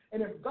void.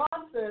 And if God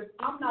says,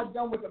 I'm not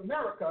done with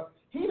America,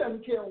 he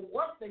doesn't care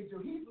what they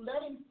do. He's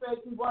letting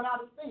Satan run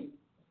out of steam.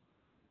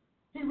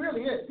 He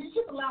really is. He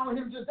should allowing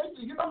him they're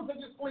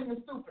just plain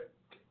and stupid.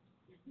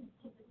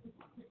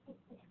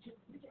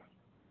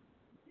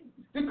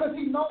 Because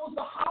he knows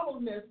the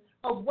hollowness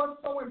of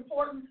what's so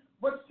important,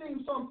 what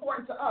seems so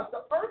important to us.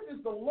 The earth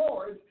is the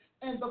Lord's,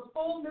 and the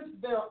fullness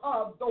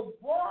thereof, the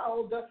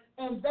world,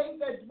 and they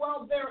that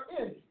dwell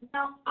therein.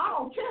 Now, I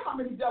don't care how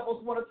many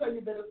devils want to tell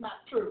you that it's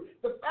not true.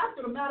 The fact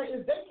of the matter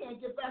is they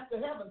can't get back to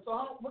heaven,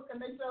 so what can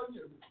they tell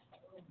you?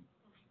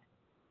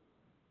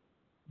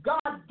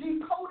 God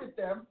decoded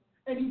them,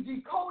 and he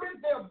decoded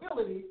their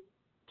ability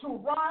to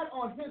ride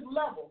on his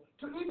level,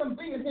 to even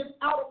be in his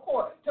outer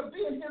court, to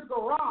be in his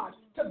garage,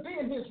 to be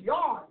in his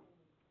yard,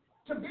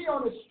 to be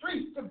on the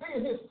street, to be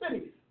in his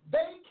city.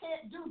 They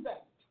can't do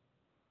that.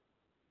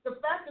 The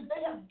fact that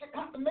they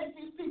have to make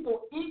these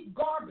people eat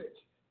garbage,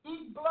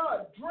 eat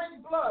blood,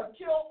 drink blood,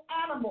 kill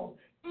animals,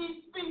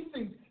 eat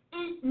feces,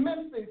 eat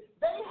minces.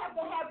 They have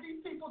to have these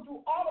people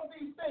do all of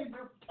these things.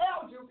 It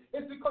tells you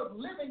it's because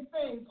living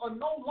things are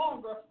no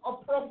longer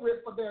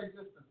appropriate for their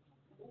existence.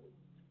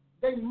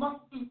 They must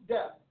eat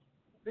death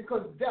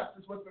because death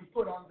is what's been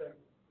put on them.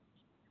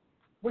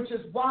 Which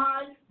is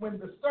why when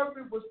the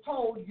serpent was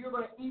told, you're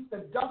going to eat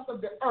the dust of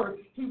the earth,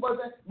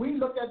 we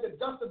look at the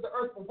dust of the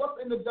earth, but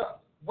what's in the dust?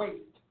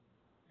 Waste.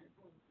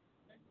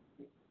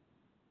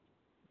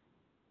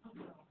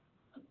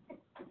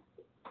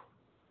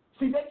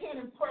 See, they can't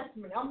impress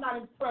me. I'm not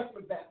impressed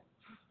with that.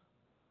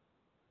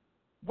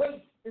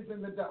 Waste is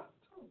in the dust.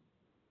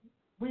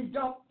 We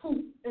dump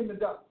poop in the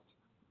dust.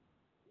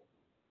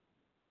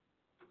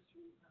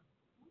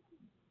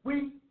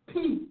 We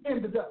pee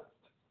in the dust.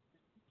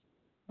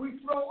 We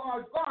throw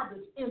our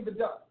garbage in the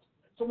dust.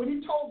 So when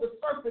he told the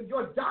serpent,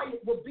 your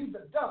diet will be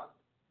the dust,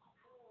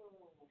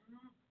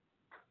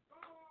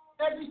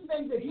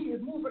 everything that he is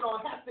moving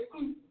on has to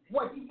eat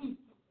what he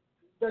eats,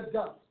 the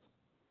dust.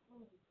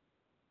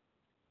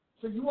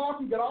 So you all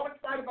can get all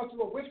excited about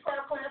your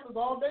witchcraft classes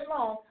all day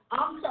long.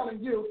 I'm telling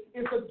you,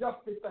 it's a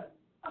dusty thing.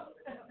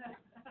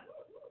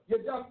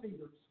 You're dust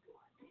eaters.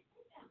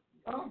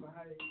 Oh, my.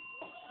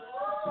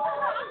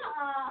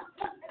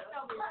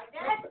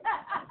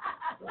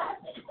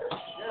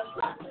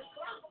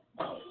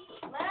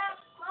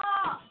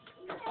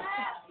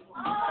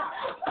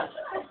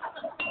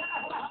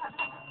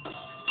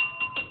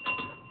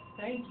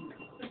 Thank you.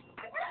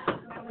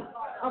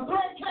 I'm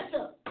playing catch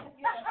up.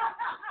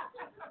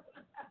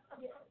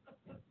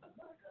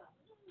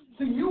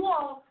 See,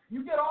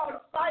 you get all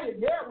excited.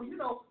 Yeah,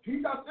 well,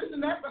 he got this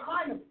and that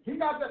behind him. He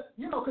got the,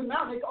 because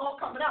now they're all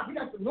coming out. He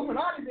got the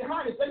Illuminati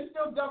behind it. They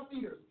still dust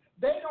eaters.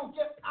 They don't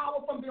get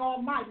power from the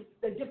Almighty.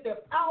 They get their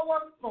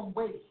power from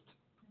waste.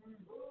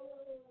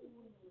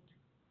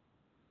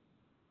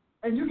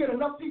 And you get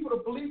enough people to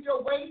believe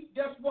your waste,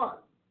 guess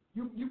what?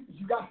 You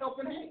got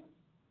helping hands.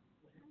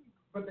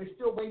 But they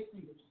still waste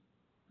eaters.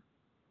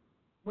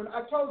 When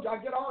I told you, I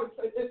get all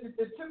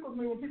it tickles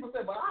me when people say,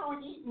 well, I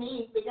don't eat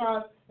meat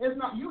because it's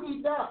not, you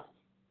eat dust.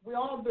 We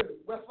all do.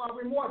 That's why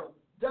we're mortal.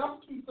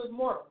 Dust keeps us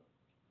mortal.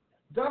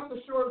 Dust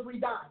assures we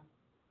die.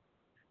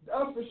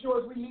 Dust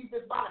assures we leave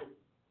this body.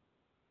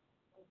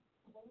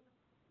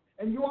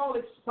 And you all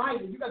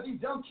excited. You got these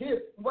dumb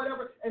kids,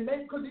 whatever, and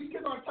because these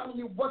kids aren't telling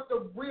you what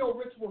the real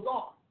rituals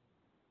are.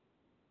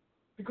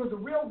 Because the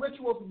real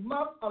rituals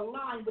must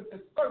align with the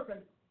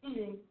serpent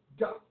eating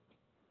dust.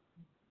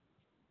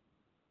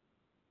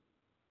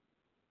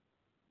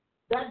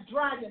 That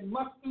dragon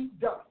must eat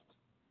dust.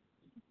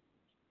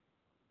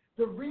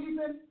 The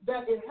reason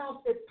that it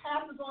helps, it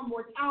passes on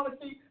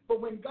mortality,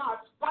 but when God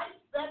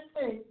spikes that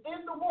thing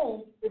in the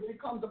womb, it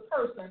becomes a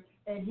person,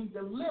 and he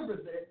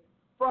delivers it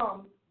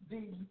from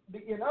the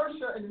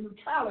inertia and the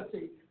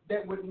neutrality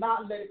that would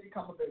not let it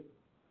become a baby.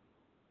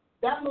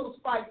 That little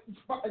spike,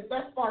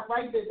 that spark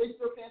right there, they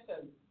still can't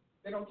tell you.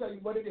 They don't tell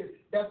you what it is.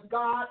 That's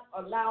God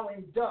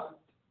allowing dust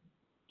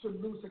to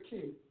loose a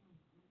kid.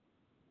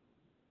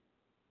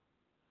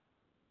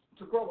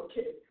 To grow a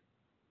kid.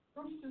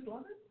 Don't you just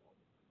love it?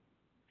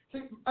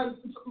 See,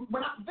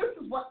 this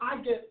is what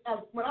I get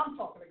when I'm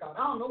talking to God.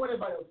 I don't know what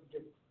everybody else is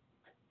getting.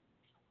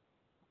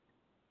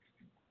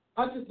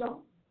 I just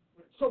don't.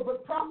 So,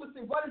 but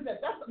prophecy, what is that?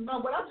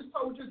 What I just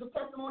told you is the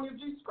testimony of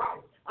Jesus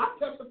Christ. I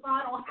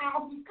testified on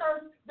how he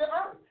cursed the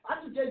earth.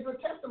 I just gave you a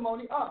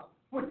testimony of.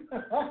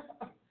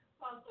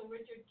 Apostle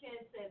Richard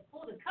Kent said,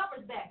 pull the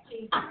covers back,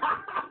 Jesus.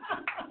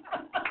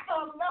 I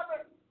love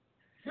it.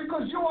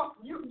 Because you all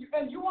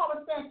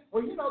are saying,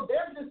 well,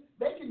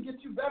 they can get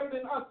you better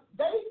than us.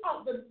 Let me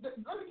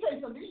tell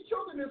you something. These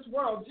children in this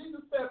world,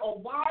 Jesus said, are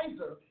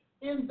wiser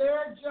in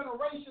their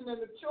generation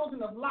than the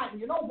children of light. And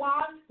you know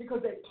why?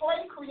 Because they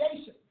play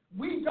creation.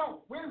 We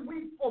don't.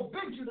 We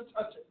forbid you to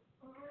touch it.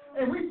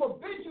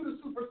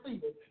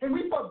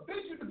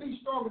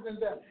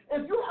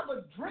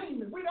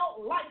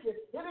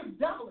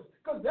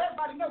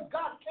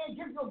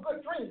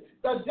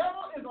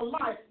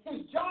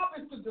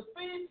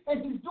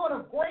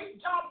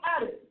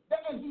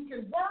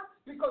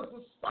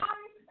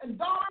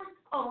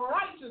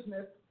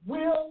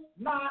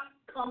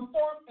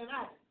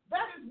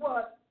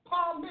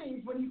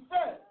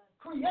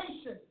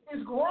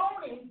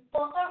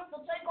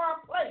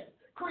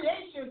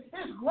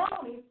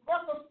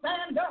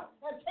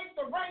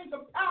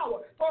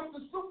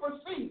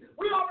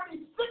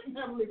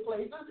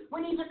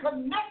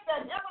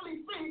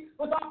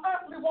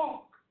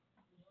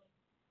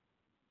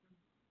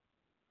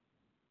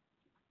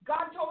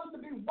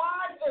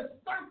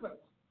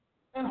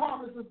 and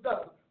harmless as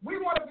doves. We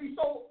want to be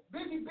so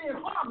busy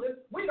being harmless,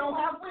 we don't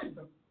have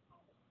wisdom.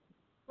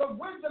 But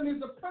wisdom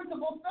is the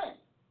principal thing.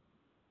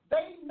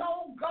 They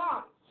know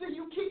God. See,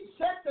 you keep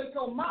checking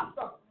your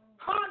master.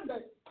 Honda.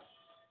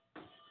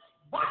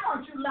 Why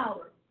aren't you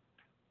louder?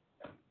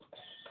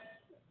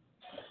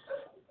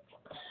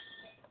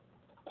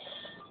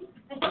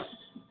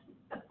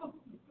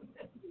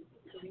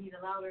 Do we need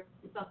a louder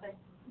something?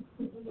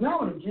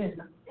 Now and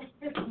again.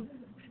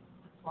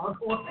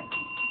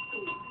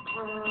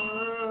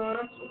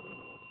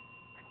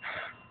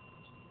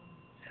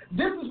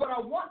 This is what I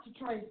want to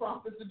train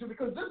prophets to do,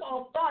 because this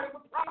all started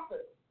with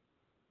prophets.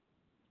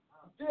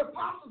 The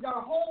apostles got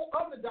a whole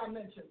other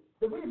dimension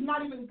that we've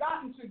not even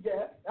gotten to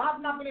yet.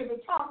 I've not been able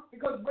to talk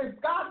because when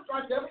God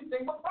strikes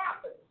everything with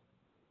prophets.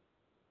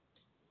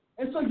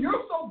 And so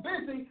you're so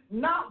busy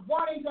not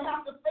wanting to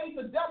have to face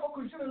the devil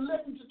because you done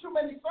listened to too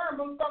many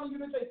sermons telling you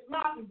that they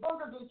snot and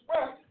boogers and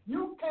sweat,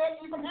 you can't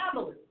even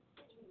handle it.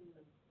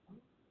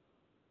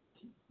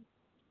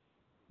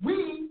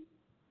 We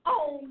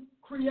own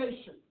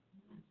creation.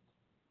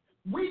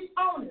 We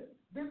own it.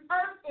 The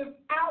earth is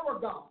our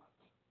God.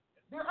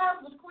 The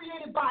earth was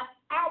created by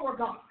our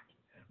God.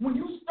 When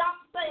you stop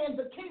saying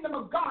the kingdom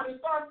of God and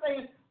start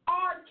saying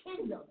our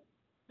kingdom,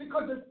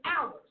 because it's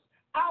ours,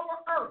 our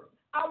earth,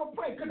 our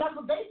place, because that's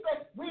what they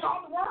said. We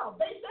own the world.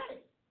 They said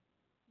it.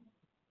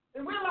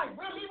 And we're like,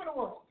 we're leaving the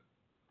world.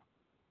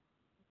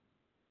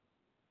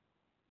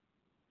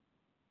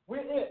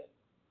 We're it.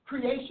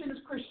 Creation is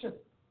Christian.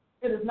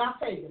 It is not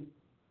pagan.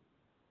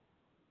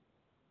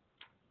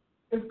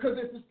 It's because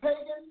if it's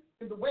pagan,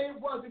 and the way it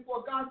was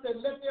before God said,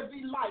 let there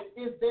be light,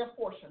 is their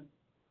portion.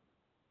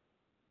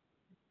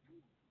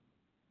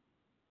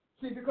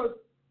 See, because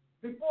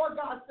before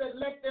God said,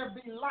 let there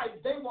be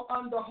light, they were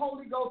under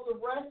Holy Ghost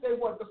arrest. They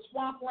were the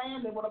swamp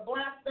land. They were the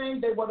black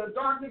thing. They were the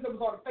darkness that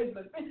was on the face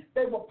of the sea.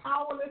 They were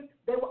powerless.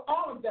 They were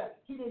all of that.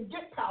 He didn't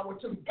get power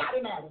until he got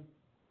in Adam.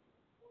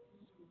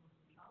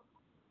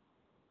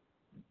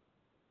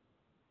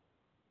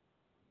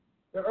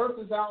 The earth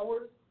is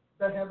ours.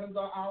 The heavens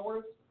are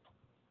ours.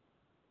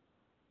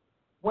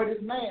 What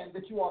is man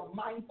that you are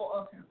mindful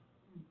of him,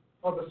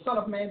 or the Son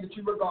of Man that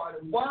you regard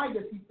him? Why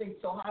does he think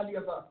so highly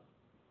of us?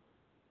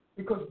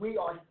 Because we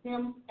are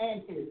him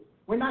and his.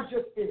 We're not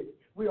just his.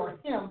 We are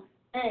him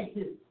and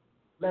his.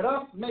 Let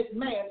us make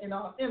man in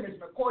our image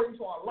and according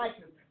to our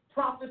likeness.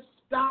 Prophets,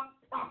 stop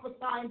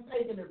prophesying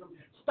paganism.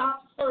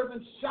 Stop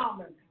serving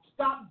shamans.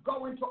 Stop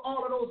going to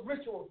all of those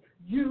rituals.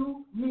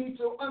 You need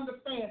to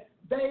understand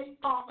they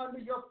are under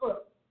your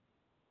foot.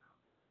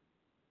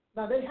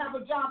 Now, they have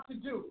a job to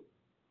do,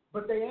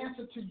 but they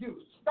answer to you.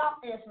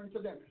 Stop answering to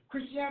them.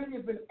 Christianity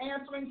has been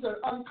answering to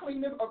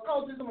uncleanness,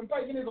 occultism, and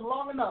paganism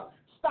long enough.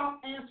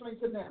 Stop answering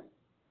to them.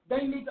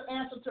 They need to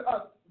answer to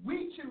us.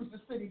 We choose the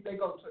cities they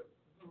go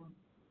to.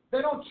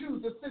 They don't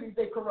choose the cities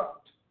they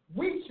corrupt.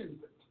 We choose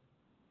it.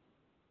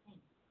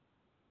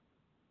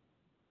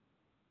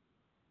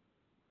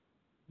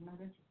 Isn't that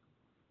interesting?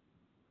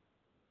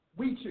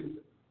 We choose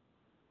it.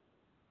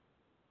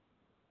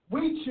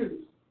 We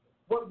choose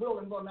what will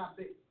and will not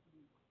be.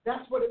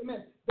 That's what it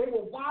meant. They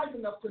were wise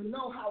enough to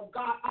know how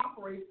God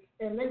operates,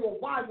 and they were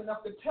wise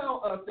enough to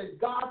tell us that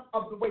God,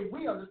 of the way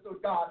we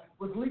understood God,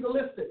 was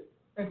legalistic.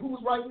 And who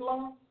was writing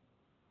laws?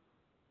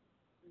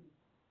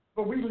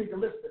 But we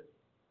legalistic.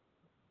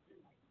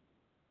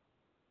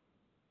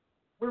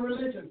 We're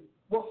religion.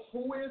 Well,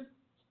 who is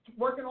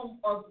working on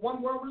a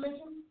one world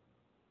religion?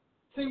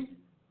 See,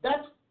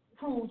 that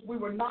proves we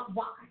were not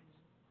wise.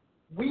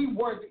 We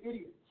were the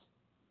idiots.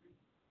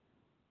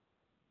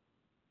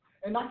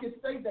 And I can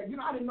say that,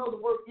 I didn't know the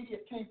word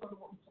idiot came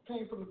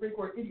from the Greek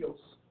word idios,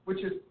 which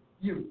is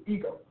you,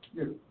 ego,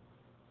 you.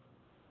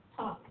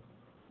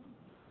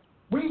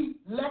 We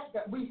left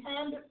that. We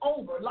handed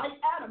over, like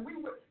Adam.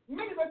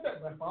 Many of us said,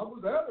 if I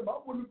was Adam, I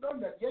wouldn't have done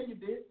that. Yeah, you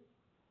did.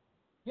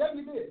 Yeah,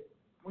 you did.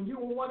 When you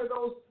were one of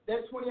those,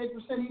 that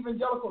 28%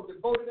 evangelicals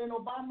that voted in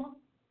Obama,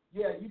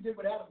 yeah, you did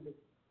what Adam did.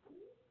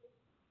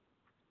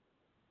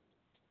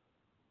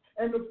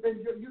 And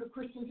you're the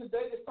Christian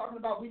today that's talking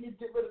about we need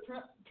to get rid of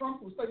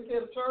Trump who's taking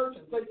care of the church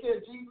and taking care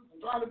of Jesus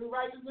and trying to do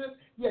righteousness.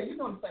 Yeah, you're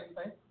doing the same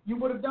thing. You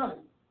would have done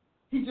it.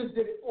 He just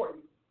did it for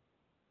you.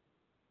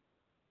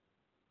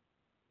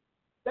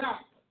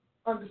 That's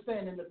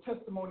understanding the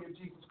testimony of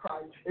Jesus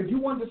Christ. If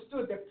you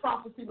understood that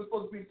prophecy was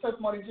supposed to be the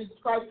testimony of Jesus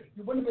Christ,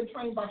 you wouldn't have been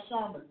trained by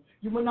shamans.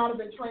 You would not have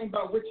been trained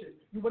by witches.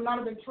 You would not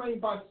have been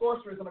trained by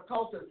sorcerers and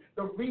occultists.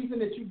 The reason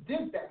that you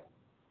did that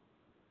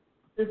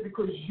is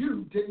because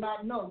you did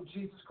not know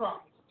Jesus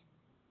Christ.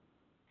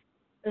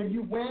 And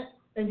you went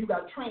and you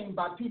got trained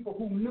by people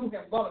who knew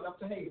him well enough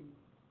to hate him.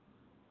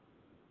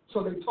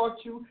 So they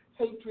taught you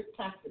hatred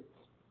tactics.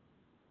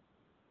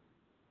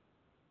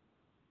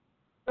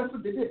 That's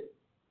what they did.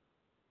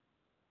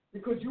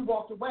 Because you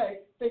walked away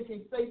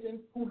thinking Satan,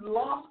 who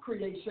lost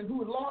creation,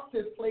 who lost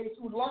his place,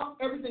 who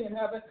lost everything in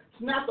heaven,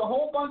 snapped a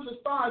whole bunch of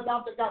stars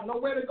out that got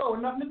nowhere to go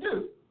and nothing to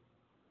do.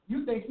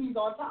 You think he's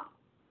on top.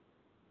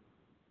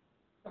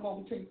 Come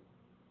on, team.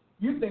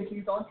 You think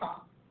he's on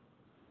top.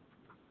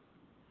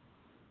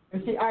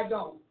 And see, I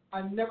don't.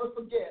 I never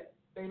forget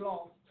they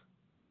lost.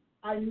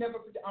 I never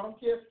forget. I don't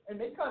care. And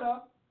they cut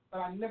up, but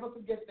I never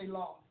forget they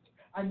lost.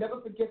 I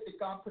never forget that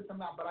God put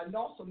them out, but I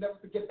also never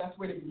forget that's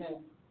where they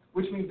began,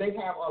 which means they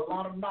have a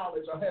lot of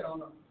knowledge ahead on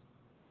them.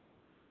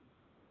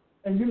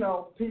 And, you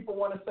know, people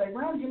want to say,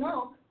 well, you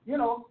know,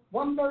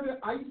 1/3,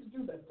 I used to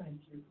do that, thank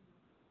you.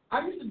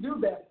 I used to do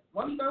that.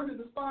 1/3 of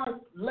the spies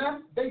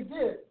left, they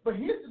did. But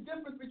here's the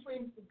difference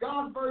between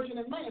God's version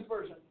and man's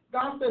version.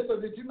 God said, so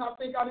did you not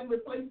think I didn't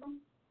replace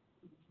them?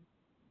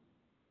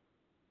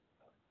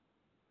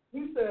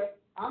 He said,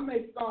 I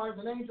make stars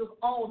and angels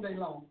all day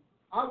long.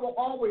 I will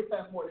always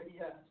have more than he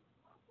has.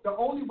 The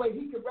only way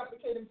he can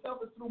replicate himself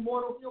is through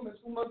mortal humans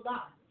who must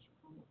die.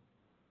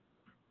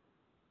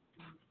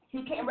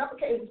 He can't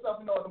replicate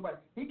himself in no other way.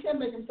 He can't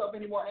make himself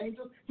any more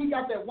angels. He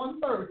got that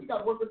 1/3. He got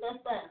to work with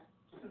that fast.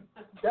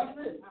 That's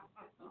it.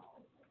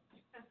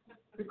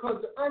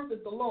 Because the earth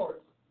is the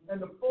Lord's,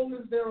 and the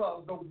fullness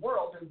thereof, the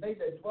world, and they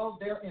that dwell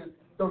therein.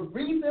 The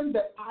reason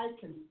that I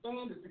can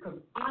stand is because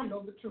I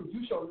know the truth.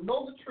 You shall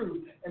know the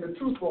truth, and the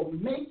truth will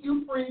make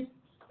you free,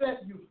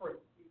 set you free.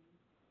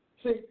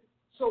 See,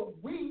 so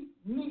we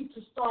need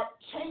to start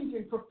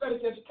changing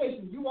prophetic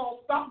education. You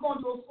all stop going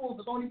to those schools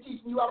that's only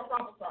teaching you how to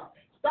prophesy.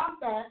 Stop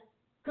that,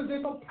 because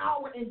there's no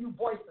power in you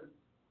voicing.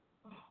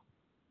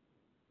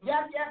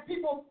 Yeah,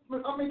 people,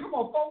 I mean, come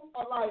on, folks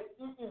are like,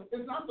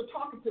 it's not the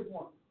talkative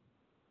one.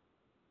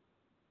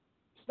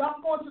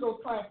 Stop going to those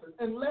classes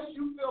unless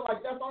you feel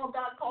like that's all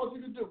God calls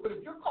you to do. But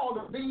if you're called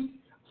to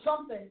be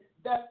something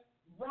that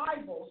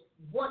rivals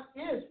what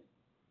is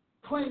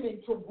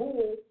claiming to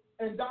rule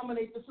and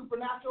dominate the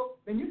supernatural,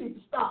 then you need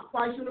to stop.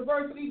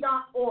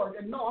 ChristUniversity.org.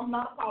 And no, I'm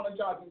not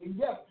apologizing. And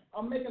yes,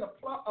 I'm making a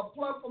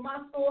plug for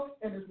my store,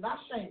 and it's not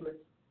shameless.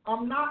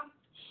 I'm not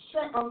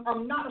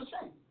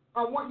ashamed.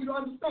 I want you to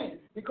understand,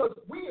 because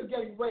we are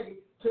getting ready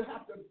to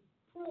have to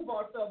prove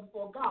ourselves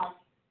before God.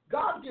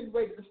 God's getting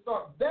ready to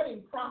start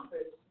vetting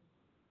prophets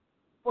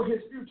for his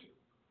future.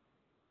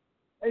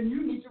 And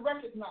you need to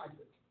recognize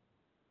it.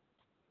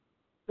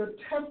 The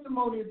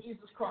testimony of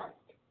Jesus Christ.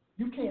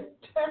 You can't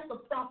test a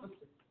prophecy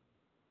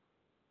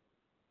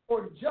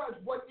or judge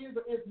what is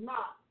or is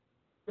not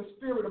the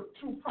spirit of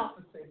true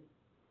prophecy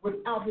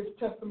without his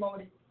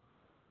testimony.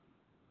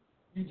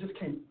 You just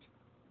can't.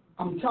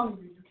 I'm telling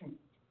you, you can't.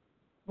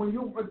 When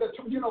you 1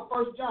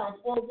 John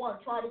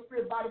 4:1, try the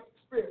spirit by the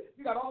spirit.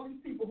 You got all these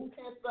people who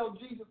can't spell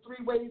Jesus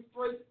 3 ways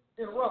straight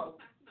in a row.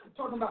 They're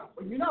talking about,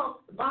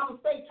 well, the Bible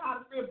says try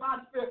the spirit by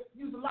the spirit.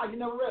 Use a lie. You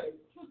never read it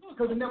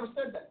because it never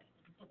said that.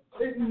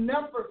 It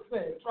never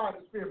said try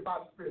the spirit by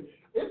the spirit.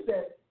 It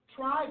said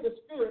try the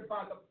spirit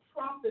by the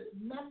prophet's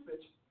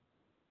message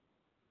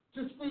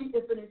to see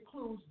if it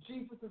includes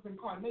Jesus'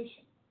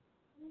 incarnation.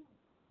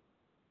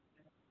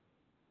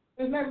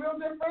 Isn't that real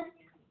different?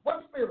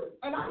 What spirit?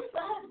 And I used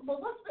to ask, well,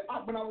 what spirit?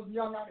 When I was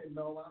young, I didn't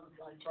know. I was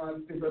like trying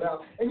to figure it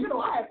out. And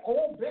I had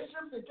old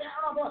bishops and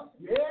I'm like,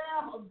 yeah,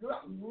 I'm good.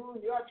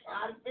 You're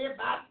trying to spirit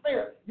by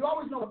spirit. You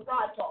always know when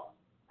pride talks.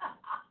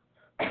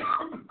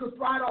 Because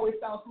pride always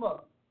sounds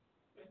smug.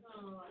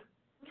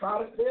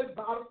 Try to spirit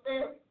by the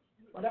spirit.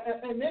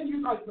 And then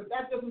you like, but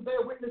that doesn't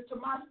bear witness to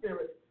my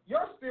spirit.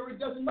 Your spirit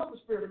doesn't know the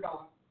Spirit of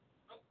God.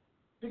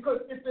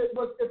 Because if it's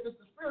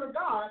the Spirit of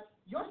God,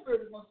 your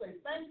spirit is going to say,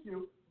 thank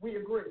you, we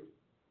agree.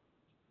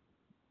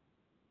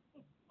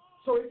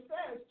 So it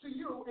says to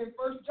you in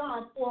 1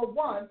 John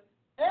 4:1,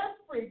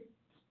 every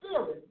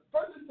spirit,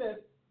 first it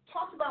says,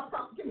 talk about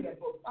prophecy. Give me that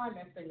book. Find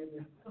that thing in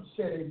there.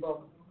 Share that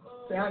book.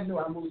 See, I knew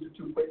I moved it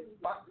too quick.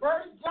 But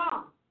 1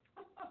 John.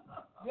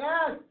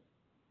 Yes.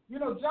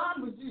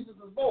 John was Jesus'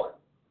 boy.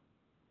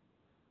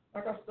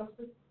 I got stuff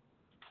there?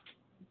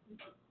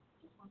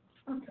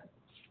 Okay.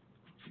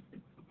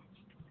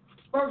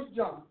 1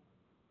 John.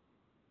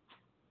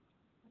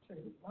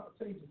 I'll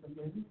tell you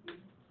something.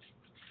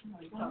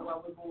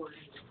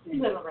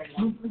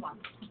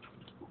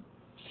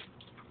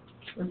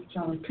 First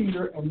John,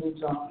 Peter, and then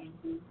John.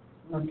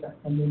 Okay,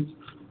 and then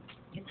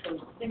it's a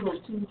single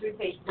 2-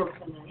 3-page books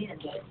in the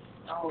end.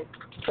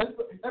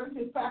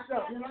 Everything's packed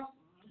up,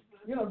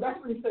 that's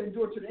when you say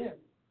endure to the end.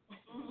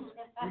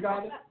 You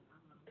got it?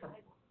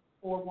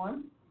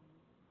 4:1.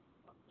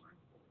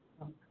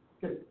 Oh,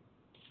 good.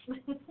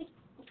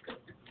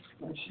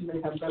 She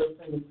may have better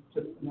things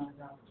to than I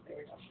got.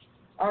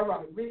 All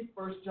right, read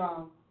 1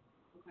 John.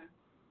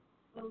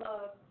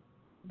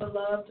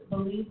 Beloved,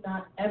 believe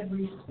not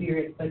every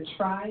spirit, but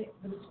try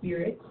the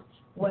spirits,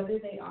 whether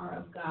they are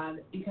of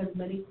God, because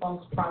many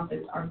false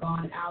prophets are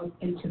gone out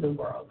into the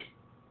world.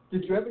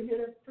 Did you ever hear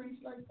that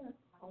preached like that?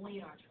 Only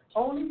in our church.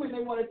 Only when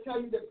they want to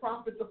tell you that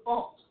prophets are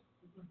false.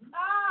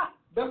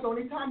 That's the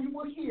only time you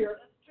will hear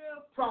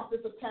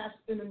prophets attached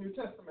in the New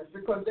Testament,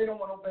 because they don't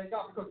want to obey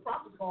God, because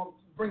prophets are going to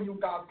bring you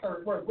God's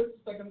third word. What's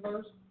the second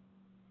verse?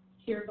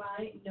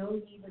 Hereby know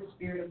ye the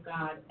Spirit of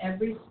God.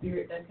 Every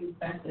spirit that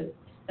confesseth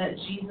that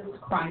Jesus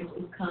Christ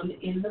is come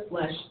in the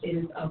flesh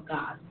is of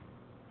God.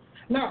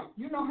 Now,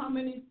 you know how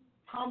many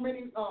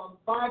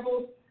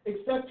Bibles,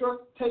 etc.,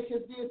 take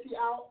his deity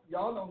out?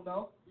 Y'all don't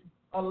know.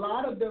 A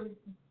lot of them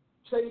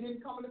say he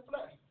didn't come in the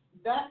flesh.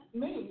 that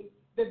means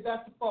that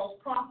that's a false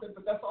prophet,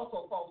 but that's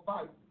also a false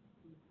Bible.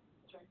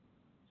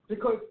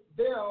 Because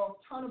there are a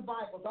ton of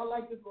Bibles. I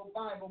like this little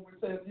Bible which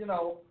says,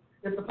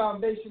 if the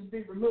foundation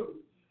be removed.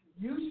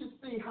 You should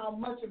see how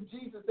much of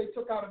Jesus they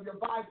took out of your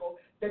Bible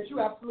that you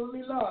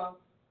absolutely love.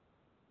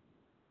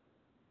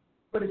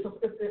 But if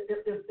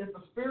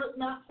the Spirit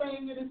not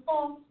saying it is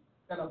false,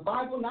 then a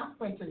Bible not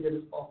printing it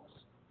is false.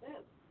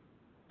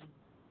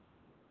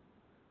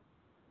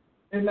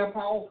 Isn't that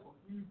powerful?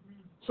 Mm-hmm.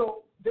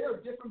 So there are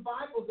different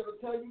Bibles that will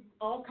tell you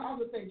all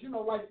kinds of things.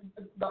 Like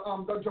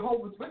the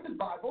Jehovah's Witness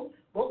Bible,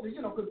 well,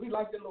 because we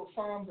like the little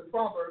Psalms and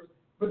Proverbs,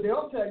 but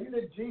they'll tell you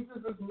that Jesus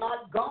is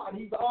not God.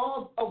 He's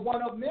all of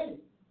one of many.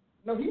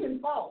 No, he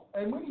didn't fall.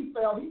 And when he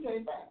fell, he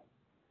came back.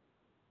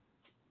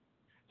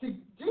 See,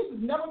 Jesus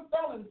never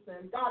fell in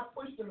sin. God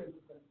pushed him into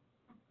sin.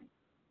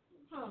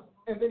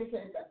 And then he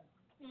came back.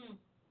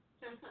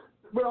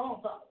 We're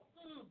all foul.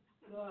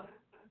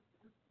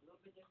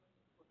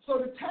 So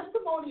the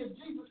testimony of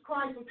Jesus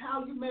Christ is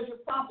how you measure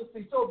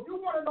prophecy. So if you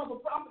want to know if a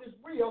prophet is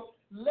real,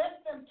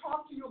 let them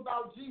talk to you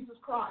about Jesus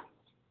Christ.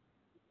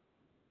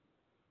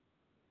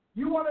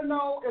 You want to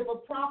know if a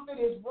prophet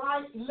is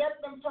right, let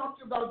them talk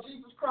to you about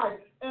Jesus Christ.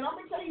 And I'm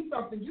going to tell you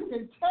something. You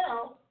can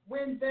tell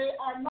when they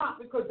are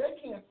not because they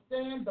can't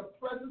stand the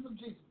presence of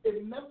Jesus.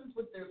 It messes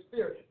with their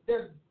spirit.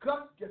 Their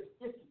gut gets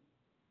icky.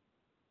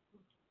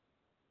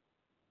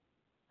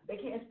 They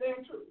can't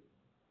stand truth.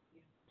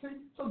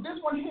 See? So this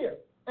one here.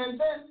 And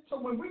then,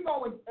 so when we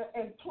go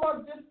and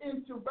plug this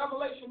into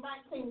Revelation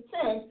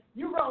 19:10,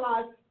 you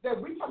realize that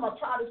we talking about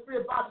try the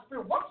spirit, by the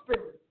spirit. What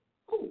spirit?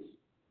 Whose?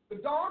 The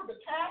dog, the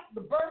cat,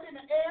 the bird in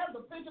the air,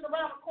 the pigeon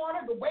around the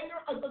corner, the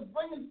waiter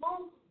bringing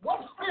food?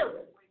 What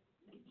spirit?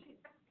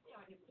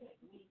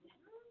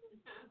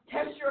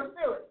 Test your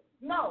spirit.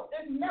 No,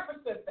 it never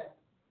said that.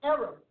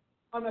 Error.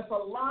 And there's a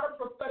lot of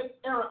prophetic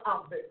error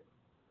out there.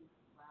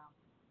 Wow.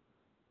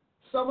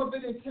 Some of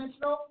it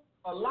intentional,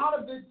 a lot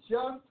of it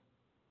just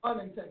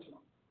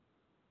unintentional,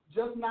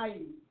 just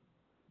naive,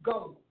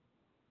 gullible.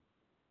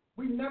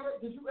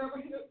 Did you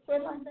ever hear it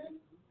said like that?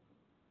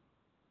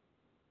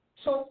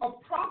 So a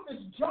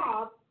prophet's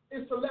job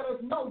is to let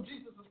us know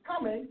Jesus is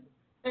coming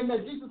and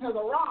that Jesus has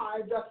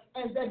arrived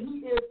and that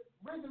he is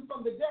risen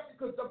from the dead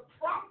because the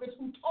prophets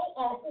who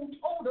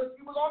told us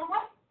he was on the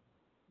way.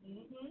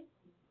 Mm-hmm.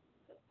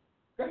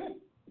 Go ahead.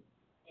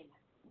 Amen.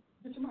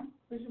 Get your mic.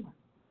 Where's your mic?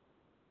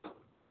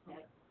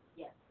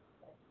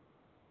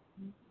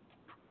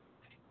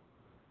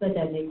 But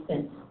that makes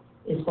sense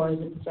as far as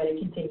the prophetic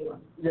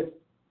continuum. Yes.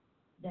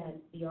 That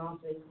the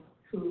office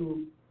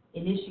who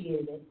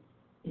initiated it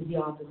is the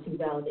office who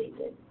validates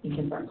it and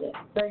confirms it.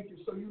 Thank you.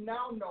 So you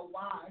now know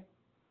why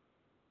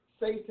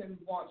Satan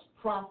wants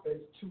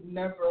prophets to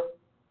never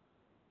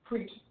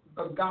preach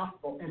the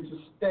gospel and to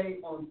stay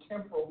on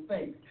temporal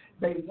things.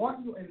 They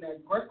want you in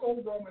that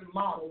Greco-Roman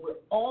model where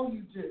all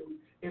you do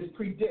is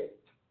predict.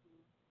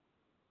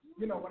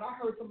 When I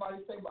heard somebody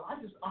say, well,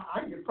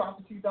 I get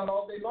prophecies out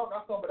all day long,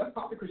 I thought, but that's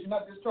probably because you're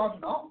not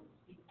discharging the office.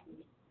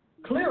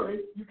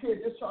 Clearly, you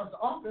can't discharge the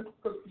office,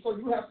 so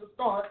you have to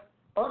start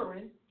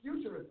uttering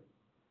futurism,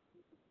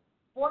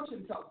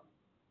 fortune telling.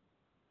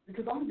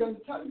 Because I'm going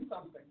to tell you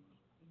something.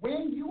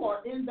 When you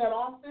are in that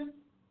office,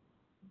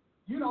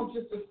 you don't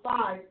just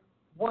decide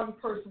one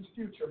person's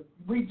future.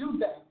 We do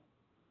that.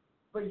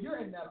 But you're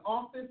in that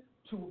office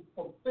to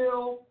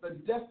fulfill the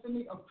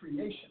destiny of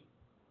creation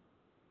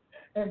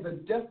and the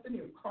destiny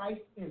of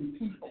Christ in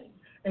people.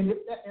 And if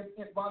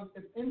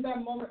in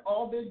that moment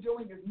all they're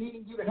doing is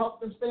needing you to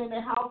help them stay in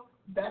their house,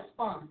 that's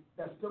fine.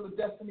 That's still a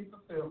destiny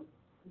fulfilled.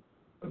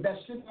 But that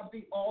should not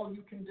be all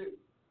you can do.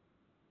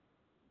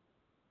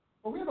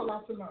 But we have a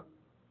lot to learn.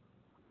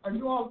 Are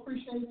you all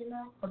appreciating it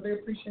now? Are they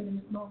appreciating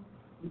it now?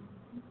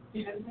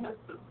 Yes.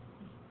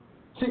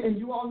 See, and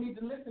you all need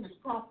to listen as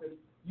prophets.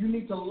 You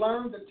need to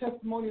learn the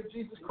testimony of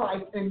Jesus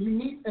Christ, and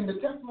the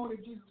testimony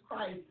of Jesus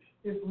Christ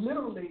is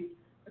literally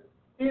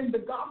in the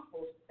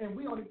Gospels, and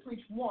we only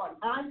preach one.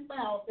 I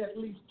found at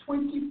least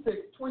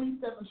 27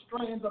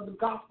 strands of the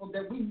Gospel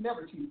that we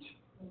never teach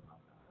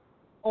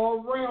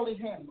or rarely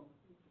handle.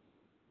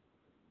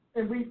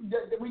 And we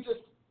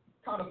just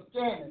kind of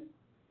scan it.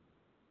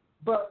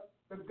 But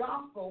the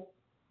Gospel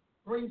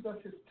brings us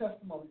his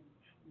testimony.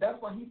 That's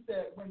why he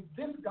said, when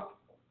this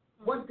Gospel,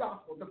 what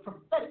Gospel? The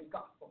prophetic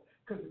Gospel.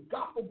 Because the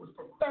Gospel was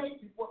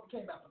prophetic before it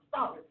became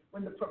apostolic.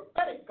 When the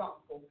prophetic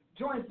Gospel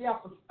joins the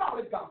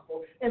apostolic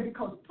Gospel and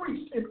becomes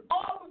preached in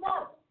all the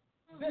world,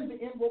 then the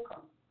end will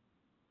come.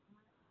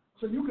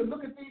 So you can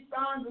look at these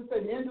signs and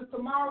say the end is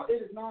tomorrow.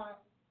 It is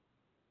not.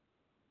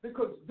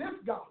 Because this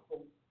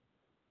Gospel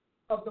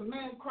of the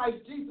man Christ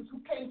Jesus who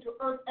came to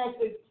earth as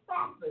a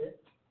prophet,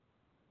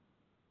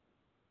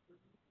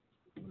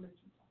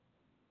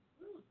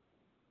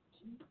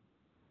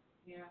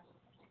 yeah.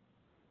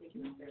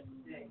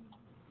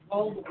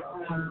 Oh,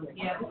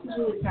 yeah, this is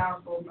really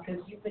powerful because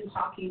you've been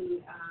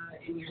talking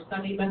in your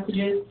Sunday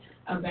messages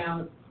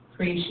about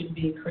creation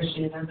being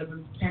Christian, and as I've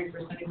been preparing for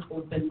Sunday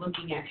school, I've been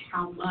looking at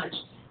how much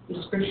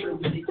the Scripture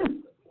really does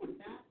support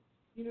that.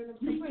 You know what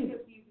I'm saying?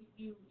 Because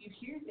you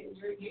hear things,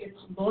 it's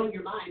blowing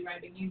your mind,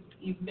 right? But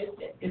you've missed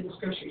it in the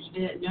scriptures.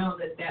 You didn't know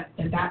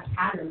that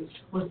pattern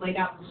was laid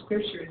out in the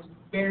scriptures.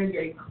 Very,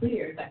 very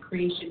clear that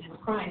creation is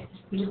Christ.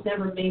 We just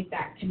never made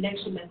that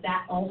connection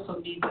that also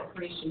means that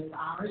creation is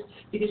ours,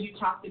 because you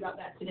talked about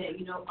that today.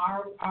 You know,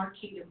 our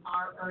kingdom,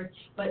 our earth,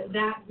 but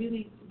that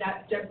really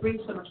that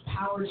brings so much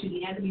power to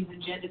the enemy's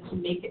agenda to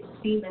make it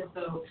seem as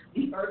though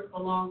the earth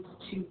belongs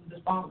to the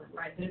fallen,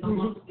 right? That it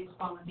belongs to these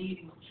fallen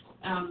deities.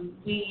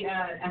 We,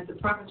 as the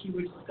prophets we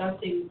were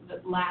discussing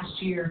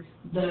last year,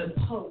 the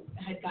Pope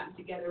had gotten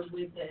together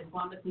with the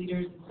Islamic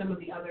leaders and some of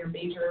the other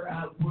major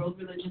world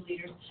religion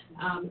leaders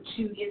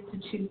to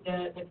institute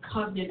the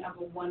covenant of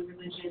a one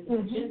religion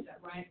agenda,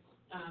 right?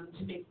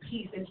 To make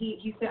peace. And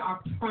he said our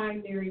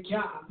primary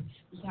job,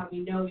 this is how we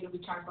know, we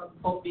talked about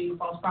the Pope being a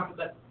false prophet,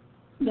 but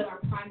that our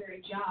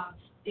primary job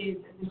is,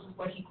 and this is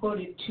what he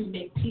quoted, to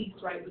make peace,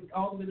 right, with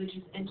all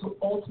religions and to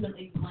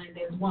ultimately blend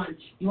as one.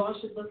 You all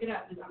should look it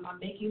up. I'm not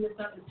making this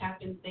up. This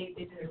happened. They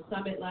did a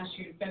summit last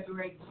year in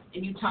February,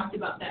 and you talked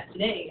about that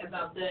today,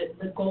 about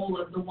the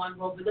goal of the one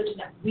world religion,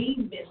 that we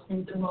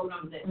missed the boat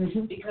on this,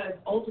 because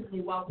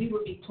ultimately, while we were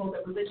being told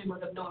that religion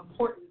was of no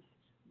importance,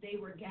 they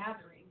were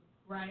gathering,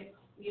 right?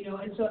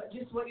 And so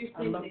just what you're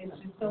saying is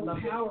just so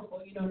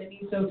powerful, you know what I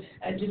mean? So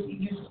just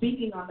you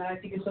speaking on that, I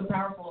think is so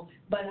powerful.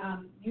 But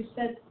you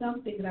said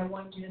something that I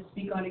wanted you to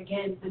speak on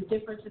again, the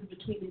differences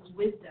between these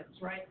wisdoms,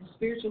 right? The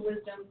spiritual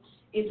wisdom,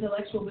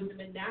 intellectual wisdom,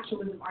 and natural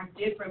wisdom are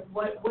different.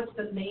 What's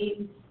the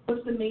main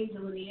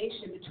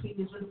delineation between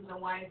these wisdoms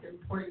and why it's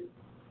important?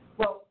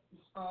 Well,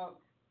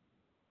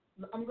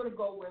 I'm going to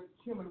go with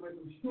human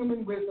wisdom.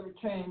 Human wisdom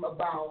came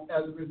about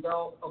as a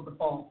result of the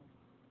fall.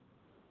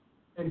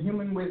 And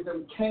human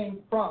wisdom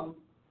came from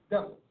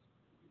devils,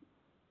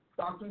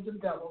 doctrines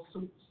of devils,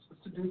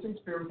 seducing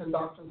spirits, and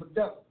doctrines of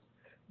devils.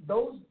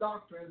 Those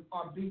doctrines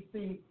are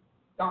BC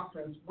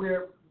doctrines,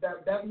 where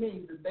that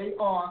means that they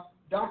are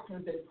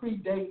doctrines that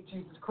predate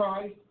Jesus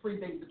Christ,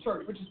 predate the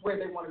church, which is where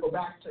they want to go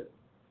back to,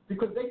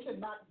 because they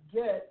cannot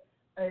get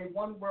a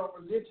one-world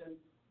religion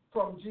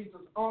from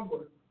Jesus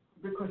onward,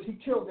 because he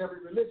killed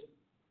every religion.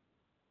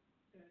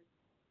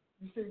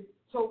 You see,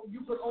 so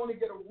you could only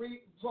get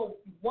so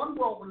one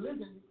world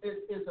religion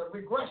is a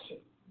regression.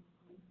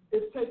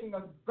 It's taking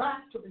us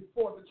back to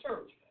before the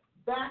church,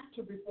 back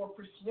to before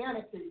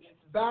Christianity,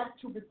 back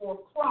to before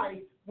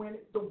Christ, when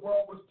the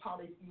world was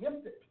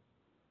polytheistic.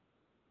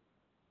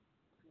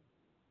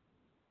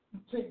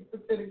 See,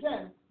 and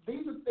again,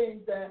 these are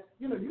things that,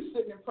 you're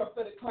sitting in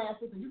prophetic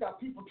classes and you got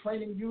people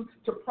training you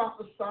to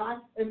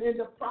prophesy and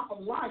end up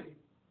prophesying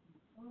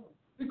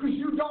because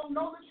you don't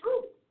know the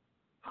truth.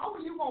 How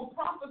are you going to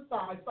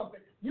prophesy something?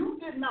 You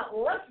did not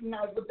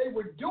recognize what they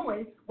were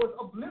doing was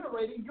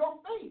obliterating your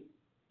faith,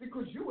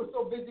 because you were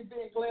so busy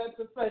being glad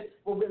to say,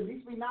 well, at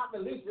least we're not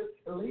religious,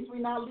 at least we're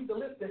not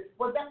legalistic.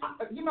 Well,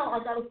 I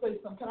got to say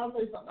something. Can I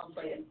say something I'm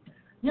saying?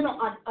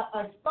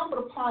 I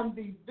stumbled upon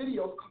these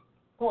videos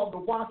called The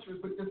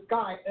Watchers with this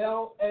guy,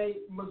 L.A.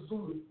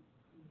 Mazzulli.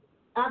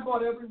 I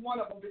bought every one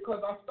of them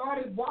because I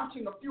started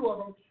watching a few of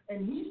them,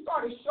 and he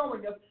started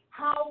showing us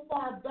how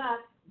far back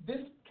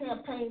this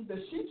campaign that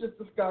she just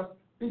discussed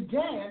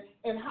began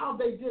and how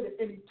they did it.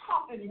 And he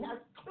talked, and he has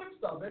clips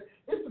of it.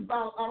 It's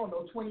about,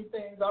 20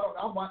 things.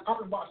 I've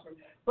been watching them.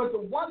 But the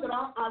one that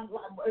I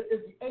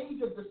is the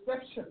age of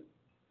deception.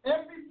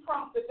 Every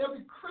prophet,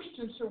 every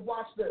Christian should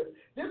watch this.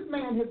 This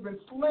man has been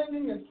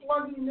slinging and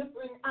slugging this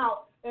thing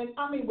out, and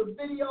with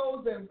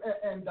videos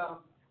and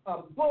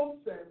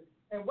books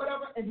and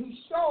whatever. And he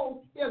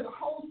has a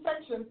whole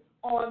section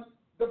on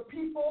the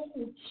people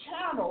who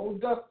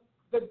channeled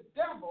the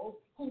devils,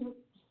 who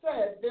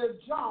said their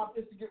job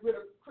is to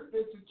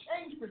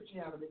change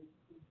Christianity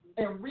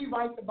and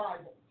rewrite the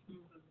Bible.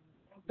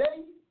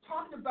 They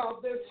talked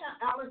about this,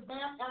 Alice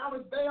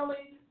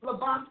Bailey,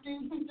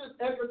 Blavatsky,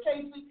 Edgar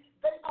Casey.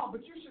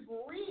 But you should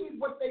read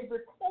what they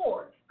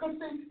record. Because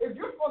if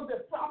you're supposed to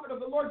be a prophet of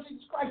the Lord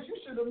Jesus Christ, you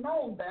should have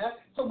known that.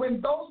 So when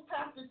those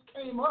passages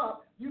came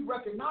up, you'd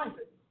recognize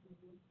it.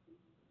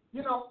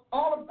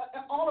 All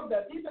of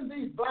that, even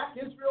these black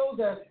Israels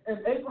and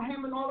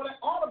Abraham and all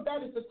of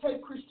that is to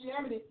take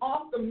Christianity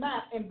off the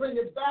map and bring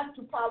it back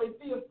to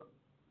polytheism.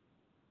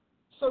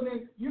 So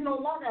then you no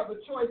longer have a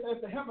choice as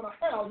to heaven or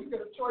hell. You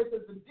get a choice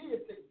as a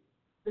deity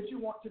that you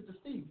want to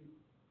deceive you.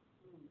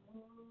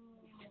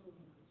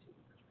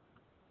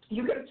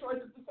 You get a choice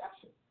of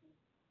deception.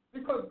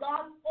 Because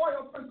God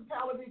spoiled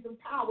principalities and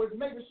powers,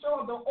 made a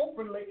show of them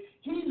openly.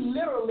 He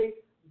literally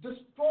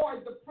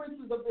destroyed the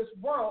princes of this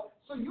world.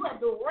 So you have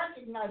to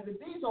recognize that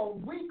these are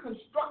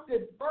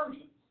reconstructed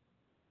versions.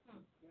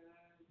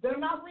 They're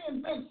not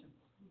reinventions.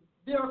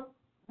 They're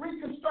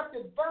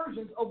reconstructed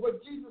versions of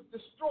what Jesus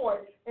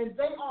destroyed, and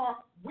they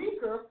are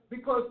weaker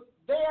because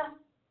their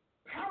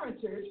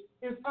parentage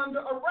is under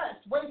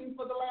arrest, waiting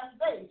for the last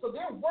days. So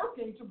they're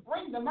working to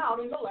bring them out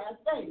in the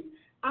last days.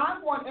 I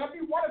want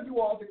every one of you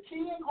all to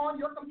key in on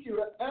your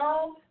computer,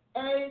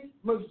 L.A.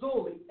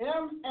 Mazzulli,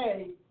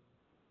 M-A,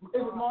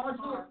 is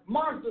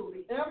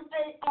Marzulli,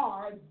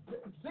 M-A-R-Z-Z,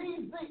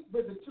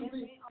 with the two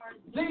Z,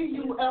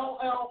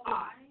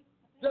 Z-U-L-L-I,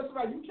 Just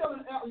right. You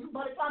killing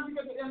by the time you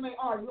get to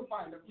MAR, you'll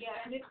find them. Yeah,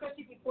 and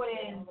especially if you put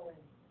in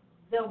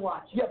the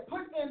watch. Yeah,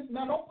 don't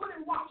put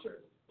in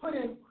watchers. Put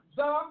in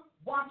the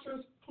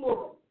watchers,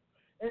 plural.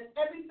 And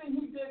everything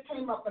he did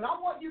came up. And I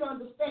want you to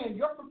understand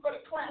your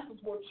prophetic classes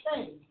will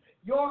change.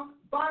 Your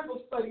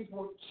Bible studies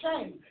will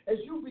change as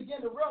you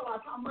begin to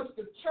realize how much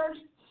the church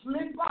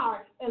slid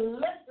by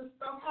and let this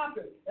stuff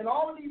happen. And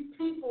all of these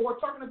people who are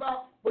talking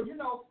about, well, you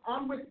know,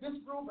 I'm with this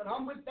group and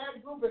I'm with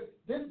that group and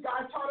this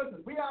guy taught us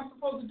and we aren't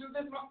supposed to do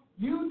this.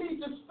 You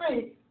need to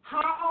see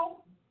how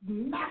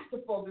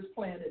masterful this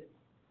plan is.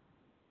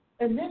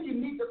 And then you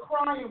need to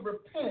cry and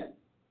repent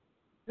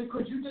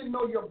because you didn't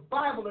know your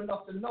Bible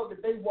enough to know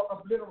that they were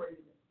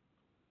obliterating it.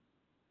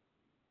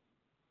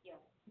 Yes,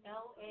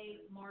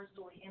 L.A.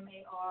 Marzulli,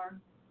 Marzulli.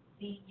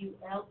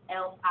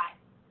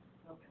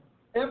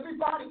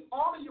 Everybody,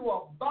 all of you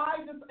all,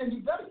 buy this, and you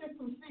better get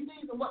some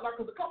CDs and whatnot,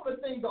 because a couple of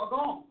things are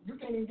gone. You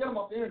can't even get them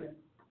off the internet.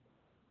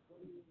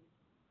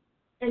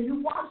 And you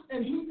watch,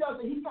 and he does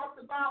it. He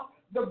talks about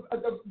the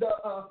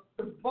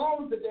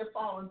bones that they're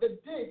following, the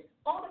digs,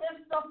 all of that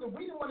stuff that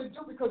we didn't want to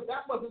do because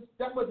that wasn't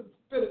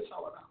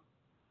spiritual enough.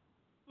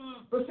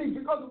 But see,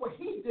 because of what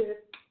he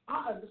did,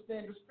 I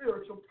understand the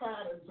spiritual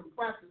patterns and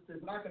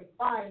practices, and I can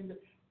find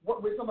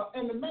what we're talking about.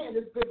 And the man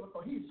is biblical.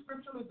 He's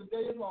scriptural as the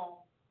day is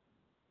long.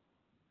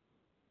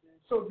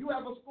 So if you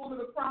have a school of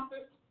the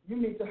prophets, you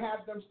need to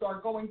have them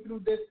start going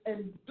through this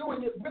and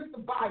doing it with the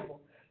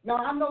Bible. Now,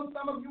 I know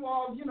some of you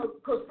all, you know,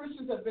 because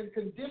Christians have been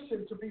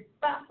conditioned to be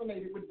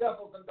fascinated with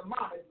devils and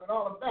demonics and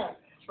all of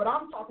that. But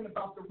I'm talking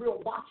about the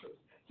real watchers.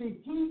 See,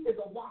 he is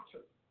a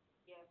watcher.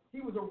 Yes. He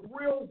was a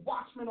real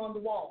watchman on the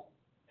wall.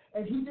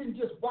 And he didn't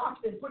just watch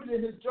and put it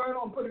in his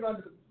journal and put it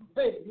under the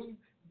bed. He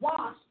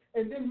watched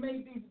and then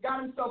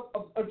got himself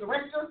a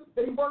director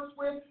that he works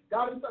with,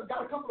 got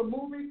a couple of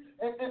movies.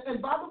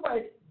 And by the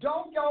way,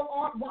 don't go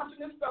on watching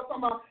this stuff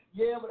talking about,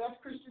 yeah, but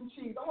that's Christian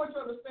cheese. I want you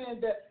to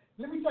understand that,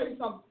 let me tell you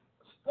something,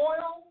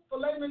 spoiled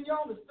filet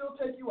mignon will still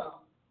take you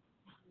out.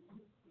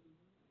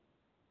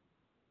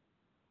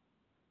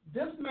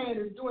 This man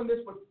is doing this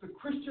with the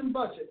Christian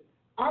budget.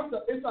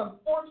 It's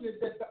unfortunate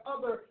that the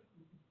other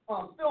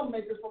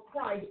filmmakers for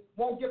Christ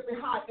won't get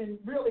behind and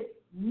really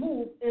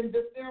move in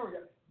this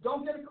area.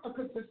 Don't get it,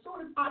 because as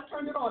soon as I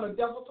turned it on, the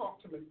devil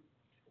talked to me.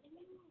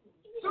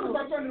 As soon as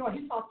I turned it on,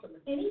 he talked to me.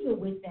 And even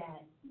with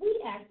that,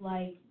 we act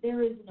like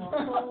there is no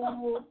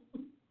whole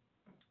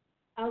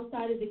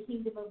outside of the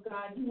kingdom of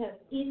God. You have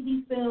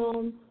indie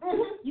films,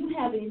 you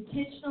have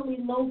intentionally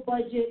low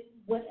budget,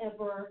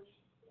 whatever,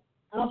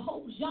 a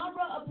whole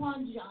genre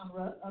upon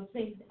genre of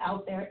things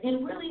out there.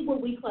 And really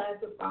what we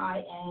classify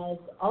as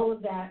all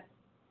of that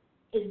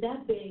is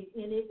that big,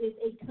 and it is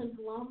a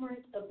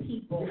conglomerate of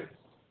people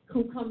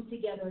who come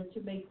together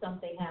to make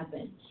something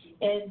happen.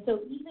 And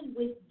so even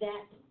with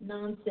that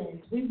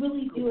nonsense, we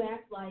really do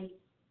act like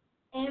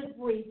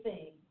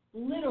everything,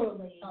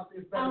 literally,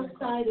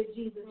 outside of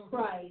Jesus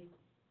Christ,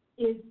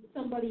 is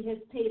somebody has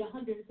paid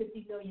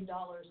 $150 million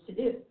to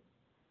do,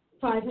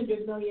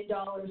 $500 million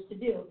to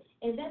do.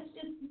 And that's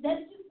just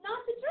not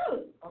the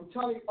truth. I'm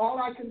telling you, all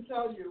I can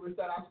tell you is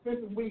that I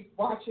spent a week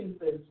watching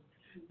this,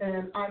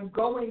 and I'm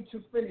going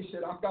to finish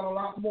it. I've got a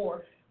lot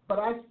more. But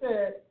I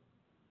said,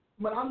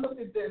 when I looked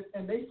at this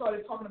and they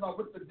started talking about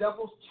what the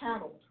devil's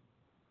channeled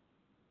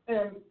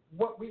and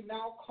what we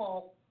now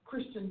call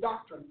Christian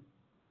doctrine,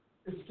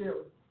 is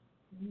scary.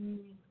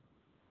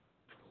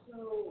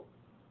 So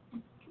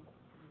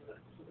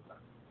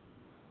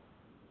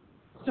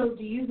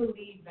do you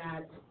believe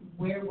that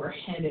where we're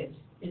headed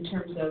in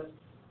terms of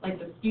like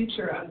the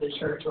future of the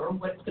church or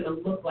what's going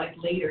to look like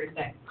later is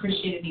that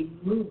Christianity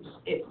moves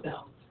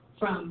itself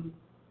from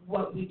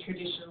what we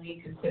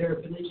traditionally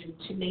consider religion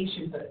to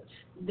nationhood?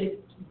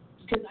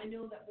 Because I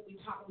know that when we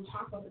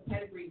talk about the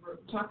pedigree, we're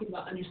talking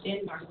about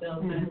understanding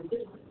ourselves as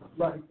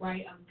citizens,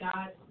 right, of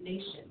God's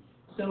nation.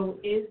 So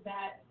is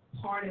that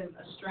part of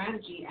a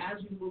strategy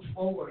as we move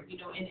forward, you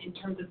know, in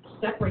terms of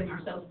separating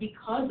ourselves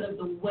because of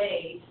the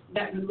way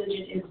that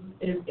religion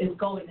is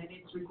going, and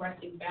it's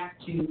regressing back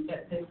to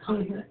this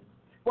concept?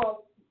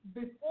 Well,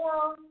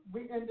 before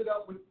we ended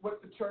up with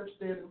what the church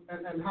did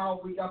and how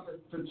we got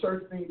the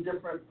church being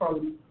different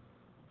from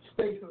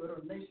statehood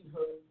or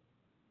nationhood,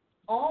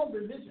 all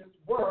religions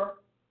were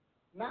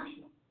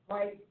national,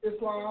 like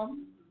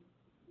Islam,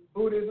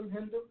 Buddhism,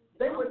 Hindu.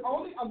 They would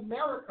only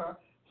America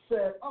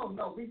said, oh,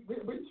 no,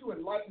 we're too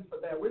enlightened for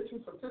that. We're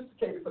too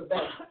sophisticated for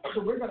that.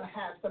 So we're going to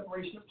have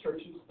separation of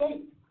church and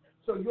state.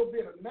 So you'll be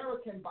an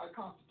American by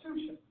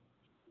constitution.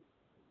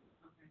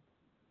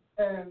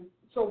 And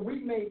so we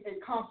made a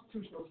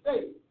constitutional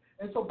state.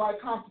 And so by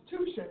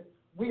constitution,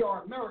 we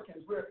are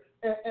Americans.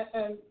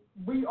 And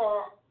we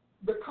are,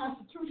 the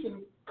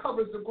Constitution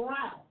covers the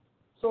ground.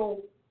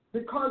 So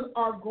because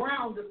our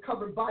ground is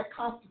covered by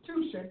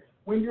Constitution,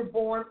 when you're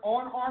born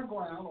on our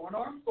ground, on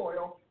our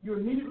soil, you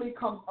immediately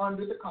come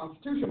under the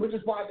Constitution, which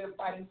is why they're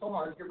fighting so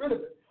hard to get rid of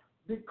it.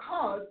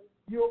 Because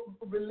your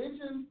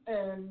religions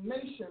and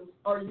nations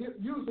are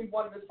usually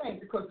one and the same,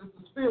 because it's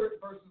the spirit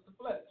versus the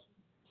flesh.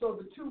 So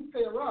the two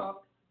pair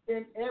up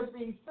in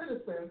every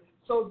citizen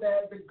so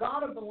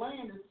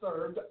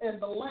served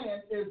and the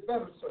land is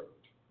better served.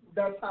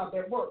 That's how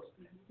that works.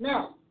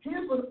 Now,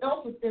 here's what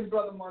else is in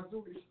Brother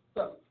Marzulli's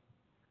stuff.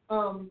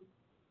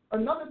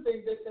 Another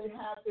thing that they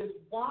have is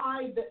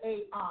why the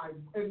AI,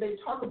 and they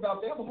talk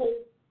about, they have a whole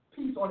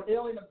piece on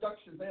alien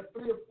abductions. They have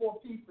 3 or 4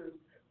 pieces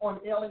on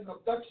alien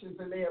abductions,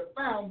 and they have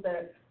found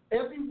that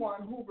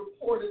everyone who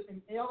reported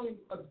an alien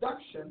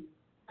abduction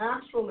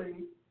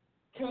actually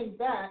came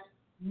back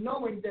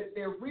knowing that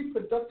their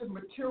reproductive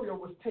material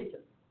was taken.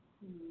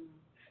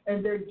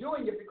 And they're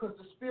doing it because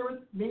the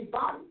spirits need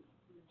bodies.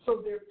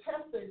 So they're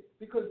testing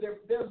because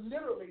they're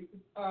literally,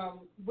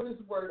 what is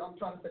the word I'm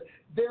trying to say?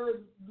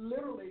 They're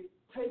literally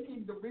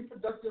taking the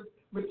reproductive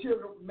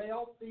material,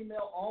 male,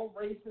 female, all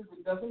races,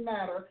 it doesn't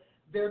matter.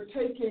 They're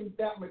taking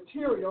that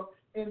material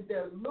and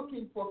they're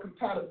looking for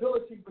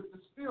compatibility with the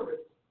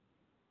spirits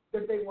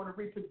that they want to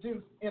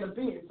reproduce in a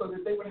being so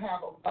that they would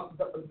have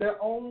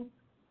their own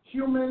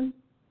human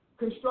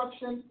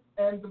construction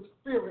and the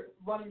spirit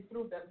running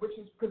through that, which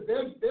is because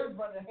they're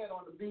running ahead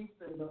on the beast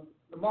and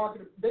the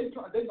market. They're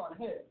going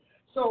ahead.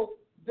 So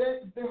they're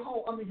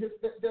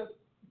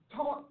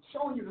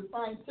showing you the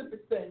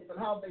scientific things and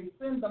how they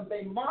send them.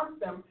 They mark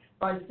them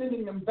by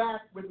sending them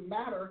back with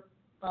matter,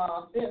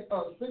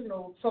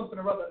 signal something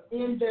or other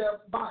in their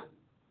body.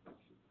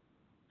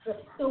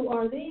 So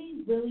are they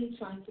really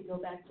trying to go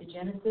back to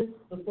Genesis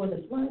before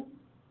the flood,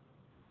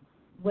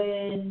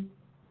 when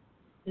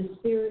the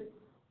spirits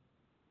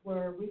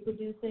were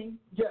reproducing?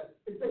 Yes,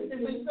 they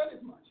said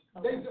as much.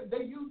 Okay.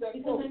 They use that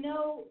because quote. I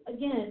know,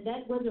 again,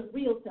 that wasn't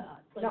real to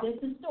us. Like,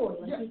 that's a story.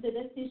 Like you said,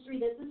 that's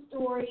history, that's a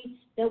story.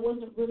 That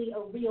wasn't really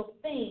a real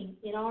thing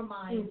in our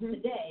minds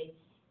today.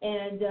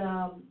 And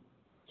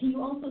can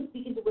you also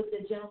speak into what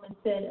the gentleman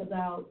said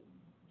about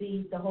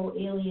the whole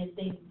alien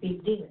thing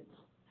being demons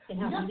and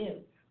how he knew?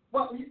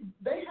 Well,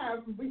 they have,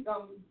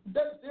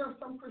 there are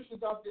some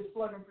Christians out there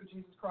slugging for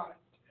Jesus Christ.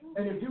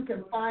 And if you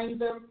can find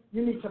them,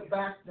 you need to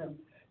back them.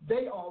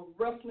 They are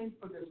wrestling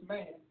for this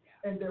man,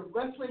 and they're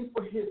wrestling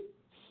for his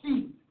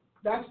seed.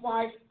 That's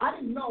why I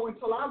didn't know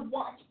until I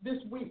watched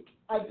this week.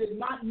 I did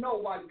not know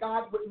why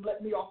God wouldn't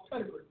let me off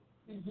pedigree.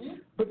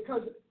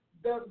 Because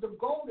the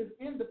goal is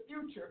in the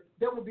future,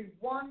 there will be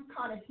one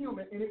kind of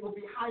human, and it will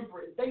be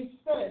hybrid. They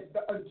said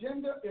the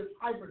agenda is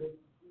hybrid.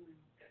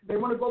 They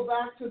want to go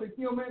back to the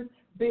human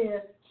being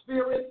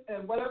spirit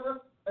and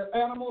whatever,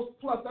 animals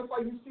plus. That's why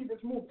you see this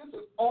move. This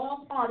is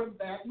all part of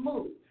that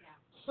move.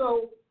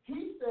 So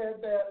he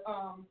said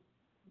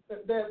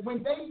that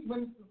when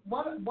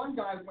one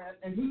guy went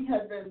and he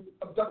had been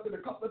abducted a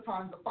couple of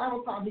times, the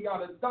final time he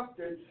got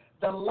abducted,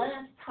 the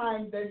last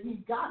time that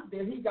he got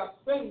there, he got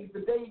saved the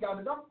day he got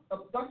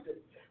abducted.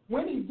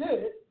 When he did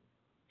it,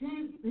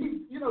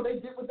 they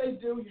did what they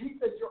do. He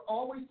said, you're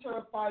always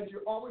terrified.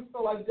 You always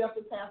feel like death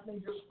is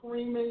happening. You're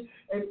screaming.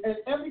 And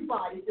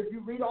everybody, if you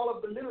read all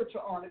of the literature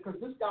on it, because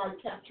this guy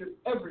captured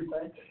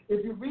everything,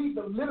 if you read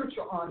the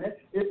literature on it,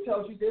 it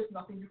tells you there's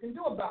nothing you can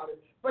do about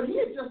it. But he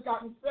had just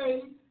gotten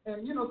saved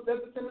and, said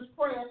the sinner's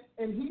prayer,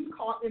 and he's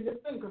caught in this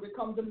thing because it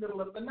comes in the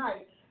middle of the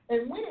night.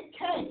 And when it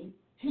came,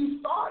 he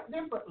saw it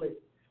differently.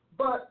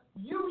 But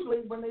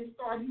usually when they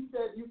start, he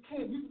said, you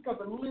because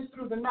it lived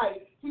through the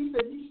night. He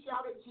said he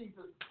shouted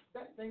Jesus.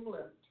 That thing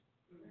left.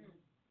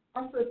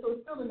 I said, so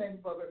it's still the name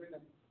above every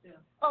name. Yeah.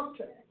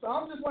 Okay, so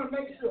I just want to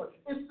make sure.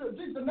 It's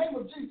the name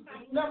of Jesus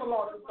is never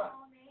lost its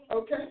power.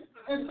 Okay?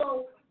 And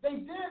so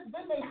then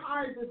they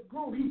hired this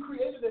group. He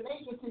created an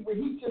agency where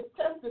he just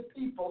tested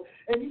people,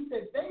 and he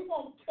said they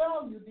won't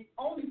tell you the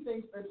only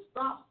thing that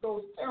stops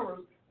those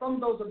terrors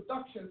from those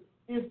abductions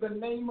is the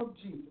name of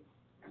Jesus.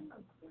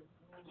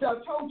 So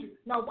I told you.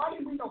 Now, why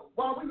didn't we know?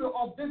 While we were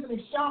off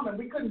visiting shaman,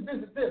 we couldn't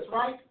visit this,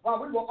 right?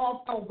 While we were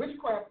off on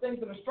witchcraft things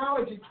and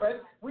astrology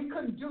trips, we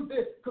couldn't do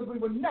this because we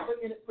were never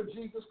in it for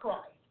Jesus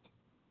Christ.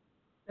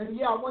 And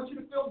I want you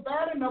to feel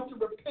bad enough to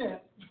repent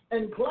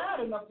and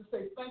glad enough to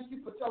say, thank you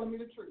for telling me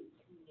the truth.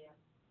 Yeah.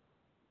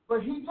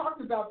 But he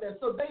talked about that.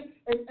 So they,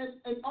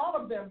 and all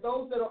of them,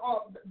 those that are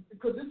all,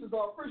 because this is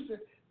all Christian,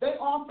 they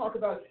all talk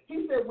about it.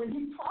 He said when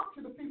he talked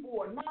to the people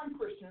who are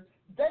non-Christian,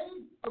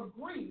 they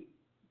agreed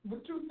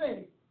with two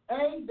things.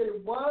 A, that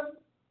it was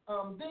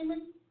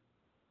demons,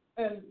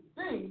 and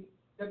B,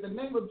 that the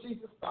name of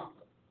Jesus stopped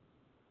them.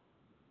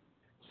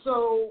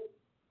 So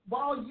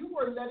while you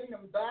were letting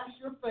them bash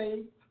your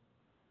faith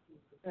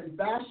and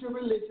bash your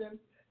religion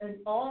and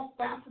all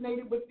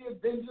fascinated with the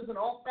Avengers and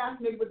all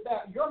fascinated with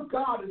that, your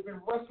God has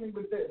been wrestling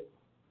with this.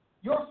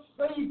 Your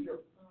Savior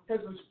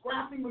has been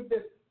scrapping with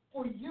this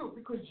for you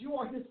because you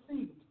are his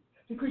seed,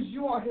 because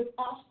you are his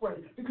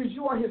offspring, because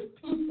you are his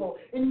people,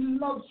 and he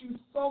loves you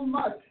so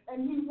much,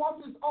 and he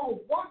wants his own.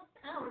 What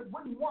parent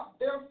wouldn't want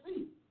their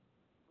seed?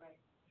 Right.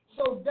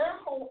 So their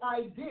whole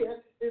idea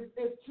is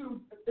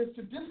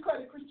to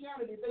discredit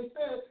Christianity. They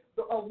said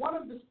one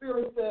of the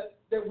spirits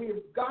that we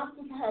have got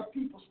to have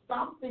people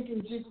stop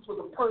thinking Jesus was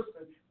a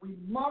person. We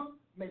must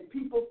make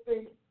people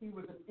think he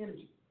was an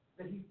energy,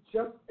 that he's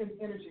just an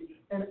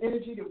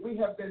energy that we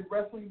have been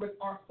wrestling with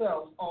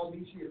ourselves all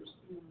these years.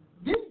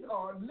 These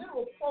are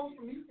literal quotes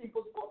from these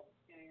people's books.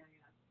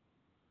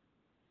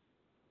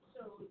 So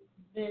So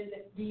then,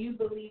 do you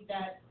believe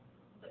that,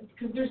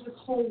 because there's this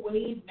whole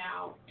wave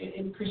now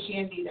in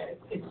Christianity that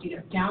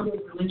it's down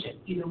with religion.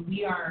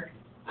 We are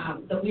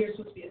that we are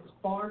supposed to be as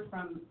far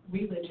from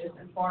religious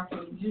and far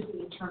from using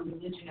the term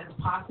religion as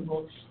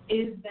possible.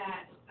 Is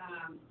that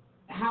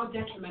how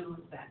detrimental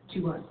is that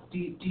to us? Do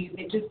you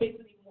think, just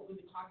basically what we've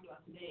been talking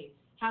about today,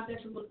 how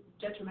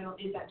detrimental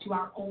is that to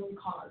our own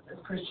cause as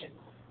Christians?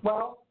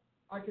 Well,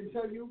 I can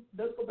tell you,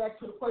 let's go back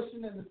to the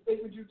question and the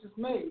statement you just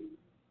made.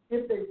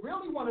 If they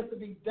really want us to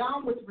be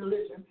down with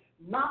religion,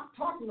 not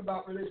talking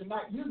about religion,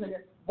 not using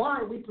it, why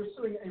are we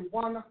pursuing a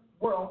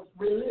one-world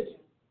religion?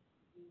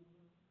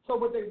 So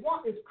what they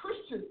want is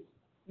Christians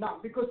now,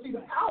 because, see,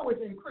 the power is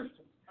in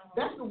Christians.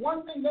 That's the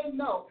one thing they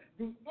know.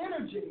 The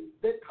energy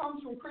that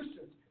comes from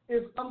Christians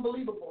is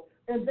unbelievable,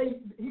 and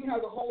he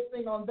has a whole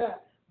thing on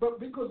that. But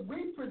because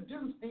we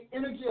produce the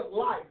energy of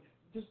life,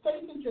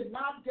 Satan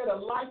cannot get a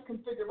life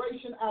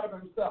configuration out of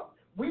himself.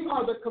 We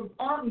are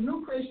our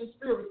new creation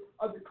spirit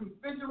of the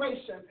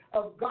configuration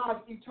of God's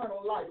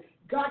eternal life.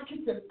 God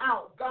kicked him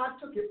out. God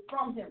took it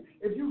from him.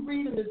 If you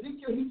read in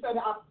Ezekiel, he said,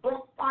 I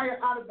brought fire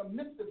out of the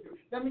midst of you.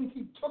 That means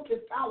he took his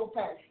power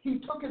pack. He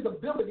took his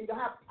ability to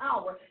have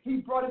power.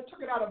 He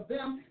took it out of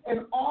them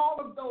and all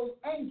of those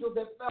angels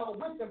that fell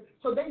with him.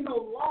 So they no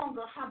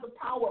longer have the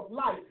power of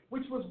life,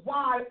 which was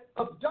why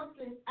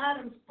abducting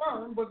Adam's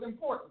sperm was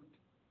important.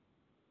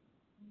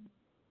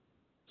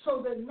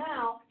 So that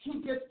now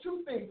he gets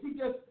two things. He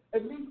gets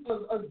at least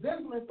a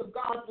semblance of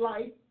God's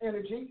life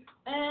energy,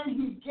 and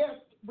he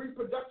gets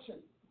reproduction.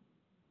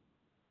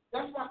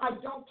 That's why I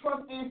don't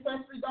trust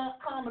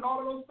Ancestry.com and all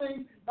of those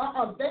things.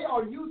 They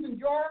are using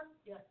your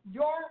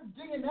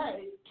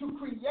DNA to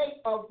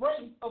create a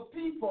race of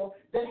people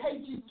that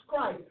hate Jesus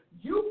Christ.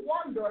 You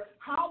wonder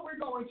how we're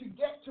going to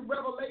get to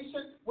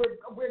Revelation where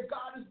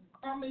God is,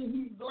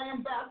 he's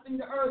lambasting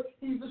the earth,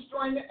 he's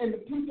destroying it, and the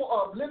people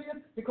are oblivious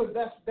because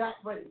that's that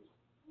race.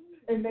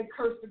 And they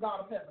curse the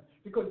God of heaven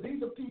because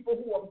these are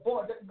people who are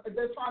born.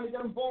 They're trying to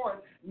get them born,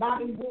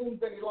 not in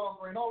wombs any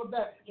longer, and all of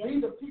that. Yes.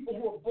 These are people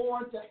who are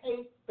born to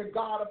hate the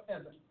God of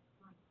heaven.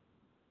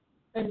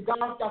 And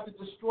God got to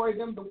destroy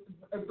them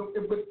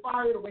with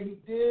fire the way he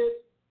did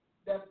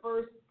that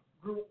first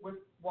group with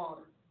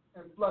water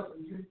and flood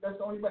them. That's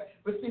the only way.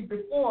 But see,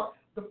 before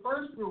the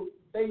first group,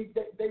 they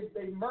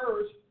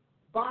merged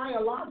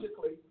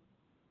biologically,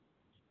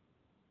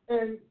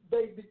 and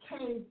they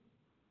became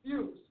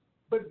fused.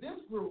 But this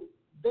group,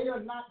 they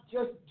are not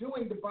just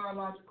doing the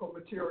biological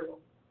material.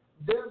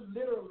 They're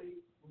literally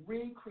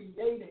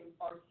recreating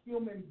a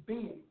human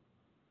being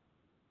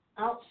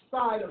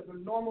outside of the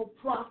normal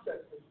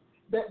processes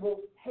that will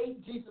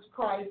hate Jesus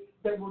Christ,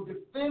 that will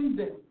defend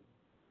them,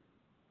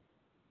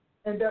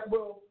 and that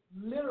will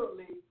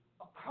literally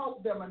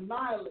help them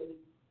annihilate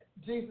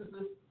Jesus'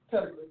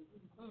 pedigree.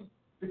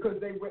 Because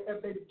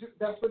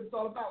that's what it's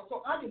all about.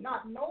 So I did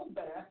not know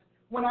that.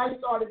 When I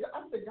started,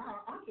 I said, God,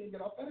 I can't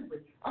get off pedigree.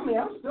 I'm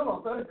still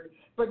on pedigree.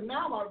 But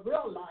now I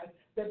realize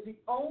that the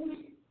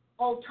only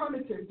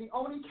alternative, the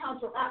only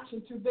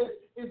counteraction to this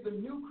is the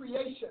new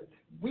creation.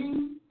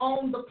 We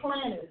own the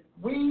planet.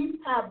 We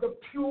have the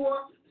pure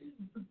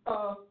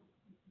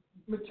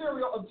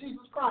material of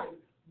Jesus Christ.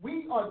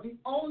 We are the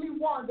only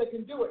one that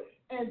can do it.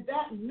 And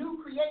that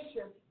new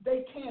creation,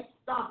 they can't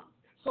stop.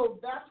 So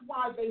that's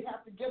why they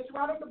have to get you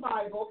out of the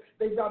Bible.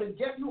 They've got to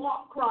get you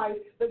off Christ.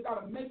 They've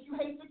got to make you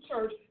hate the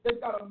church.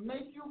 They've got to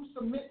make you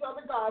submit to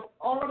other gods.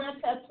 All of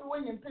that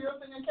tattooing and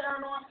piercing and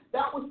carrying on,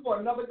 that was for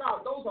another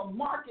God. Those are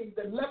markings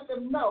that let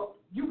them know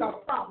you got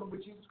a problem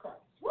with Jesus Christ.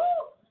 Woo!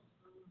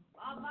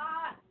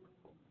 Bye-bye.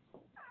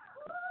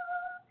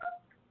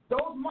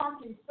 Those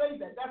markings say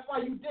that. That's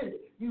why you did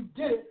it. You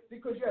did it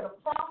because you had a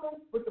problem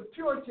with the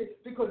purity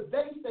because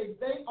they say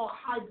they are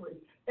hybrid.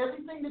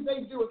 Everything that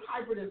they do is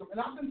hybridism.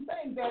 And I've been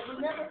saying that.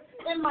 Remember,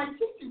 in my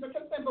teachings, I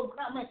kept saying, but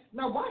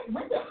now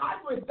when did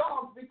hybrid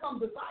dogs become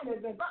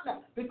designers?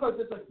 Because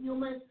it's a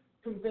human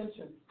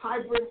convention.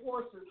 Hybrid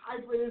horses,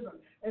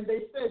 hybridism. And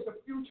they said the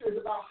future is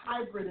about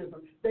hybridism.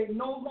 They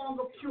no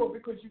longer pure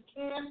because you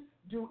can't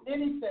do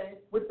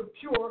anything with the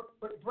pure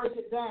but break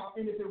it down.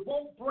 And if it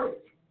won't break,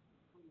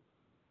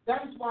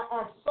 that is why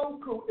our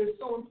soku is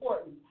so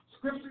important.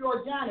 Scripturally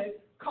organic,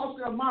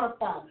 culturally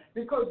modified.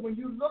 Because when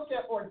you look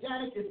at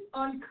organic, it's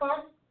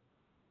uncut,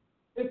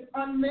 it's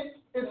unmixed,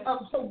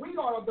 so we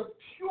are the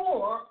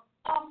pure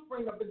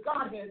offspring of the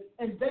Godhead,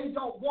 and they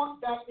don't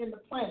want that in the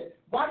planet.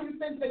 Why do you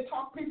think they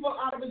talk people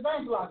out of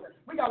evangelizing?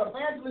 We got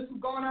evangelists who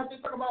going out there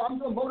talking about, I'm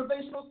doing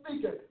motivational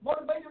speaking.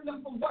 Motivating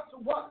them from what to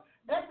what?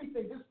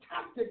 Everything. This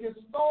tactic is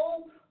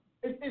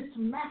it's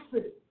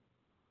massive.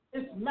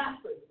 It's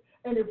massive.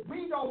 And if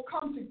we don't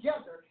come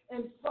together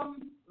in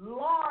some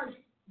large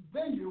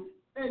venue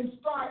and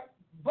start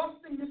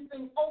busting this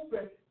thing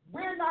open,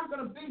 we're not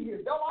going to be here.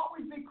 They'll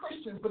always be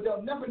Christians, but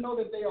they'll never know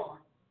that they are.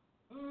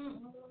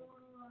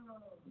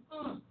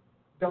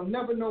 They'll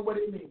never know what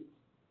it means.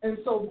 And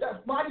so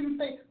why do you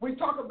think we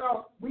talk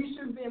about we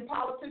shouldn't be in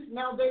politics,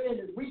 now they're in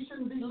it. We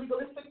shouldn't be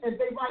legalistic, and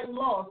they writing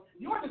laws.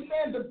 You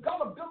understand the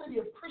gullibility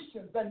of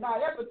Christians, their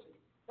naivety.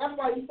 That's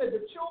why he said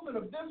the children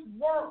of this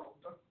world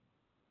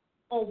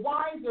are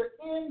wiser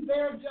in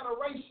their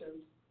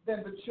generations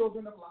than the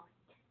children of light.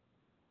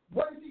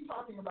 What is he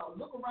talking about?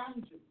 Look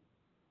around you.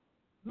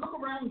 Look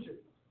around you.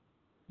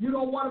 You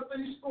don't want to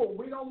finish school.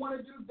 We don't want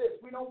to do this.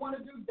 We don't want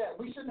to do that.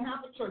 We shouldn't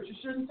have a church. You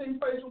shouldn't sing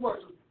praise and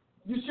worship.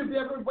 You should be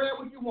able to wear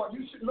what you want.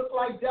 You should look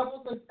like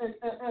devils and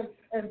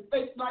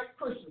fake like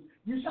Christians.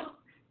 You should.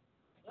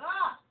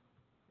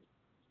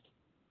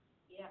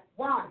 Yeah.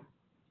 Why?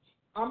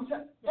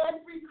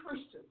 Every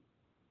Christian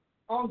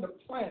on the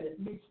planet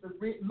needs to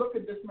look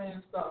at this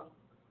man's stuff.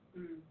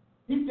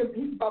 He's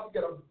about to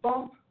get a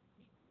bump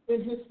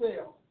in his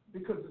cell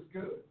because it's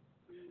good.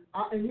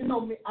 And you know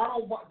me,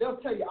 they'll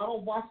tell you, I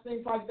don't watch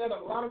things like that.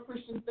 A lot of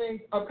Christian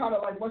things are kind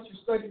of like, once you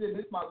study it,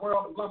 it's my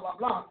world, and blah, blah,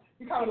 blah.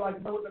 You kind of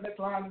like know what the next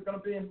line is going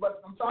to be. And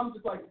but so I'm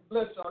just like,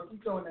 bless y'all,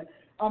 keep doing that.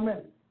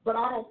 Amen. But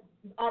I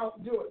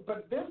don't do it.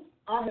 But this,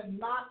 I have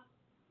not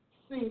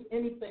seen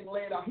anything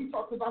laid out. He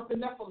talks about the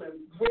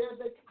Nephilim,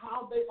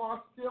 how they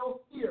are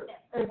still here,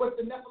 and what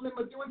the Nephilim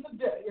are doing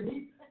today.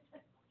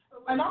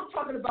 And I'm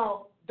talking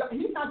about,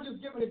 he's not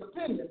just giving his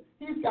opinion.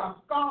 He's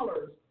got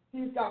scholars.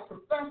 He's got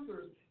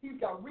professors. He's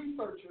got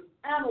researchers,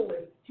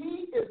 analysts.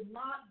 He is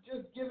not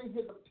just giving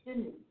his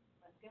opinion.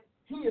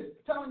 He is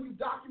telling you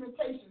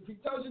documentations. He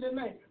tells you the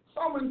name.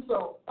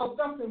 So-and-so of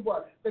nothing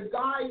what. The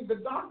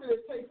doctor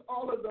that takes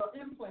all of the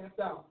implants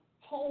out.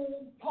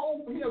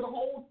 He has a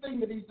whole thing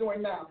that he's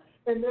doing now.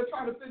 And they're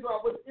trying to figure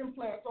out what the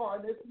implants are.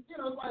 And it's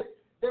like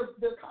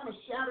they're kind of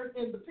shattered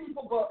in the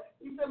people. But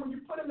he said when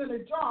you put them in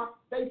a jar,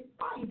 they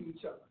find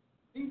each other.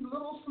 These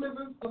little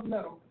slivers of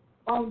metal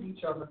found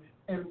each other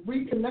and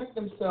reconnect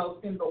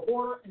themselves in the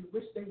order in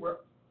which they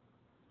were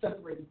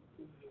separated.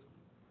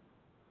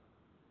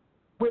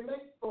 We're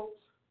late,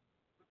 folks,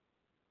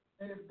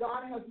 and if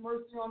God has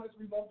mercy on us,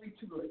 we won't be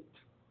too late.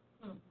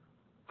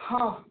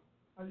 Are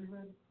you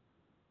ready?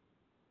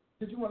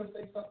 Did you want to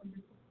say something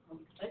before?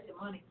 Take the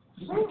money.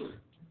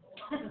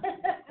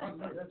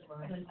 That's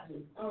fine.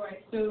 All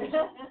right, so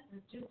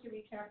just to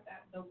recap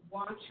that, the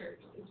Watchers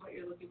is what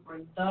you're looking for.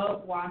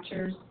 The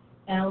Watchers,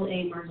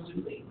 L.A.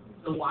 Marzulli,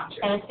 The Watchers.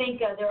 And I think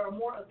there are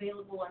more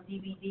available on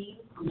DVD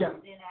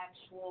than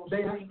actual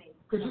streaming.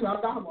 Because I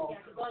got them all. Yeah,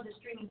 because one of the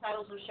streaming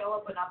titles will show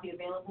up but not be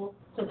available,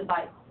 so they're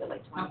like 20.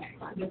 Okay,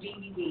 the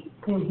DVD.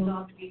 Mm-hmm. You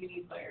don't have the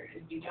DVD player.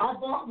 I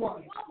bought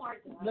one. Walmart.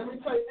 Let me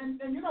tell you, and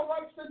you know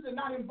what? Since they're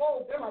not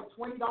involved, they're like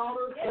 $20,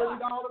 $30.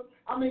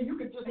 I mean, you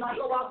could just not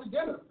go out to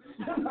dinner.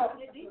 That's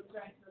right.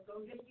 So go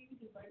get a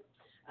DVD player.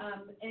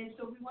 And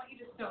so we want you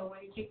to sow.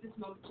 When you take this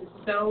moment to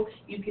sow,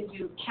 you can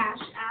do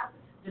Cash App.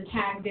 The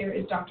tag there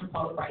is Dr.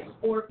 Paula Price,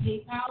 or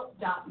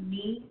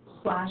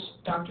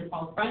PayPal.me/Dr.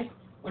 Paula Price,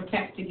 or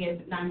text to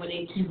give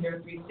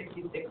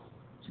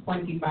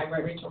 918-203-6625,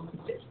 right, Rachel?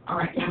 All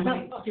right,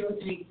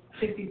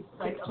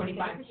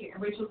 918-203-6625.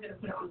 Rachel's going to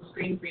put it on the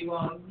screen for you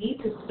all. You need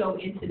to sow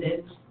into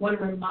this. I want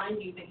to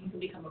remind you that you can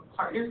become a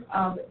partner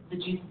of the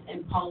Jesus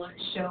and Paula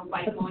show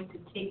by going to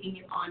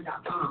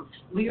takingiton.com.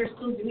 We are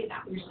still doing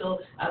that. We're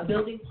still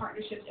building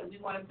partnerships, and we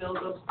want to build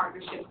those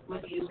partnerships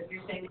with you. So if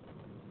you're saying,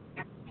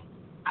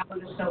 I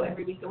want to sow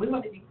every week. So we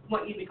want you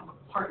to become a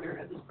partner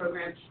of this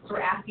program. So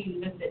we're asking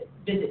you to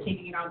visit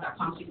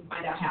takingiton.com so you can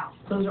find out how.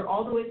 Those are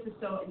all the ways to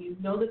sow, and you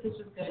know that this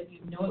was good. You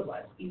know it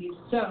was. You need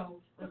to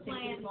sow. Let's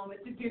take this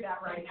moment to do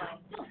that right now.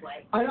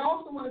 I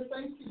also want to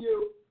say to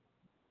you,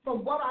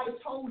 from what I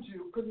told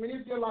you, because many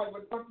of you are like,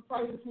 well, Dr.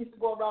 Price needs to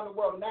go around the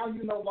world. Now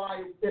you know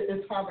why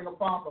it's having a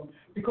problem.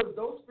 Because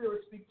those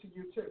spirits speak to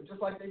you, too, just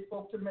like they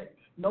spoke to me.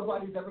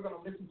 Nobody's ever going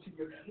to listen to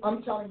you.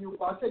 I'm telling you,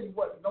 I'll tell you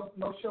what,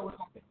 no show is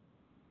on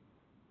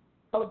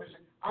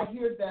television. I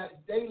hear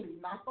that daily,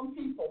 not from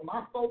people.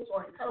 My folks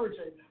are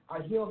encouraging.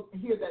 I hear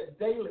that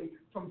daily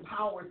from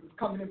powers that's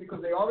coming in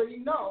because they already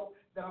know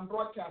that I'm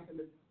broadcasting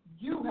this.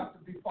 You have to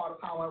be part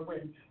of how I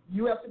win.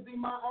 You have to be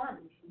my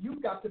army.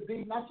 You've got to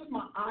be not just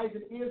my eyes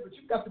and ears, but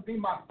you've got to be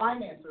my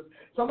finances.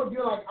 Some of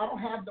you are like, I don't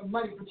have the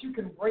money, but you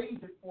can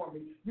raise it for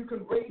me. You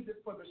can raise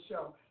it for the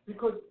show.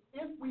 Because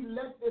if we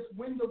let this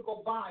window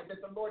go by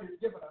that the Lord has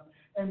given us,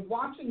 and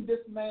watching this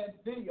man's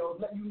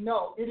videos let you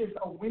know it is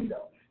a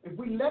window. If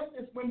we let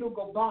this window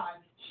go by,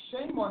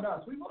 shame on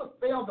us. We would have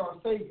failed our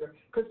Savior.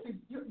 Because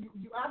you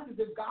ask as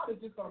if God is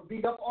just going to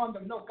beat up on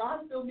them. No,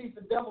 God still needs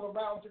the devil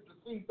around to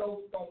deceive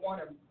those who don't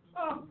want him.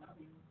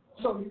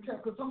 So you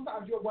can't, because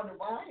sometimes you're wondering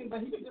why,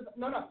 but he can just,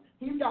 no,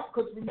 he's got,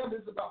 because remember,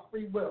 it's about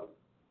free will,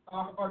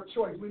 our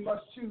choice. We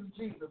must choose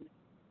Jesus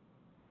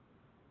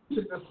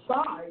to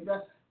decide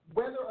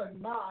whether or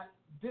not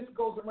this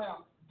goes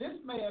around. This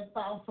man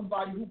found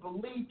somebody who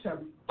believed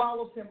him,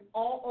 follows him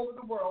all over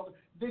the world,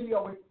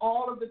 videoing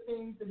all of the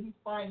things that he's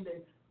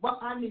finding. Well,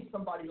 I need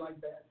somebody like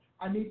that.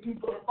 I need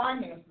people to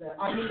finance that.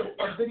 I need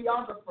a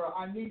videographer.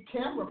 I need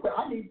camera equipment.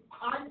 I need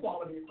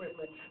high-quality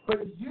equipment. But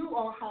you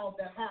are how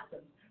that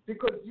happens.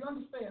 Because you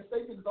understand,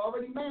 Satan has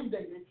already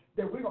mandated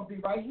that we're going to be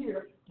right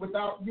here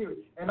without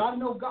you. And I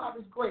know God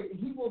is great, and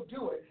he will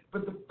do it.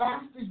 But the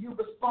faster you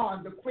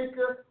respond, the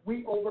quicker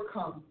we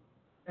overcome.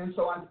 And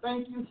so I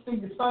thank you. See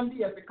you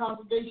Sunday at the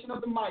Congregation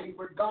of the Mighty,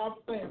 where God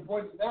stands.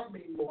 Boy, does that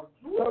mean more.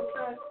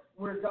 Okay?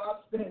 Where God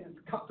stands.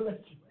 God